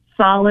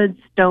solid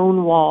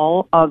stone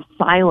wall of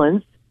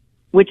silence,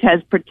 which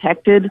has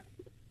protected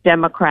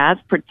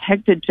Democrats,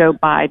 protected Joe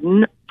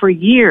Biden for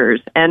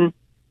years. And,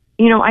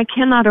 you know, I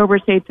cannot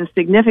overstate the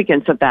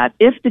significance of that.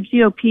 If the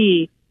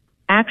GOP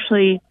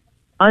actually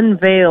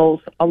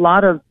unveils a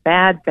lot of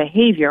bad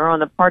behavior on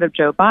the part of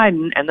Joe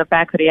Biden and the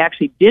fact that he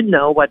actually did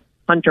know what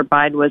Hunter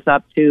Biden was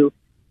up to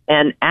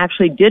and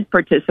actually did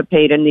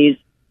participate in these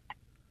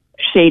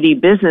shady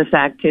business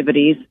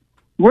activities,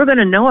 we're going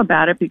to know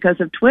about it because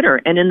of Twitter.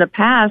 And in the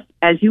past,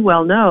 as you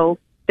well know,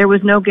 there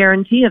was no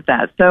guarantee of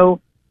that. So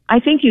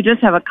I think you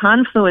just have a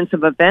confluence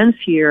of events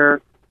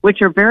here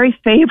which are very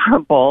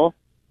favorable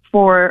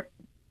for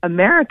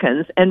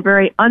Americans and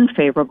very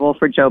unfavorable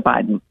for Joe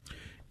Biden.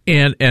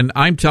 And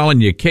I'm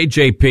telling you,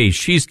 KJP,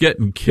 she's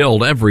getting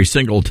killed every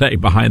single day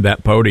behind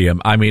that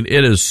podium. I mean,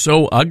 it is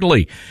so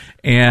ugly.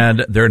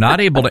 And they're not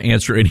able to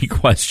answer any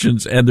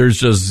questions, and there's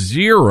just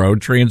zero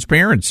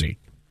transparency.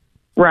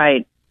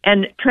 Right.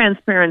 And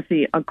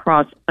transparency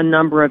across a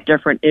number of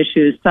different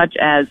issues, such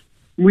as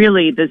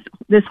really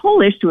this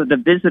whole issue of the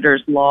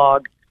visitor's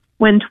log,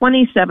 when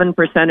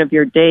 27% of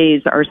your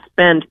days are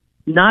spent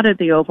not at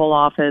the Oval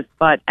Office,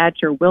 but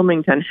at your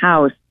Wilmington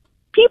house.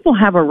 People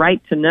have a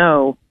right to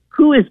know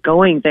who is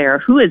going there,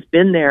 who has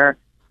been there.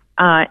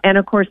 And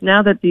of course,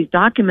 now that these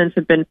documents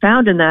have been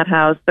found in that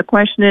house, the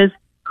question is,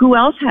 who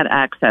else had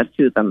access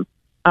to them?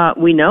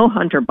 We know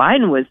Hunter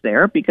Biden was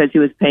there because he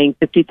was paying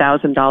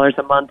 $50,000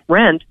 a month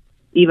rent,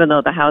 even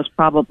though the House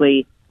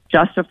probably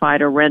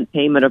justified a rent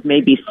payment of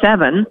maybe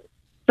 $7,000.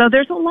 So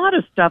there's a lot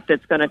of stuff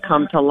that's going to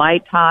come to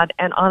light, Todd,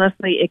 and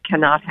honestly, it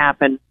cannot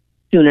happen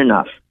soon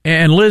enough.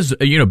 And Liz,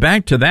 you know,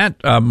 back to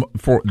that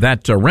for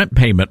that rent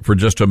payment for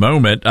just a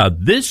moment.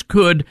 This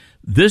could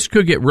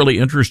get really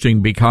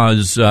interesting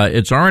because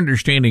it's our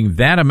understanding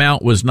that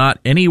amount was not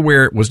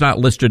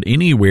listed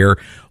anywhere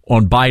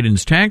on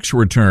Biden's tax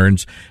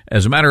returns.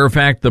 As a matter of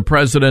fact, the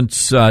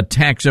president's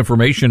tax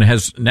information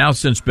has now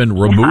since been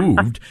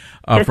removed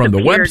from the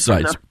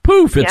websites.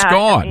 Poof, it's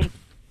gone.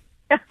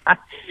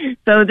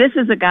 So this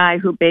is a guy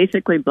who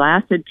basically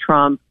blasted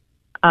Trump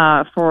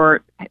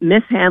for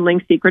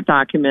mishandling secret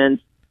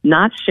documents,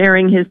 not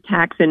sharing his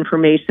tax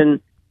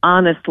information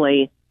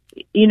honestly.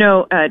 You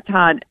know,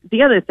 Todd,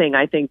 the other thing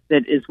I think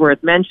that is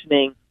worth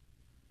mentioning,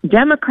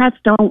 Democrats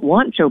don't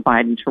want Joe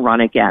Biden to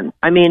run again.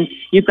 I mean,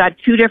 you've got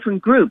two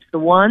different groups. The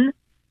one,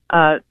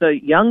 the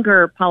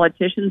younger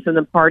politicians in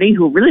the party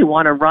who really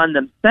want to run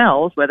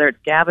themselves, whether it's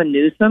Gavin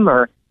Newsom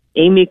or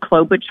Amy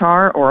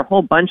Klobuchar or a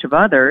whole bunch of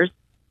others.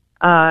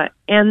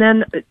 And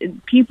then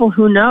people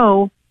who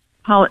know,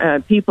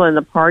 people in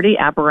the party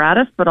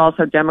apparatus, but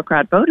also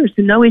Democrat voters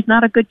who know he's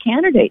not a good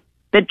candidate,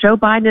 that Joe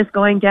Biden is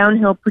going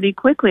downhill pretty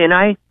quickly. And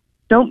I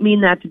don't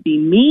mean that to be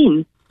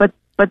mean, but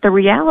the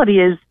reality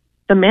is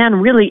the man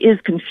really is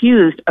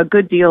confused a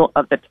good deal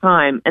of the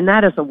time, and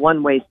that is a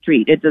one-way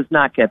street. It does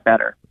not get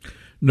better.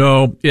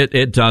 No,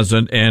 it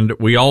doesn't. And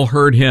we all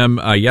heard him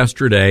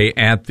yesterday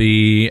at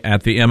the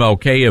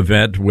MLK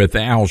event with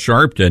Al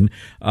Sharpton.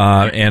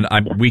 And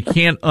we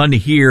can't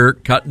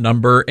unhear cut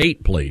number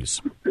 8, please.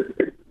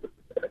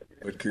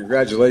 But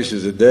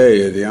congratulations today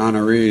to the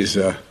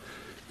honorees,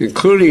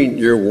 including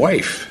your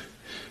wife,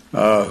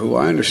 who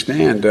I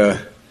understand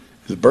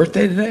is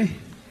birthday today.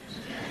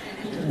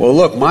 Well,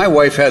 look, my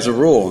wife has a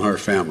rule in her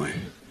family.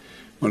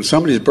 When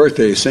somebody's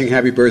birthday, you sing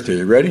happy birthday.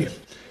 You ready?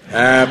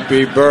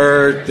 Happy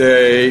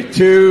birthday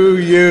to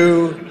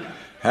you.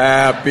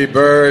 Happy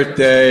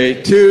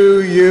birthday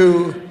to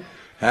you.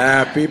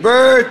 Happy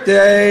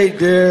birthday,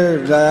 dear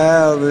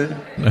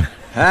Valen.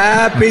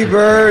 Happy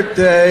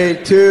birthday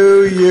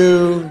to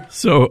you.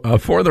 So,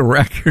 for the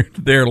record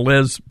there,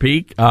 Liz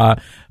Peek,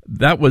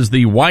 that was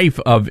the wife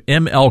of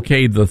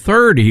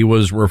MLK III he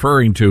was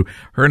referring to.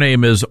 Her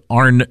name is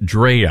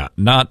Andrea,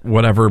 not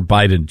whatever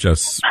Biden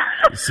just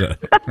said.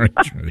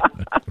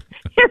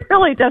 It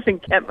really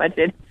doesn't get much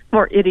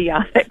more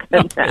idiotic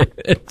than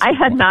that. I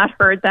had not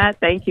heard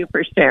that. Thank you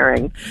for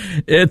sharing.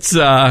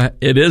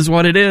 It is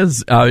what it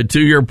is,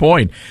 to your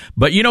point.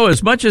 But, you know,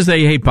 as much as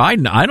they hate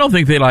Biden, I don't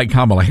think they like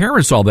Kamala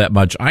Harris all that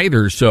much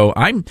either. So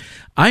I'm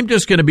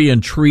just going to be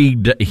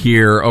intrigued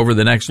here over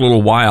the next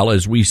little while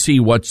as we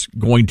see what's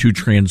going to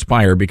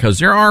transpire, because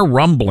there are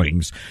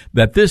rumblings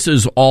that this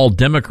is all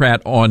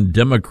Democrat on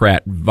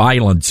Democrat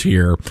violence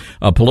here,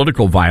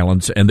 political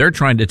violence, and they're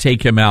trying to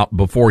take him out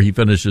before he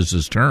finishes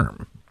his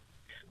term.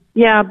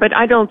 Yeah, but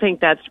I don't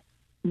think that's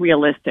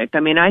realistic. I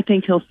mean, I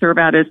think he'll serve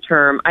out his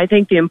term. I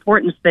think the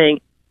important thing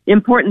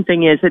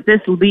is that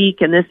this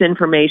leak and this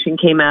information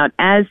came out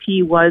as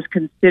he was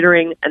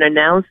considering an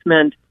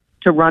announcement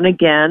to run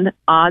again.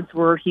 Odds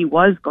were he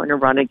was going to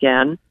run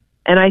again.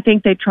 And I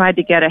think they tried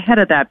to get ahead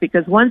of that,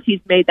 because once he's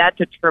made that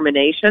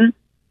determination,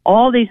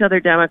 all these other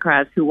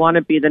Democrats who want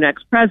to be the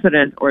next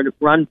president or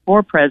run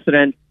for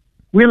president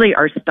really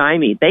are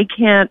stymied. They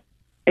can't.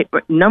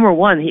 Number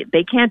one,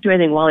 they can't do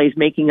anything while he's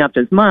making up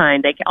his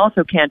mind. They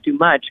also can't do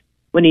much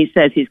when he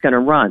says he's going to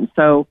run.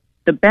 So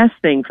the best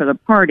thing for the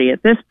party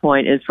at this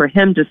point is for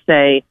him to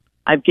say,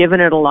 I've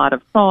given it a lot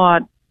of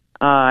thought.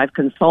 I've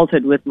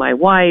consulted with my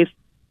wife,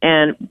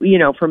 and, you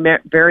know, for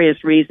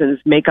various reasons,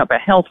 make up a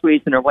health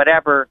reason or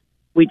whatever,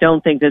 we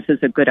don't think this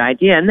is a good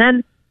idea. And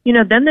then, you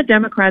know, then the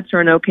Democrats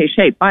are in okay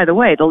shape. By the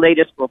way, the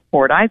latest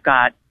report I've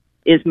got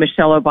is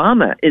Michelle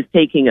Obama is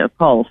taking a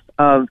pulse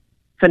of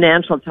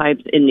financial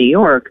types in New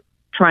York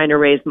trying to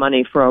raise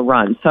money for a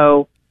run.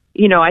 So,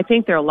 you know, I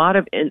think there are a lot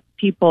of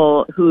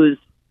people whose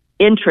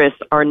interests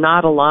are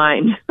not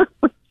aligned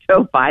with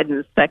Joe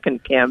Biden's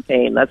second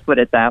campaign. Let's put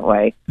it that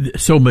way.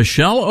 So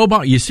Michelle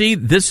Obama, you see,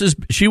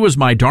 she was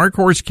my dark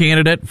horse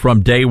candidate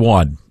from day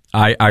one.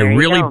 I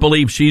really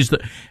believe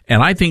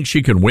and I think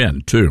she can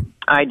win too.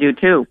 I do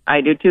too.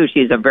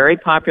 She's a very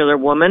popular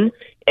woman.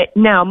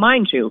 Now,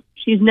 mind you,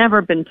 she's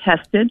never been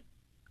tested.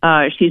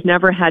 She's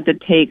never had to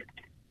take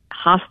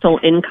hostile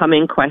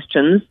incoming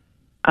questions.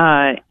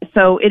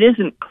 So it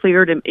isn't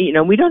clear to, you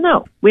know, we don't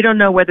know. We don't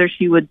know whether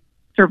she would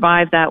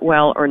survive that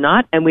well or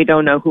not, and we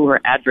don't know who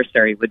her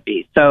adversary would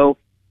be. So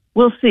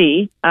we'll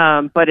see.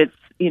 But it's,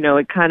 you know,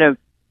 it kind of,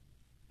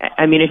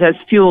 I mean, it has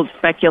fueled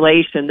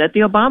speculation that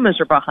the Obamas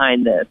are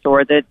behind this,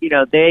 or that, you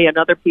know, they and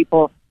other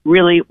people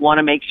really want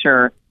to make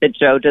sure that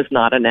Joe does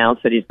not announce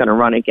that he's going to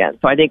run again.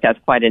 So I think that's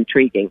quite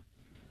intriguing.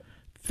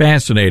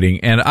 Fascinating.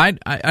 And I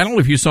don't know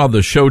if you saw the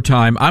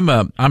Showtime.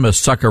 I'm a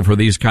sucker for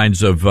these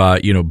kinds of,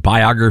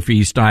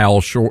 biography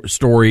style short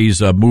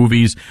stories,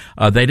 movies.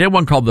 They did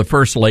one called The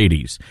First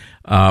Ladies,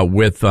 and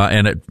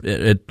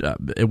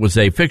it was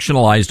a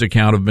fictionalized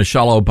account of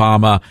Michelle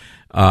Obama,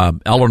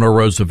 Eleanor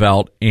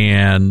Roosevelt,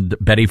 and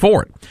Betty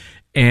Ford.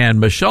 And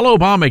Michelle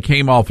Obama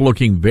came off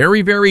looking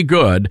very, very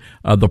good.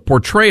 The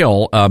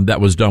portrayal that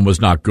was done was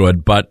not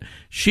good, but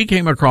she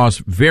came across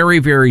very,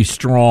 very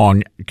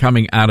strong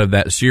coming out of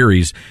that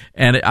series.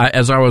 And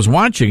as I was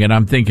watching it,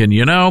 I'm thinking,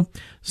 you know,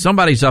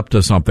 somebody's up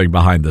to something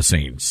behind the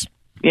scenes.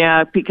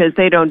 Yeah, because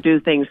they don't do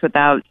things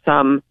without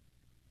some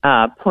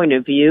point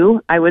of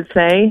view, I would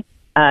say.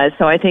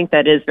 So I think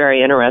that is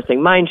very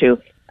interesting. Mind you,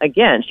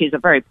 again, she's a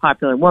very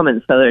popular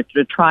woman, so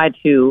to try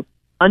to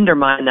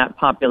undermine that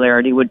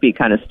popularity would be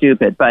kind of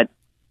stupid. But,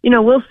 you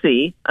know, we'll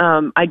see.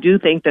 I do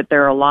think that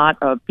there are a lot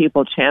of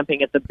people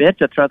champing at the bit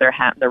to throw their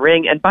hat in the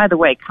ring. And by the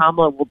way,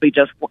 Kamala will be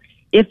just,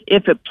 if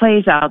it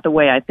plays out the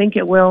way I think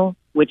it will,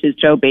 which is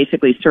Joe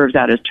basically serves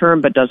out his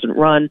term but doesn't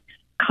run,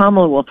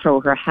 Kamala will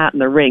throw her hat in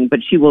the ring,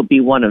 but she will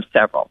be one of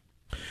several.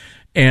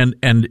 And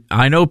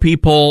I know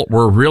people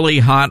were really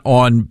hot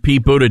on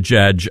Pete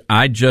Buttigieg.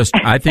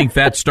 I think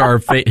that star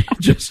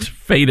just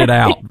faded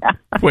out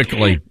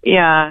quickly.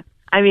 Yeah.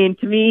 I mean,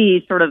 to me,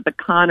 he's sort of the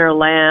Connor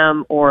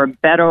Lamb or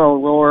Beto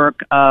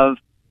O'Rourke of,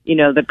 you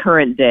know, the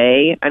current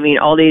day. I mean,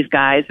 all these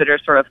guys that are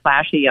sort of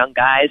flashy young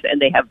guys,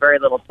 and they have very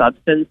little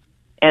substance.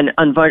 And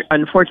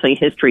unfortunately,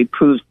 history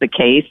proves the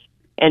case.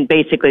 And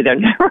basically, they're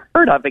never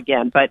heard of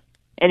again. But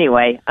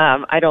anyway,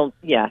 I don't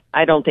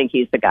think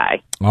he's the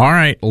guy. All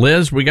right,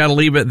 Liz, we got to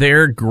leave it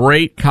there.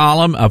 Great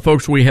column.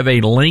 Folks, we have a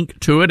link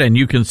to it, and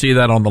you can see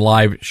that on the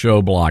live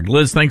show blog.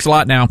 Liz, thanks a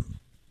lot now.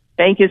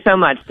 Thank you so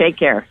much. Take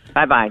care.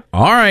 Bye-bye.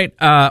 All right.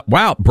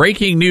 Wow.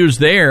 Breaking news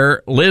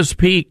there. Liz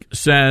Peek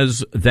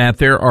says that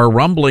there are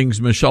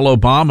rumblings Michelle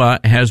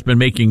Obama has been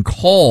making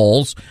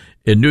calls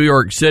in New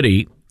York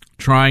City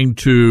trying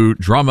to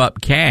drum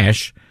up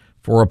cash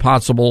for a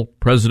possible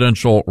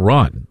presidential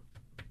run.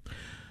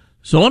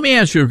 So let me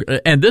ask you,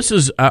 and this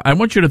is, I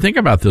want you to think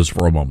about this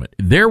for a moment.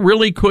 There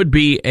really could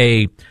be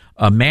a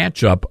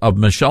matchup of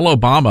Michelle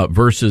Obama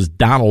versus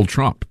Donald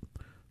Trump.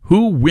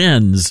 Who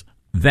wins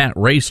that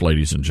race,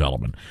 ladies and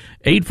gentlemen.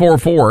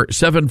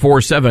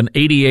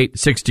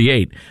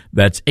 844-747-8868.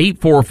 That's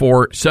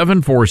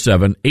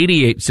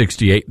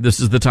 844-747-8868. This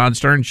is the Todd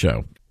Stern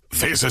Show.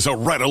 This is a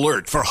red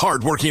alert for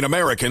hardworking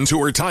Americans who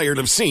are tired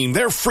of seeing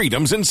their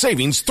freedoms and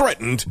savings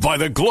threatened by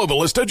the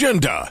globalist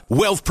agenda.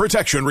 Wealth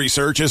Protection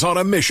Research is on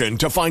a mission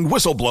to find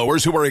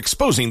whistleblowers who are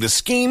exposing the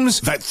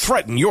schemes that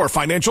threaten your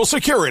financial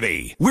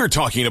security. We're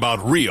talking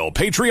about real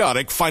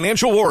patriotic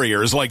financial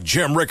warriors like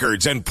Jim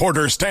Rickards and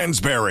Porter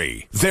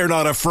Stansberry. They're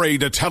not afraid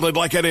to tell it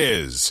like it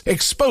is,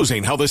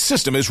 exposing how the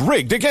system is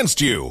rigged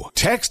against you.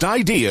 Text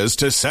ideas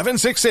to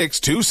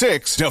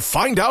 76626 to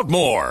find out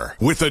more.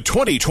 With the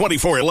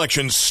 2024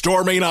 elections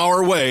storming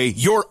our way,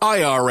 your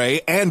IRA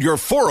and your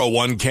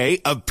 401k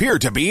appear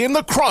to be in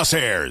the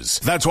crosshairs.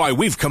 That's why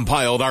we've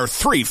compiled our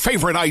 3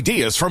 favorite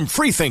ideas from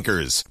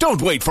freethinkers.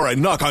 Don't wait for a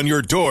knock on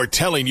your door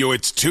telling you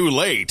it's too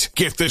late.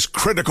 Get this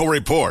critical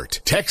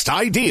report. Text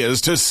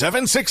ideas to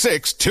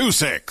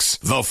 76626.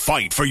 The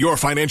fight for your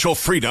financial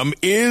freedom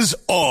is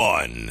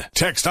on.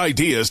 Text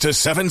ideas to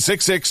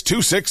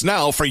 76626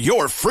 now for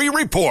your free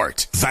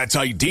report. That's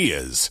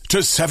ideas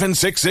to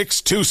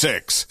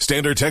 76626.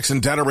 Standard text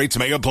and data rates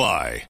may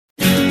apply.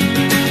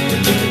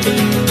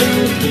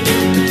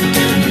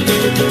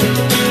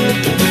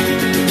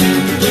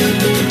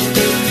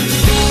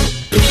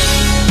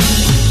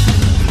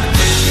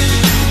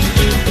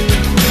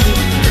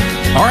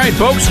 All right,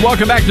 folks,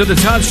 welcome back to the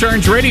Todd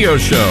Stern Radio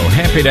Show.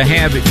 Happy to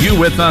have you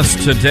with us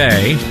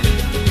today.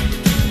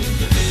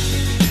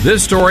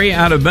 This story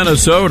out of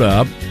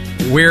Minnesota,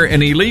 where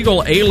an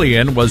illegal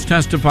alien was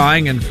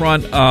testifying in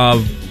front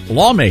of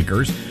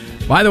lawmakers.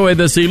 By the way,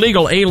 this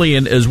illegal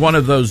alien is one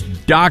of those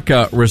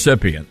DACA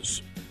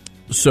recipients,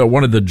 so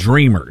one of the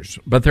dreamers,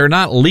 but they're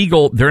not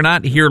legal. They're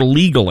not here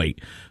legally,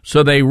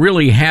 so they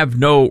really have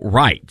no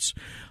rights.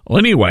 Well,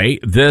 anyway,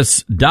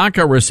 this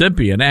DACA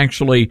recipient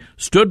actually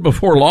stood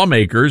before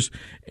lawmakers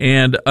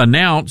and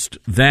announced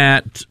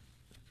that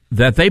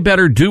they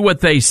better do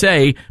what they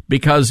say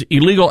because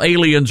illegal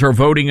aliens are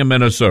voting in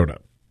Minnesota.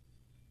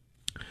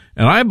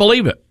 And I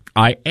believe it.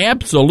 I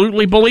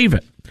absolutely believe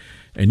it.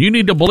 And you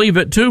need to believe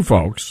it too,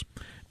 folks.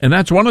 And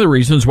that's one of the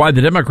reasons why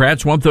the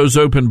Democrats want those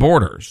open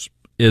borders,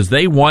 is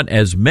they want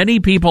as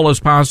many people as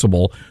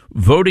possible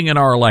voting in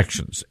our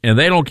elections, and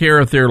they don't care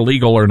if they're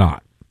legal or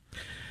not.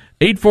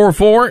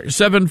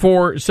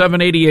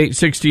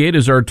 844-747-8868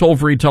 is our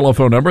toll-free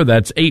telephone number.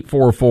 That's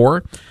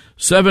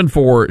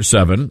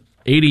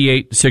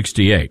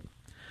 844-747-8868.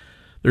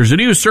 There's a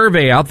new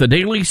survey out. The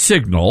Daily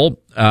Signal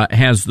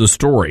has the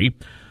story.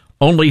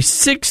 Only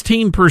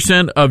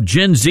 16% of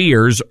Gen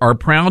Zers are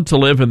proud to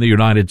live in the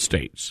United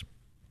States.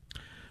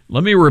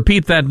 Let me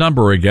repeat that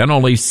number again.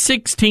 Only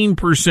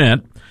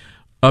 16%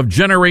 of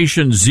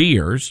Generation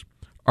Zers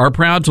are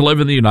proud to live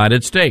in the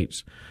United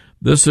States.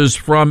 This is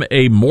from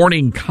a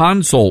Morning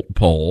Consult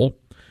poll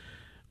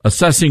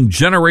assessing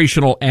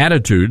generational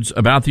attitudes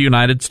about the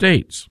United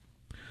States.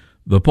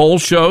 The poll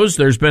shows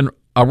there's been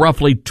a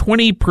roughly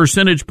 20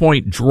 percentage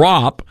point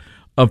drop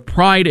of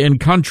pride in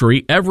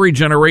country every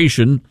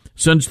generation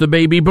since the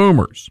baby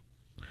boomers.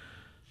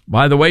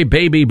 By the way,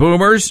 baby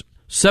boomers,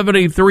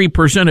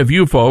 73% of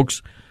you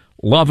folks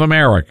love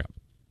America.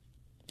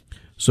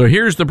 So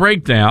here's the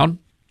breakdown.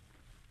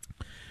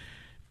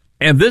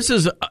 And this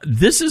is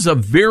a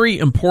very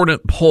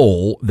important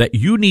poll that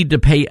you need to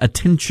pay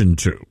attention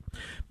to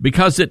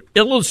because it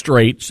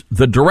illustrates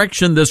the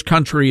direction this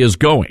country is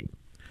going,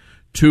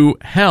 to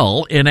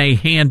hell in a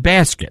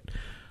handbasket.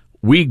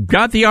 We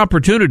got the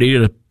opportunity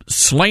to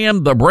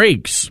slam the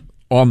brakes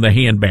on the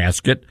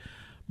handbasket,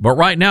 but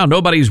right now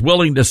nobody's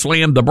willing to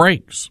slam the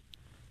brakes.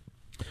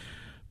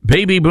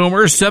 Baby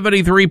boomers,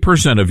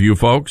 73% of you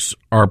folks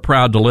are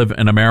proud to live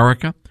in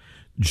America.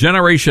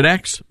 Generation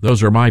X,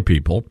 those are my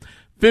people,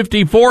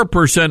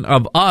 54%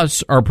 of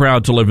us are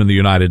proud to live in the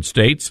United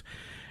States.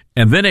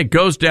 And then it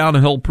goes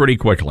downhill pretty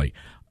quickly.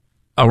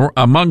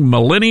 Among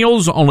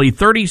millennials, only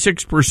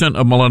 36%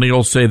 of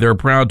millennials say they're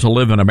proud to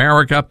live in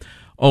America.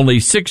 Only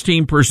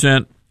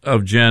 16%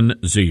 of Gen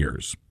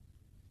Zers.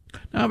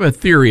 Now, I have a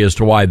theory as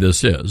to why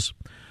this is.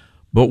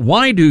 But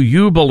why do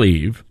you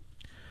believe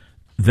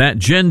that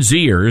Gen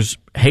Zers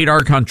hate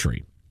our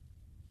country?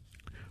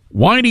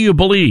 Why do you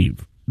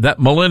believe that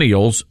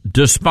millennials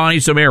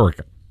despise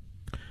America?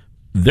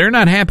 They're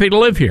not happy to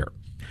live here.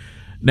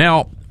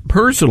 Now,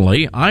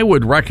 personally, I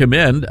would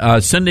recommend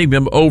sending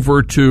them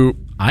over to,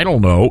 I don't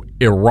know,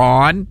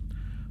 Iran,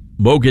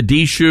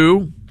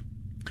 Mogadishu.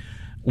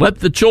 Let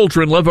the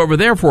children live over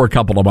there for a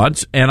couple of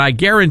months, and I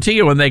guarantee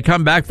you when they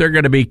come back, they're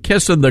going to be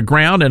kissing the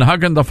ground and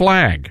hugging the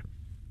flag.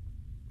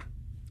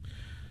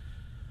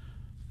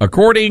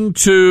 According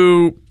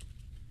to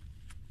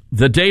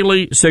the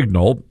Daily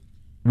Signal,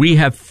 we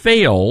have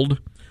failed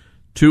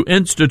to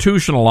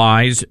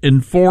institutionalize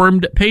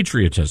informed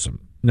patriotism.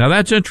 Now,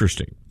 that's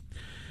interesting.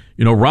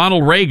 You know,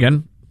 Ronald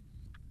Reagan,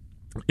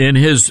 in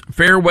his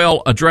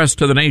farewell address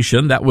to the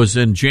nation, that was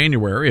in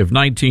January of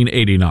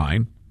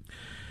 1989,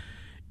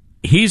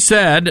 He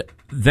said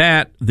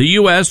that the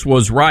U.S.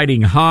 was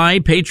riding high,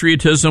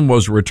 patriotism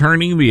was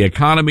returning, the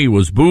economy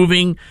was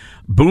booming.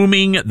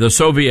 The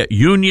Soviet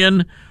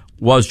Union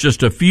was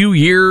just a few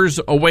years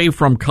away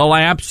from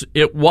collapse.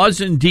 It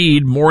was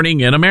indeed morning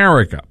in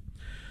America.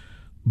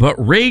 But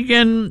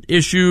Reagan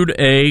issued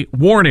a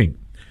warning.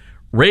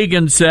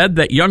 Reagan said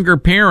that younger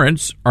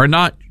parents are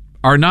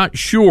not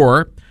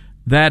sure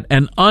that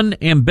an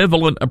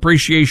unambivalent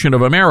appreciation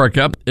of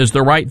America is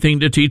the right thing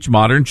to teach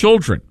modern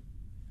children.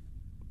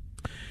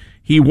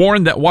 He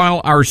warned that while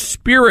our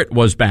spirit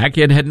was back,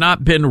 it had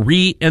not been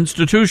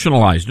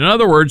re-institutionalized. In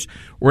other words,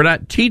 we're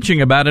not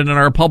teaching about it in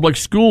our public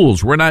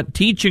schools. We're not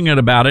teaching it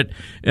about it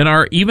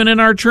even in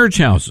our church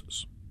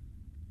houses.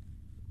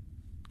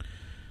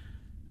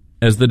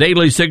 As the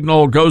Daily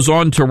Signal goes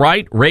on to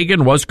write,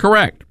 Reagan was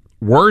correct.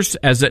 Worse,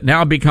 as it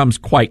now becomes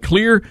quite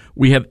clear,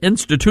 we have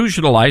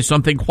institutionalized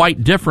something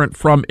quite different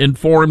from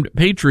informed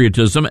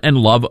patriotism and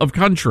love of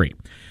country.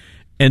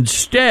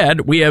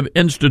 Instead, we have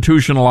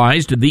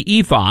institutionalized the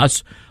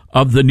ethos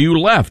of the new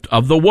left,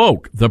 of the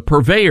woke, the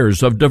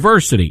purveyors of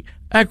diversity,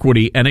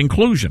 equity, and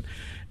inclusion.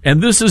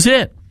 And this is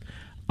it.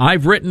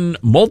 I've written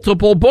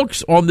multiple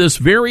books on this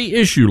very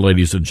issue,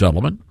 ladies and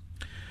gentlemen,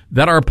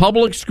 that our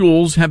public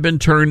schools have been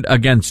turned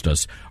against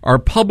us. Our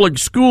public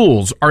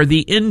schools are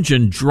the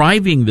engine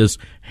driving this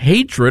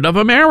hatred of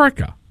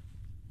America.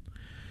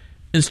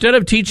 Instead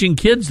of teaching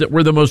kids that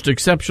we're the most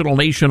exceptional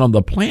nation on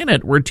the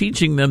planet, we're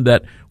teaching them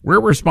that we're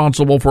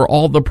responsible for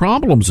all the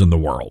problems in the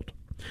world.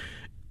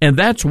 And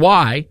that's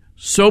why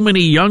so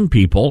many young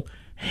people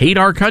hate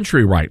our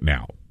country right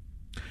now.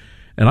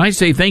 And I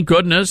say thank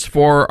goodness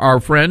for our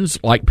friends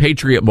like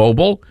Patriot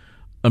Mobile,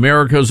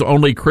 America's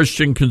only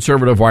Christian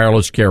conservative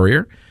wireless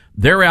carrier.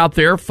 They're out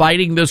there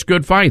fighting this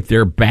good fight.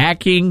 They're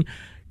backing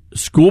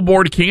school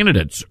board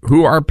candidates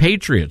who are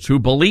patriots, who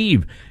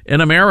believe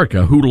in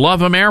America, who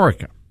love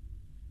America.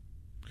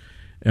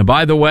 And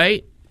by the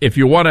way, if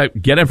you want to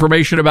get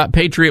information about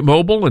Patriot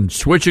Mobile and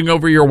switching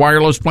over your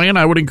wireless plan,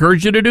 I would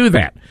encourage you to do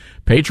that.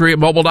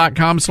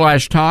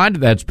 PatriotMobile.com/Todd.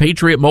 That's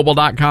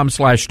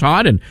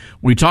PatriotMobile.com/Todd. And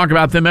we talk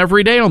about them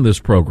every day on this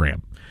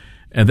program.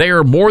 And they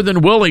are more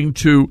than willing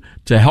to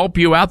help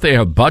you out. They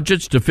have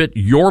budgets to fit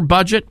your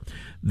budget.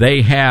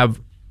 They have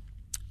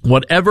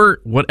whatever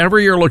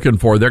you're looking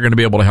for, they're going to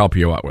be able to help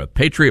you out with.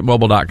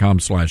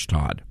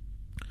 PatriotMobile.com/Todd.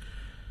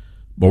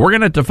 But we're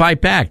going to have to fight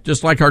back,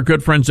 just like our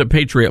good friends at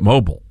Patriot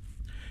Mobile.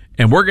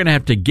 And we're going to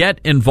have to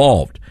get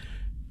involved.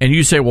 And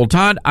you say, well,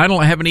 Todd, I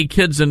don't have any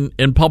kids in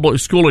public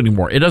school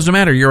anymore. It doesn't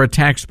matter. You're a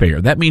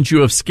taxpayer. That means you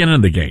have skin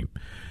in the game.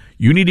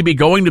 You need to be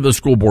going to the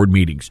school board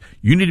meetings.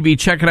 You need to be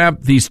checking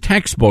out these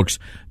textbooks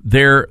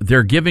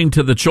they're giving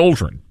to the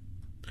children.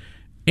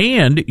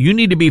 And you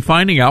need to be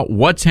finding out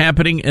what's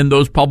happening in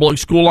those public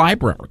school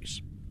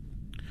libraries.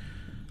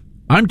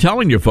 I'm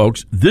telling you,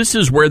 folks, this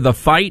is where the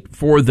fight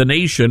for the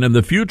nation and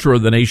the future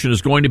of the nation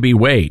is going to be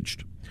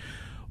waged.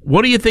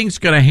 What do you think is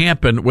going to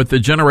happen with the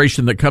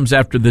generation that comes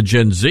after the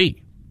Gen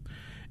Z?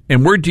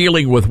 And we're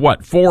dealing with, 4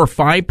 or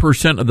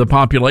 5% of the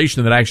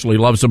population that actually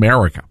loves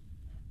America.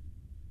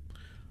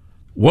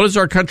 What does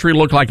our country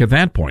look like at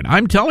that point?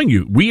 I'm telling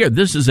you,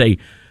 this is a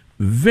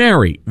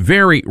very,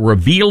 very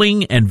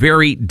revealing and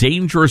very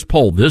dangerous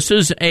poll. This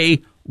is a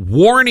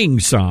warning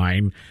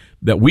sign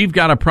that we've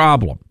got a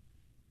problem.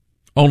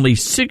 Only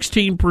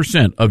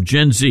 16% of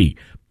Gen Z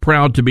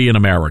proud to be an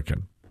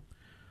American.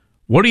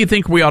 What do you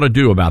think we ought to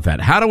do about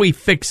that? How do we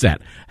fix that?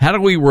 How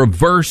do we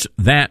reverse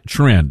that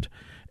trend?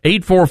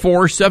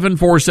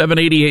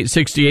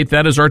 844-747-8868.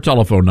 That is our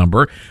telephone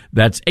number.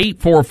 That's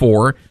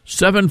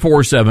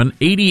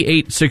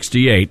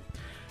 844-747-8868.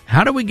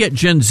 How do we get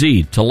Gen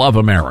Z to love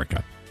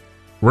America?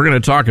 We're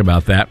going to talk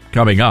about that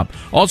coming up.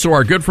 Also,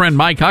 our good friend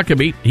Mike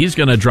Huckabee, he's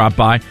going to drop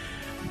by.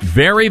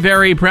 Very,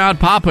 very proud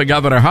Papa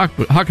Governor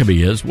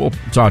Huckabee is. We'll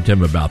talk to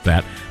him about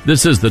that.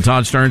 This is the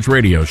Todd Starnes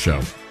Radio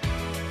Show.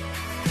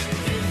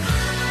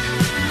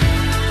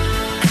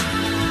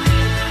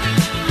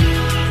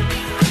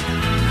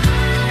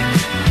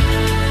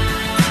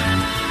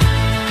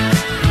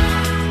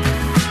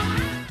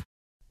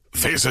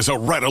 This is a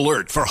red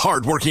alert for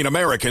hardworking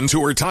Americans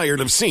who are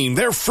tired of seeing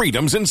their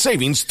freedoms and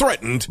savings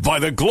threatened by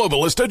the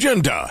globalist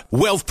agenda.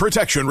 Wealth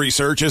Protection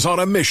Research is on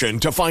a mission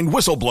to find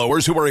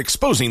whistleblowers who are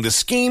exposing the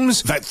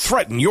schemes that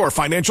threaten your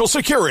financial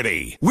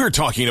security. We're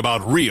talking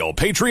about real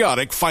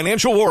patriotic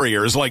financial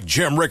warriors like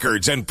Jim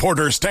Rickards and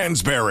Porter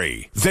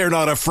Stansberry. They're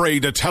not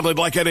afraid to tell it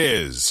like it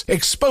is,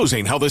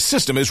 exposing how the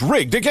system is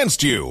rigged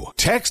against you.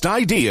 Text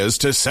IDEAS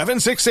to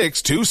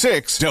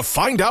 76626 to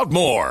find out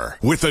more.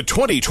 With the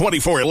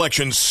 2024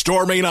 election storming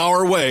storming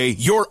our way,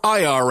 your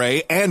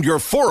IRA and your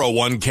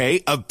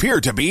 401k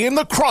appear to be in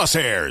the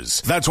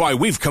crosshairs. That's why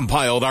we've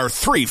compiled our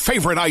 3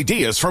 favorite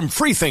ideas from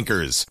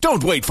freethinkers.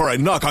 Don't wait for a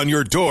knock on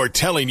your door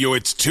telling you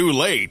it's too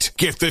late.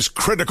 Get this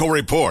critical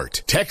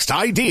report. Text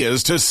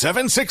ideas to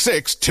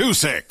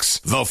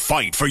 76626. The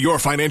fight for your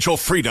financial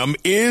freedom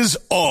is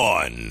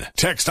on.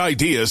 Text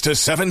ideas to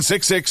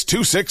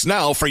 76626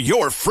 now for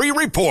your free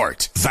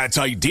report. That's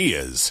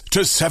ideas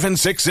to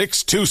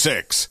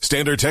 76626.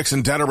 Standard text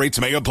and data rates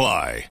may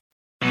apply.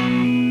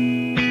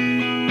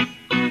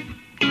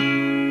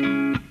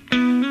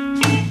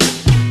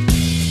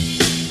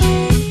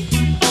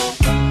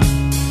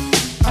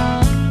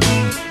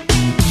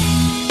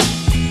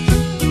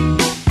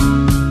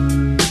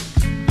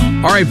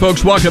 All right,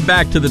 folks, welcome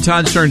back to the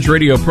Todd Stearns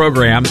radio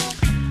program.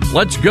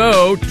 Let's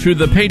go to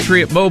the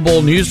Patriot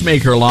Mobile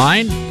Newsmaker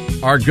line.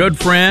 Our good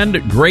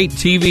friend, great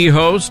TV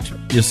host.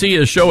 You see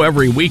his show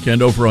every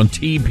weekend over on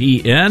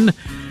TPN.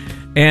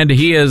 And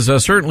he is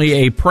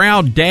certainly a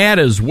proud dad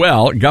as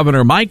well,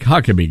 Governor Mike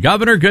Huckabee.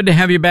 Governor, good to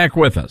have you back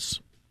with us.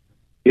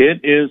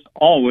 It is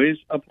always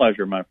a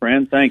pleasure, my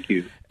friend. Thank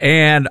you.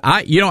 And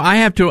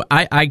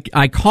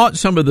I caught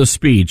some of the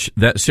speech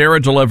that Sarah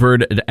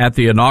delivered at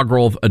the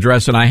inaugural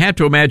address, and I have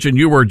to imagine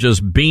you were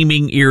just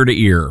beaming ear to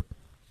ear.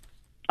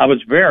 I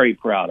was very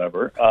proud of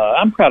her.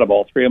 I'm proud of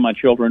all 3 of my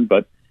children,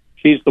 but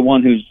she's the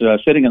one who's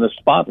sitting in the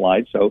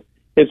spotlight, so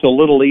it's a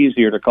little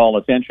easier to call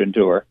attention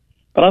to her.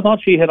 But I thought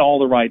she hit all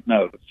the right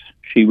notes.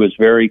 She was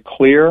very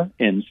clear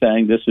in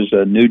saying this is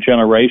a new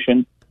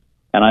generation,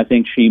 and I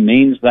think she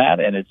means that,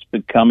 and it's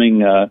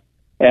becoming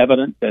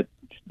evident that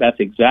that's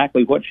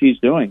exactly what she's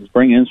doing, is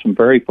bringing in some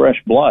very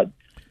fresh blood.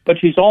 But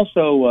she's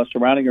also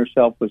surrounding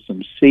herself with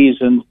some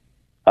seasoned,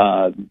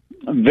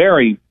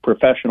 very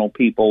professional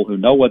people who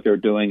know what they're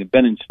doing, have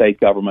been in state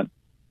government,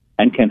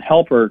 and can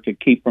help her to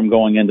keep from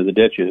going into the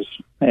ditches.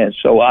 And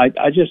so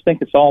I just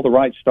think it's all the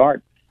right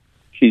start.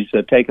 She's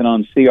taken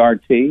on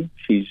CRT.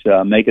 She's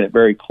making it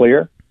very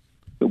clear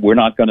that we're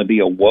not going to be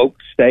a woke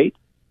state.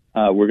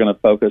 We're going to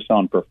focus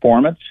on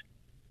performance.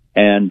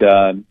 And,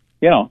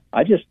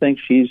 I just think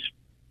she's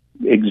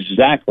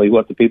exactly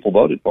what the people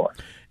voted for.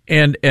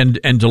 And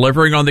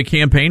delivering on the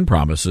campaign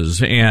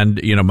promises. And,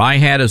 my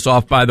hat is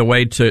off, by the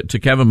way, to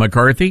Kevin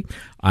McCarthy.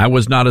 I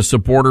was not a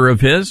supporter of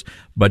his,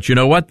 but you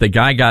know what? The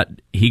guy got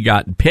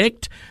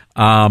picked.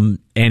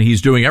 And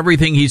he's doing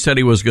everything he said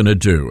he was going to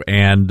do.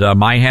 And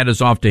my hat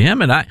is off to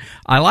him. And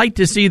I like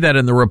to see that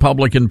in the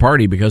Republican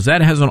Party, because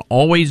that hasn't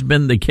always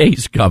been the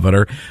case,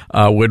 Governor,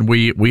 when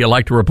we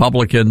elect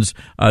Republicans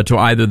to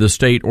either the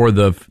state or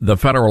the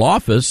federal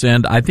office.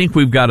 And I think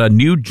we've got a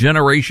new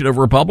generation of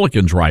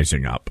Republicans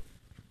rising up.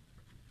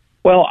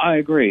 Well, I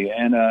agree.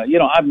 And,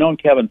 I've known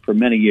Kevin for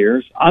many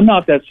years. I'm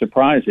not that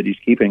surprised that he's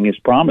keeping his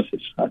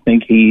promises. I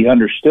think he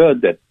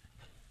understood that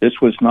this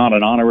was not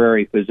an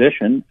honorary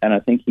position, and I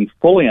think he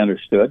fully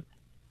understood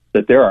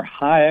that there are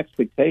high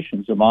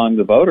expectations among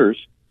the voters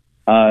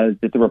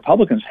that the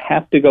Republicans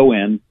have to go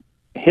in,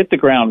 hit the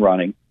ground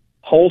running,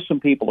 hold some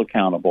people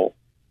accountable,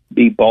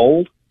 be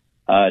bold,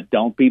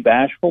 don't be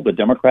bashful. The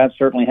Democrats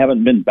certainly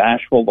haven't been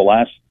bashful the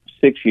last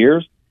 6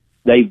 years.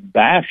 They've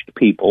bashed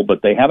people,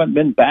 but they haven't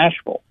been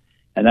bashful.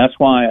 And that's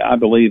why I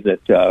believe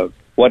that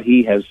what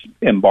he has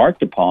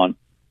embarked upon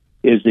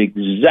is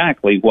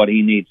exactly what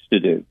he needs to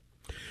do.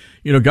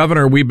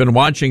 Governor, we've been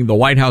watching the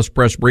White House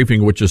press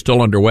briefing, which is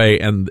still underway,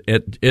 and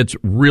it's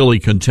really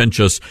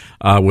contentious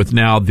with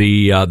now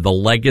the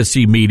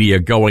legacy media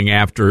going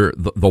after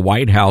the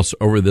White House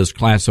over this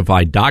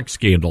classified doc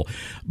scandal.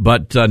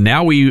 But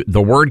now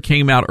the word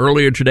came out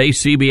earlier today,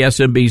 CBS,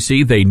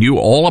 NBC, they knew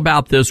all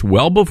about this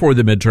well before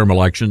the midterm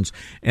elections,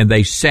 and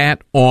they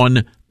sat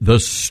on the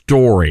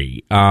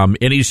story.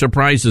 Any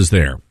surprises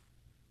there?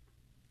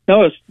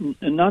 No, it's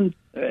none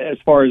as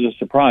far as a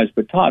surprise.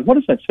 But, Todd, what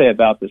does that say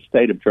about the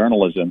state of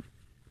journalism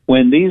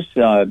when these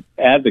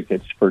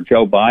advocates for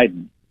Joe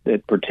Biden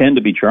that pretend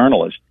to be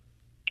journalists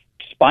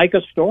spike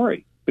a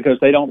story because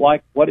they don't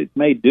like what it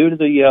may do to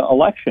the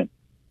election?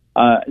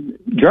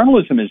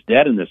 Journalism is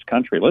dead in this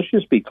country. Let's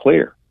just be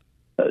clear.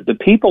 The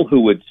people who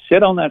would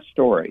sit on that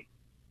story,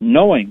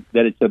 knowing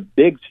that it's a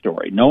big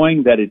story,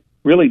 knowing that it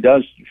really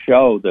does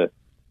show the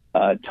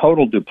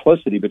total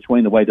duplicity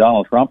between the way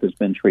Donald Trump has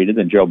been treated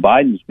and Joe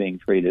Biden's being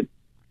treated,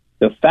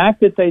 the fact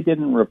that they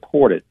didn't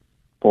report it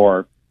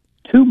for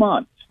 2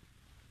 months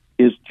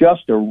is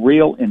just a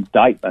real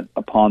indictment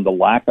upon the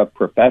lack of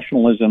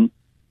professionalism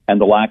and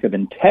the lack of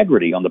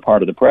integrity on the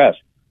part of the press.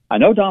 I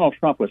know Donald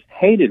Trump was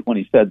hated when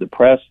he said the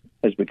press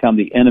has become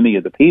the enemy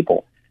of the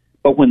people,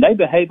 but when they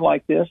behave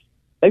like this,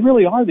 they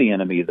really are the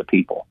enemy of the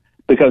people,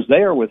 because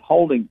they are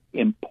withholding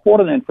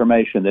important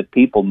information that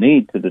people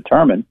need to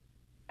determine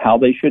how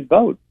they should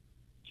vote.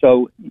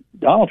 So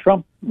Donald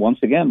Trump, once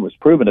again, was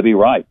proven to be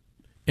right.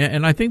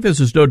 And I think this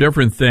is no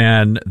different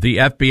than the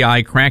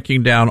FBI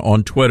cracking down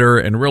on Twitter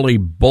and really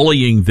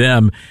bullying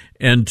them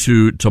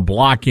into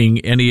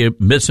blocking any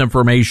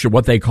misinformation,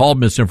 what they called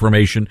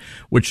misinformation,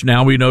 which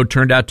now we know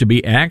turned out to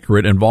be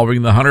accurate,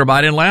 involving the Hunter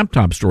Biden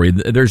laptop story.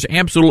 There's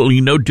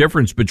absolutely no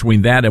difference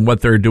between that and what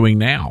they're doing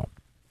now.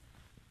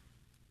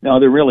 No,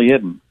 there really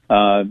isn't.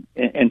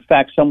 In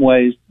fact, some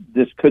ways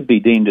this could be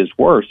deemed as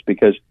worse,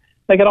 because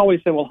they could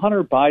always say, well,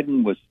 Hunter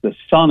Biden was the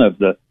son of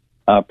the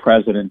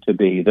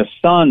president-to-be, the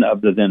son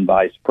of the then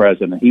vice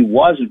president. He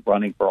wasn't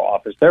running for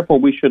office. Therefore,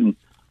 we shouldn't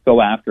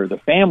go after the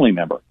family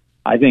member.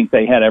 I think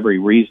they had every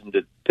reason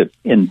to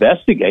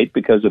investigate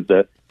because of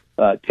the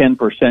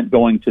 10%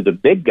 going to the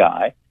big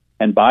guy,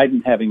 and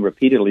Biden having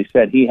repeatedly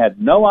said he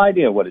had no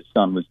idea what his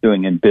son was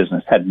doing in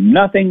business, had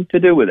nothing to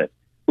do with it.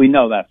 We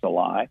know that's a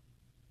lie.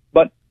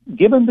 But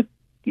give him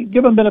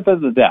benefit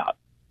of the doubt.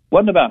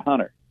 Wasn't about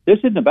Hunter. This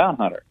isn't about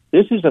Hunter.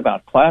 This is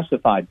about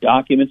classified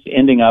documents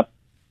ending up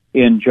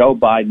in Joe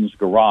Biden's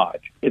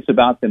garage. It's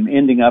about them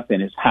ending up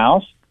in his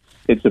house.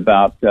 It's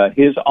about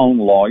his own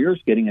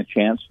lawyers getting a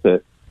chance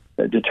to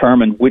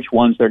determine which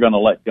ones they're going to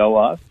let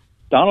go of.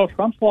 Donald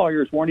Trump's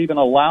lawyers weren't even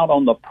allowed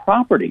on the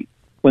property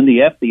when the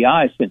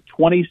FBI sent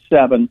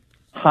 27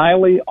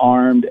 highly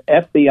armed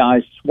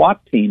FBI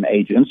SWAT team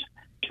agents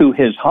to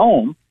his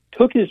home,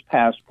 took his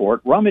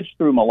passport, rummaged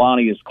through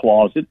Melania's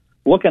closet,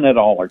 looking at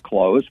all her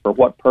clothes. For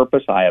what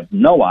purpose, I have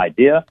no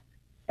idea.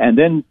 And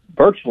then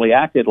virtually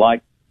acted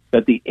like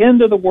that the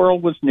end of the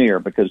world was near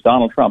because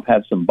Donald Trump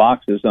had some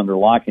boxes under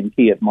lock and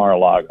key at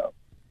Mar-a-Lago.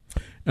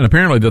 And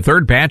apparently the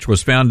third batch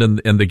was found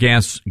in the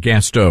gas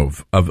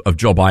stove of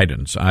Joe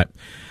Biden's.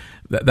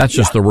 That's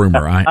just the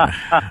rumor.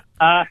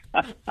 I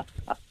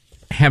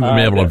haven't been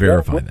able to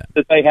verify that.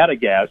 That they had a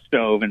gas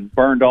stove and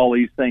burned all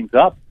these things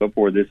up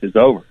before this is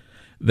over.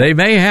 They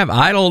may have.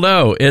 I don't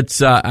know. It's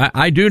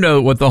I do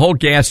know what the whole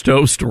gas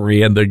stove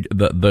story and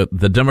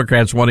the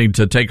Democrats wanting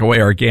to take away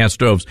our gas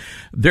stoves.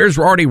 There's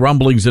already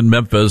rumblings in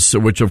Memphis,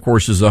 which of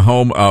course is the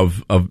home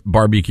of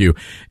barbecue,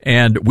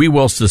 and we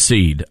will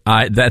secede.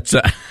 That's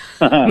it.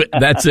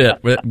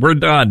 We're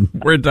done.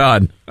 We're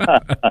done.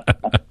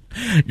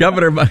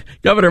 Governor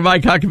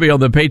Mike Huckabee on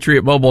the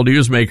Patriot Mobile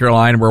Newsmaker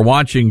line. We're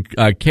watching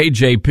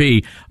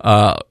KJP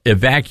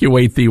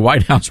evacuate the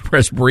White House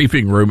press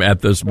briefing room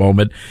at this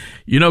moment.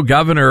 You know,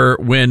 Governor,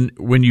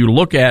 when you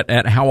look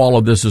at how all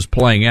of this is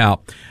playing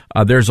out,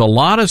 there's a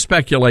lot of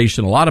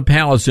speculation, a lot of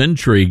palace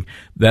intrigue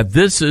that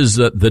this is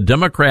the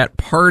Democrat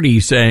Party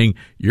saying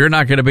you're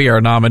not going to be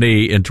our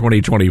nominee in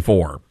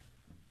 2024.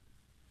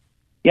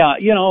 Yeah,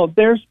 you know,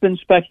 there's been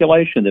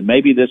speculation that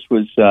maybe this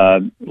was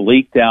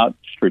leaked out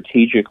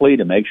strategically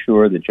to make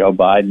sure that Joe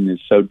Biden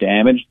is so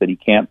damaged that he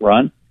can't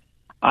run.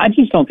 I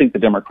just don't think the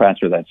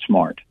Democrats are that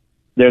smart.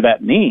 They're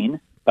that mean,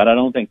 but I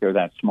don't think they're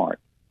that smart.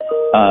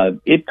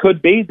 It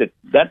could be that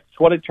that's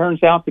what it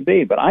turns out to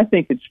be, but I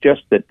think it's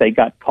just that they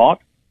got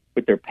caught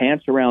with their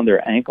pants around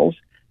their ankles.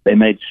 They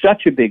made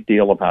such a big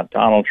deal about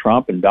Donald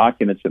Trump and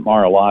documents at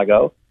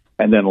Mar-a-Lago,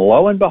 and then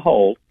lo and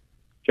behold,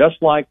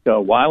 just like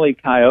Wile E.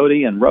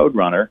 Coyote and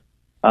Roadrunner,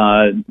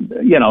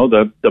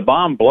 the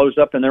bomb blows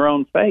up in their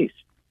own face.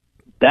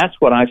 That's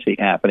what I see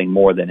happening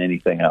more than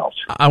anything else.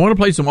 I want to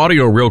play some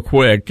audio real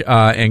quick,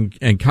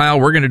 and Kyle,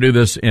 we're going to do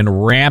this in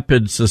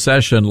rapid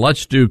succession.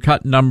 Let's do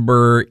cut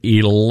number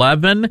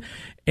 11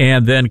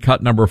 and then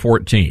cut number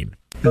 14.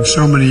 And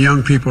so many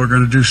young people are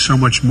going to do so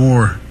much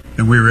more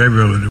than we were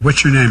able to do.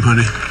 What's your name,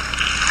 honey?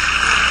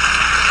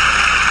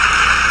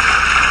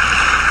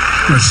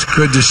 Well, it's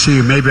good to see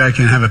you. Maybe I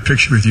can have a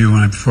picture with you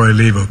before I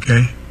leave,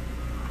 okay?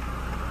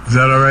 Is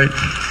that all right?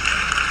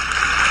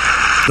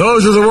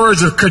 Those are the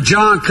words of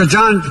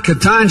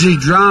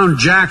Ketanji Brown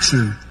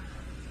Jackson,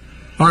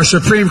 our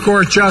Supreme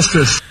Court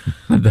Justice.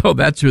 No,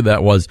 that's who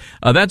that was.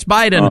 That's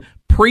Biden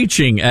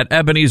preaching at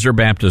Ebenezer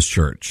Baptist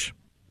Church.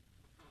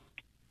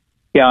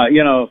 Yeah,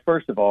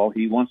 first of all,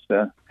 he wants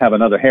to have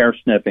another hair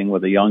snipping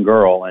with a young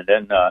girl, and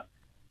then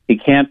he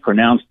can't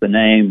pronounce the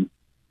name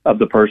of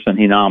the person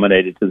he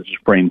nominated to the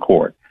Supreme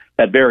Court.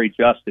 That very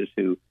justice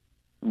who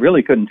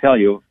really couldn't tell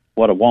you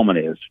what a woman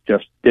is,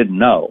 just didn't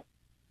know.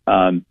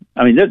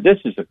 This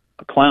is a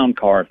clown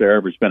car. If there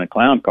ever's been a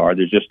clown car,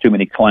 there's just too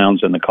many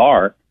clowns in the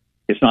car.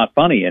 It's not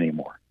funny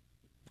anymore.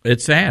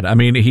 It's sad. I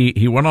mean,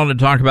 he went on to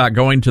talk about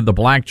going to the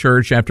black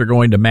church after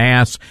going to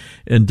Mass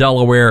in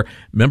Delaware.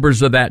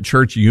 Members of that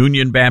church,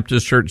 Union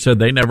Baptist Church, said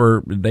they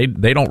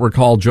don't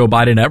recall Joe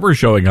Biden ever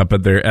showing up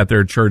at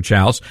their church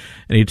house.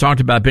 And he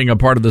talked about being a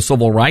part of the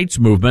civil rights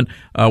movement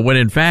when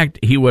in fact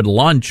he would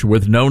lunch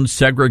with known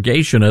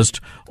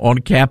segregationists on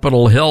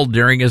Capitol Hill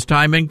during his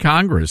time in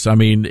Congress. I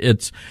mean,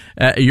 it's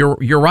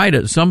you're right.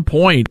 At some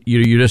point,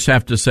 you just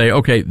have to say,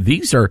 okay,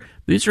 these are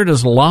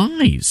just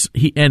lies.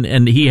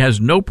 He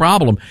has no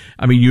problem.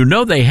 I mean,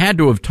 they had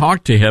to have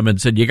talked to him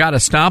and said, you got to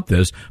stop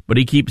this, but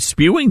he keeps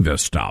spewing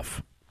this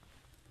stuff.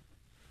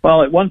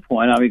 Well, at one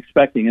point, I'm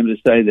expecting him to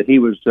say that he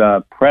was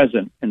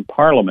present in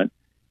Parliament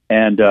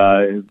and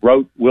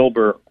wrote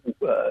Wilberforce's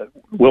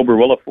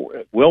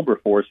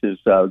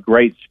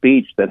great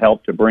speech that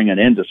helped to bring an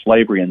end to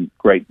slavery in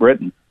Great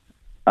Britain.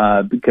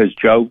 because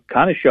Joe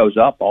kind of shows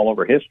up all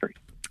over history.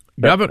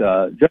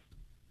 Governor, just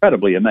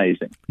incredibly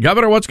amazing.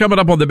 Governor, what's coming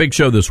up on the big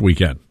show this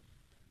weekend?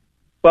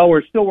 Well,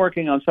 we're still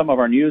working on some of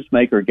our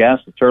newsmaker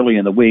guests. It's early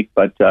in the week,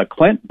 but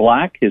Clint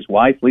Black, his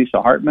wife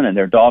Lisa Hartman, and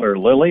their daughter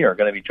Lily are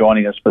going to be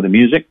joining us for the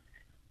music.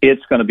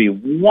 It's going to be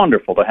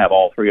wonderful to have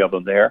all three of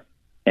them there.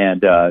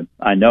 And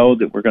I know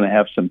that we're going to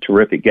have some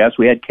terrific guests.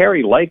 We had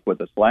Carrie Lake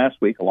with us last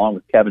week along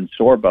with Kevin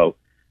Sorbo.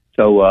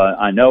 So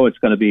I know it's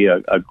going to be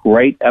a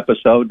great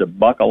episode to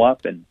buckle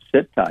up and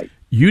sit tight.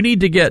 You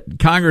need to get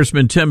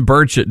Congressman Tim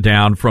Burchett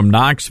down from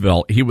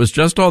Knoxville. He was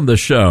just on the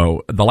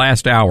show the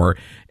last hour,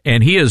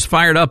 and he is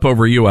fired up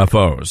over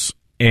UFOs.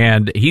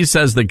 And he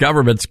says the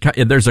government's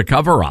there's a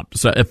cover-up.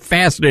 So a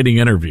fascinating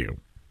interview.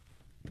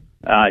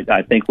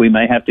 I think we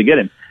may have to get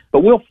him.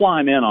 But we'll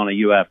fly him in on a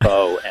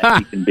UFO,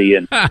 and he can be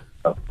in.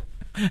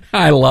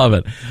 I love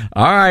it.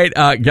 All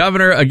right,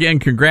 Governor, again,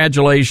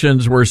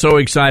 congratulations. We're so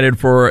excited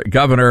for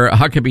Governor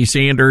Huckabee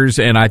Sanders,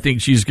 and I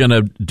think she's going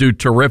to do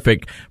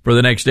terrific for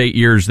the next 8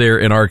 years there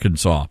in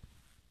Arkansas.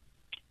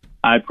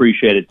 I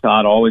appreciate it,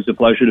 Todd. Always a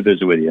pleasure to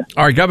visit with you.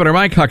 All right, Governor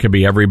Mike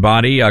Huckabee,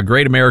 everybody, a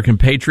great American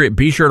patriot.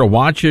 Be sure to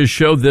watch his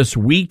show this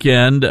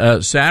weekend,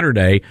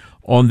 Saturday,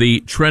 on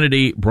the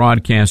Trinity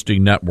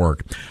Broadcasting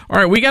Network. All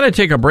right, we got to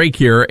take a break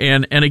here,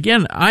 and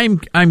again, I'm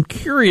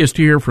curious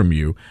to hear from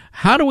you.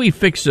 How do we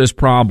fix this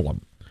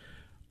problem?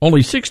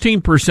 Only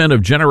 16%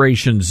 of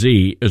Generation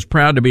Z is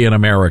proud to be an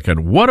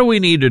American. What do we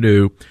need to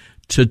do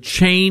to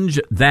change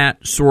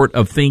that sort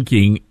of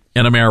thinking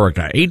in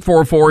America?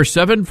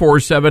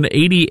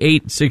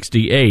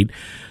 844-747-8868.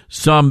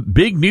 Some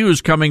big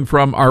news coming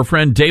from our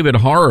friend David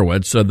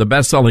Horowitz, the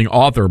best-selling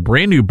author,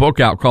 brand new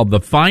book out called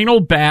The Final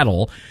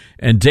Battle.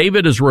 And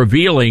David is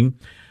revealing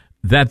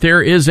that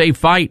there is a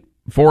fight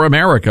for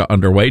America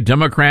underway.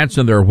 Democrats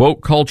and their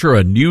woke culture,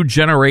 a new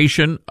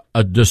generation,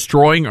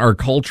 destroying our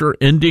culture,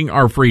 ending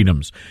our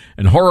freedoms.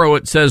 And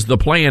Horowitz says the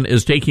plan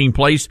is taking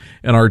place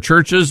in our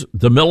churches,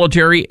 the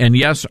military, and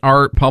yes,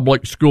 our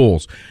public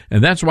schools.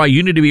 And that's why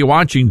you need to be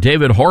watching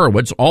David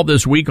Horowitz all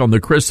this week on the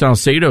Chris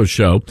Salcedo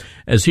Show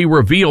as he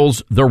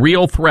reveals the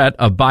real threat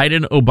of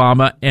Biden,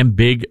 Obama, and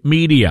big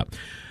media.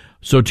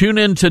 So tune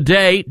in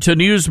today to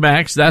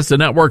Newsmax, that's the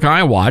network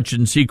I watch,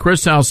 and see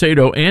Chris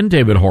Salcedo and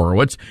David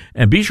Horowitz.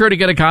 And be sure to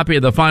get a copy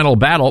of The Final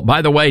Battle.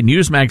 By the way,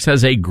 Newsmax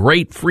has a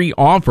great free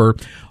offer.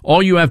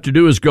 All you have to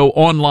do is go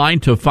online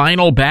to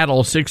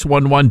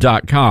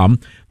finalbattle611.com.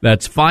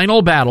 That's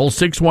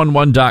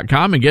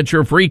finalbattle611.com and get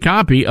your free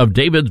copy of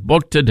David's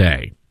book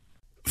today.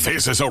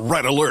 This is a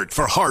red alert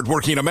for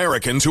hardworking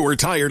Americans who are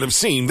tired of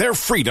seeing their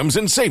freedoms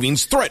and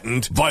savings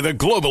threatened by the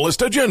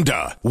globalist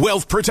agenda.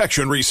 Wealth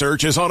Protection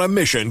Research is on a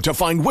mission to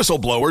find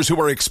whistleblowers who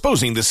are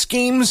exposing the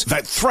schemes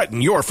that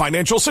threaten your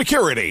financial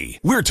security.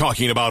 We're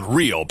talking about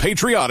real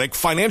patriotic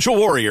financial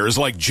warriors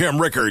like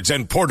Jim Rickards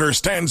and Porter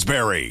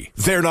Stansberry.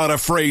 They're not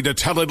afraid to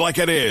tell it like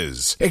it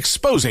is,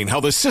 exposing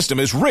how the system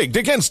is rigged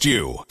against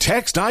you.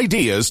 Text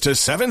IDEAS to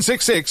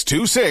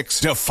 76626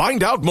 to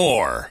find out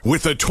more.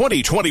 With the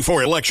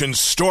 2024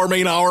 elections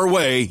storming our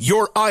way,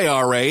 your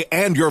IRA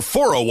and your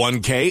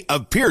 401k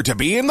appear to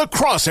be in the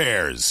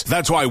crosshairs.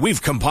 That's why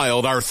we've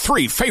compiled our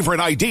 3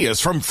 favorite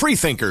ideas from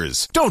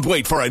freethinkers. Don't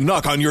wait for a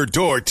knock on your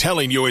door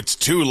telling you it's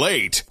too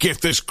late. Get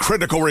this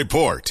critical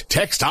report.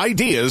 Text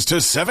IDEAS to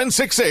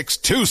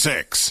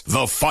 76626.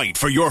 The fight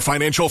for your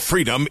financial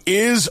freedom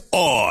is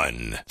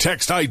on.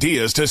 Text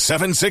IDEAS to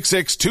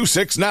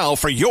 76626 now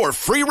for your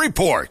free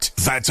report.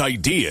 That's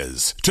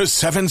IDEAS to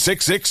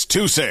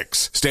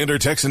 76626.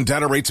 Standard text and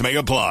data rates may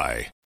apply.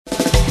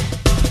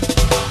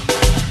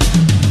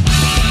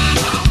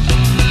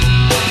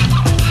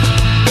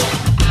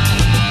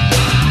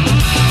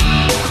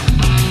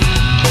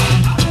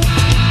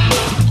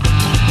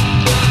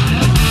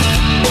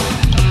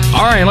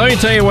 All right, let me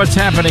tell you what's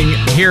happening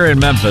here in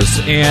Memphis,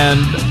 and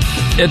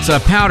it's a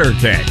powder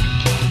keg.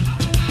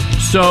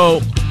 So,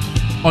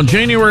 on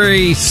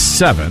January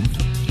 7th,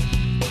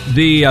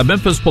 the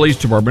Memphis Police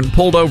Department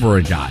pulled over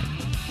a guy.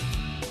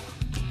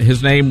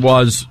 His name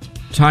was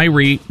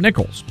Tyree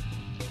Nichols.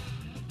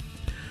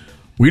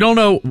 We don't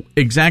know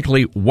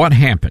exactly what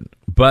happened,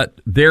 but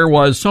there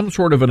was some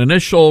sort of an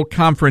initial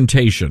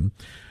confrontation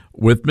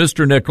with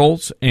Mr.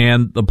 Nichols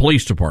and the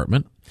police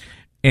department,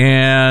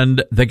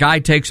 and the guy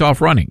takes off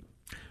running.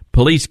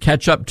 Police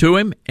catch up to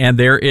him, and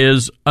there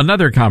is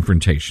another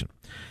confrontation.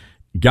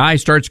 Guy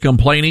starts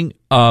complaining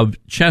of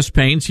chest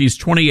pains. He's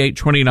 28,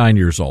 29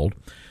 years old.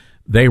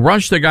 They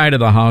rush the guy to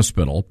the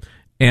hospital,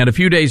 and a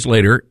few days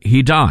later,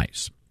 he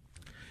dies.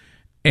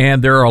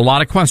 And there are a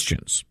lot of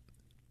questions.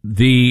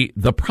 The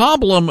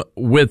problem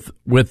with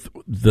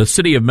the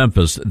city of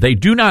Memphis, they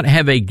do not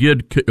have a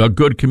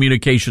good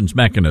communications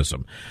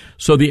mechanism.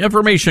 So the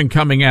information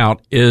coming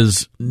out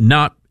has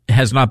not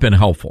been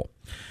helpful.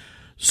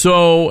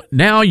 So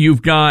now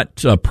you've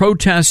got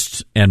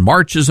protests and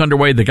marches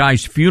underway. The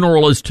guy's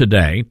funeral is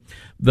today.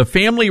 The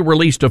family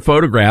released a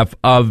photograph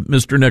of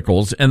Mr.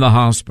 Nichols in the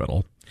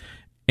hospital,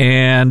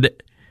 and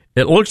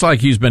it looks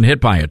like he's been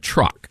hit by a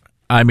truck.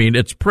 I mean,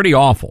 it's pretty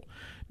awful.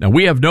 Now,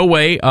 we have no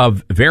way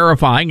of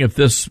verifying if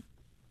this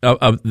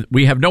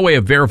we have no way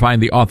of verifying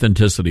the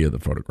authenticity of the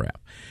photograph.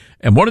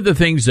 And one of the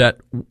things that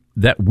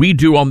we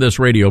do on this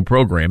radio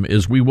program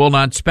is we will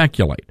not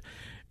speculate,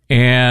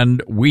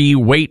 and we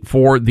wait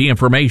for the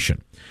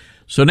information.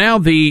 So now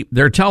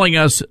they're telling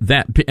us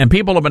that, and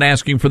people have been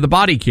asking for the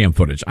body cam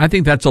footage. I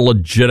think that's a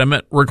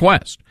legitimate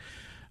request.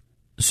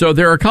 So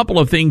there are a couple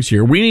of things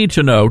here. We need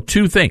to know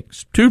two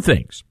things.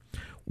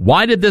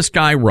 Why did this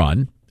guy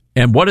run,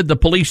 and what did the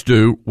police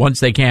do once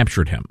they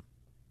captured him?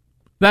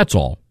 That's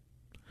all.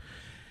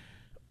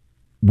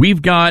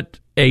 We've got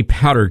a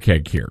powder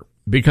keg here,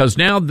 because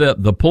now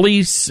the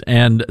police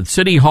and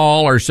City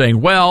Hall are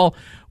saying, well,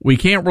 we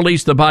can't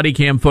release the body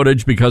cam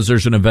footage because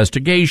there's an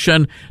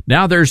investigation.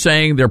 Now they're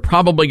saying they're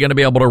probably going to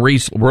be able to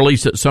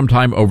release it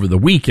sometime over the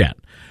weekend.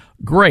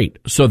 Great.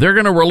 So they're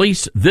going to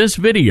release this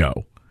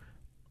video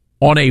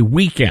on a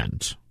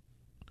weekend.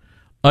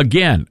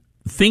 Again,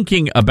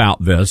 thinking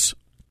about this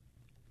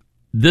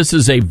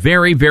is a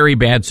very, very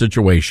bad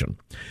situation.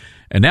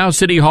 And now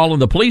City Hall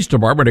and the police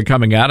department are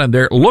coming out, and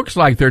it looks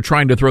like they're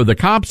trying to throw the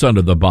cops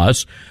under the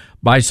bus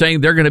by saying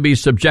they're going to be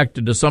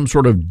subjected to some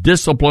sort of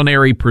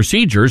disciplinary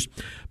procedures,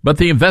 but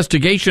the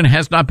investigation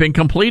has not been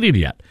completed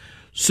yet.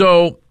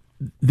 So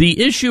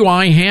the issue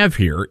I have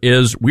here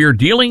is we're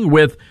dealing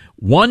with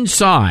one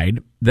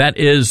side that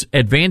is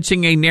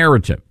advancing a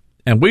narrative,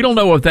 and we don't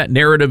know if that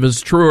narrative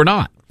is true or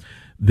not.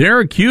 They're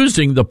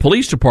accusing the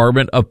police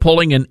department of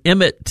pulling an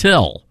Emmett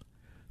Till.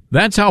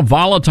 That's how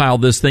volatile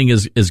this thing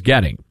is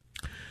getting.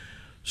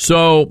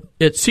 So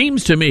it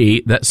seems to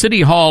me that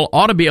City Hall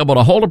ought to be able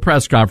to hold a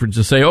press conference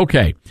and say,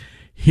 okay,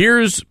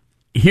 here's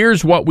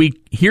what we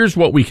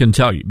can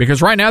tell you.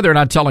 Because right now they're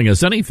not telling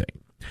us anything.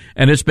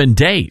 And it's been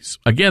days.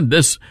 Again,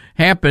 this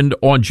happened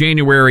on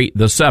January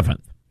the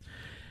 7th.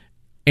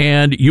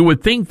 And you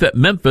would think that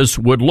Memphis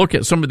would look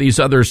at some of these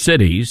other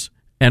cities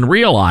and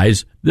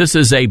realize this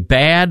is a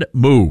bad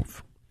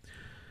move.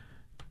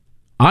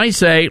 I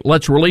say,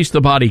 let's release the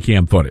body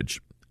cam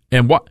footage.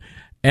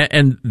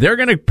 And they're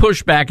going to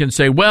push back and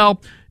say,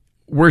 well,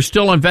 we're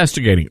still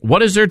investigating.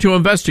 What is there to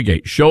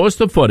investigate? Show us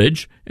the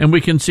footage and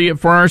we can see it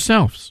for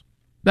ourselves.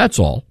 That's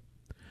all.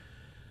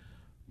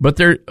 But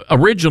they're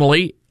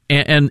originally,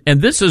 and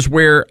this is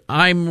where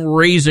I'm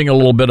raising a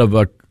little bit of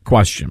a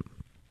question.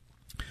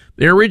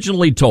 They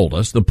originally told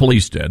us, the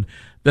police did,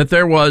 that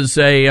there was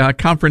a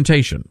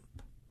confrontation.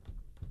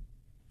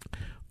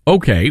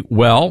 Okay,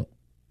 well,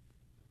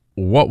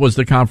 what was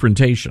the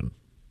confrontation?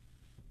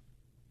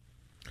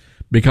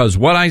 Because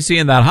what I see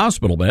in that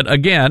hospital bed,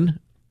 again,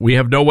 we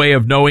have no way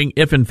of knowing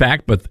if, in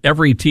fact, but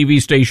every TV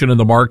station in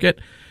the market,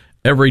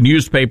 every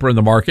newspaper in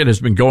the market has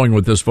been going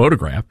with this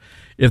photograph.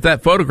 If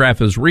that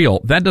photograph is real,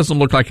 that doesn't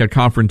look like a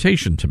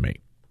confrontation to me.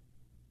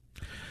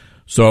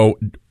 So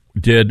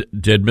did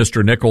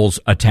Mr. Nichols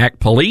attack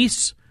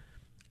police?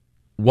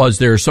 Was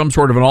there some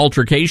sort of an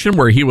altercation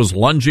where he was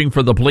lunging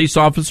for the police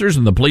officers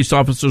and the police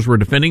officers were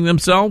defending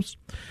themselves?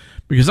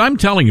 Because I'm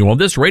telling you, on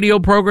this radio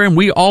program,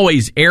 we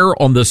always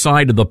err on the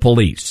side of the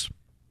police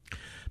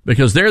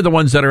because they're the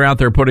ones that are out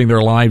there putting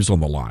their lives on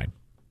the line.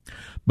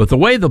 But the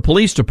way the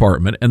police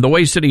department and the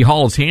way City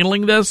Hall is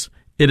handling this,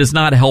 it is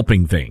not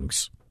helping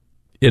things.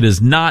 It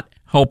is not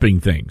helping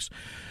things.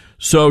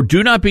 So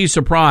do not be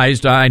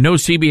surprised. I know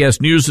CBS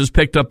News has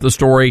picked up the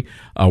story.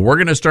 We're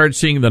going to start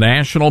seeing the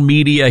national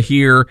media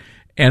here,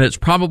 and it's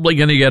probably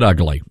going to get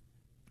ugly.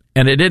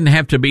 And it didn't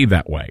have to be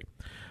that way.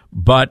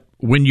 But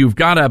when you've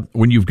got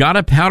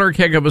a powder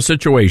keg of a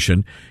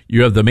situation,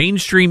 you have the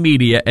mainstream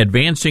media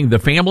advancing the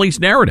family's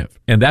narrative.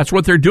 And that's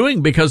what they're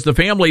doing because the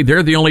family,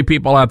 they're the only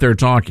people out there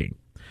talking.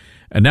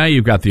 And now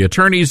you've got the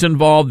attorneys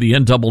involved, the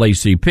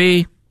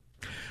NAACP.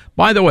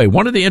 By the way,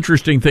 one of the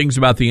interesting things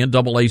about the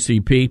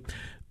NAACP,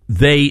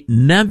 they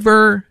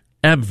never,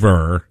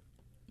 ever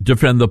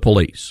defend the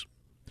police.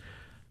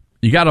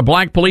 You got a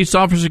black police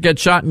officer get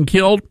shot and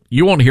killed,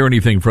 you won't hear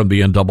anything from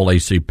the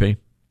NAACP.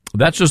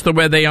 That's just the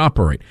way they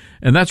operate.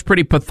 And that's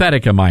pretty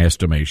pathetic in my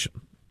estimation.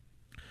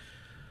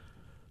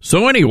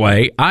 So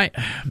anyway, I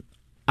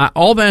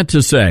all that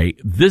to say,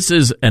 this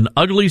is an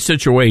ugly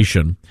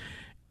situation.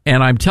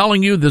 And I'm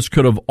telling you, this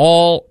could have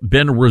all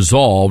been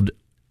resolved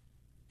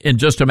in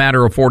just a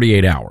matter of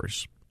 48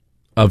 hours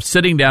of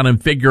sitting down and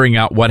figuring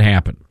out what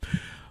happened.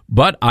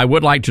 But I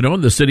would like to know,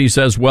 and the city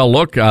says, well,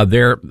 look,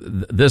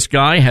 this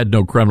guy had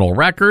no criminal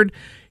record.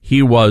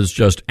 He was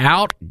just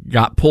out,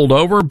 got pulled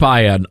over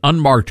by an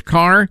unmarked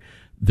car.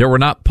 There were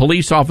not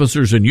police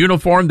officers in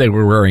uniform. They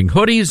were wearing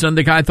hoodies, and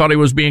the guy thought he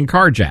was being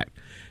carjacked.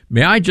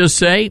 May I just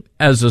say,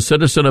 as a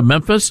citizen of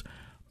Memphis,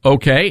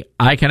 okay,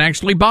 I can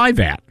actually buy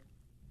that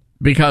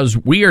because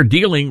we are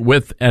dealing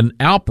with an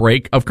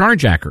outbreak of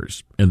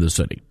carjackers in the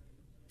city.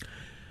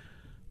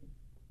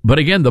 But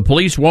again, the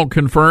police won't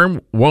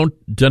confirm,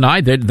 won't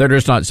deny. They're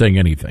just not saying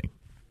anything.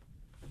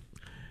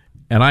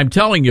 And I'm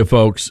telling you,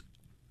 folks,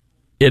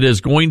 it is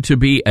going to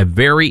be a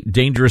very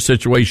dangerous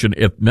situation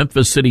if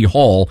Memphis City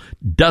Hall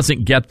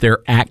doesn't get their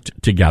act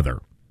together.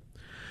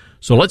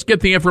 So let's get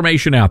the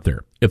information out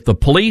there. If the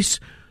police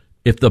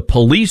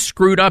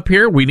screwed up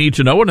here, we need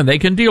to know it, and they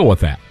can deal with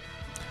that.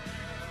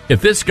 If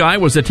this guy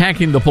was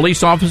attacking the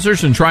police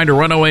officers and trying to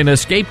run away and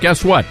escape,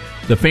 guess what?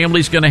 The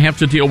family's going to have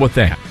to deal with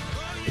that.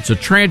 It's a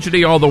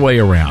tragedy all the way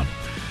around.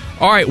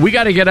 All right, we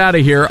got to get out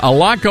of here. A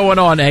lot going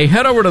on. Hey,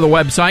 head over to the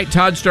website,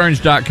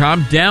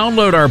 ToddStarnes.com.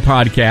 Download our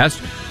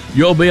podcast.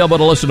 You'll be able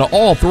to listen to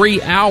all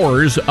 3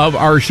 hours of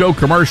our show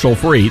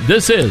commercial-free.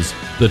 This is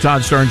the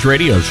Todd Starnes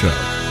Radio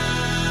Show.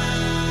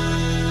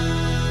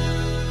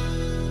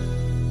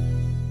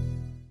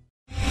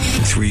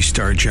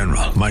 Three-star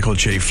General Michael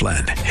J.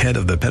 Flynn, head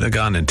of the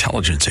Pentagon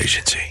Intelligence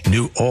Agency,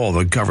 knew all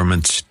the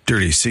government's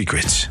dirty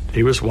secrets.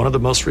 He was one of the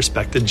most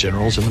respected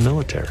generals in the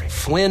military.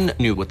 Flynn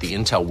knew what the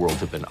intel world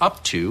had been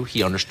up to.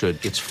 He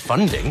understood its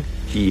funding.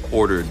 He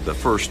ordered the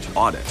first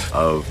audit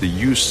of the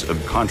use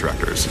of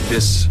contractors.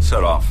 This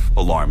set off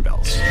alarm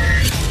bells.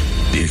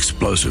 The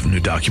explosive new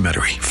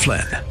documentary,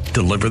 Flynn,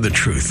 Deliver the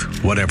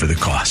Truth, Whatever the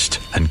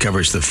Cost,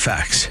 uncovers the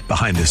facts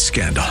behind this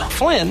scandal.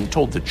 Flynn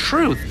told the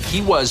truth.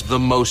 He was the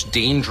most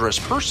dangerous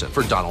person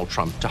for Donald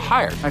Trump to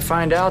hire. I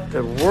find out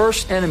the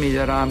worst enemy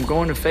that I'm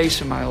going to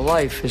face in my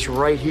life is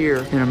right here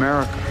in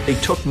America. They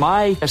took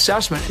my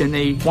assessment and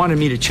they wanted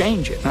me to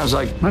change it. And I was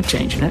like, I'm not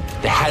changing it.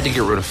 They had to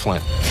get rid of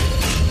Flynn.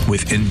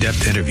 With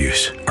in-depth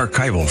interviews,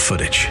 archival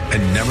footage,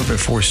 and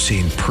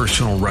never-before-seen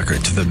personal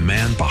records of the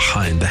man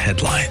behind the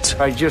headlines.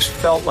 I just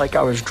felt like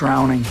I was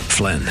drowning.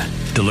 Flynn,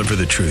 Deliver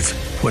the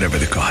Truth, Whatever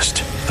the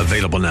Cost.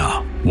 Available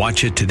now.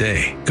 Watch it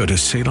today. Go to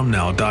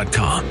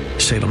salemnow.com.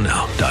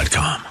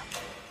 salemnow.com.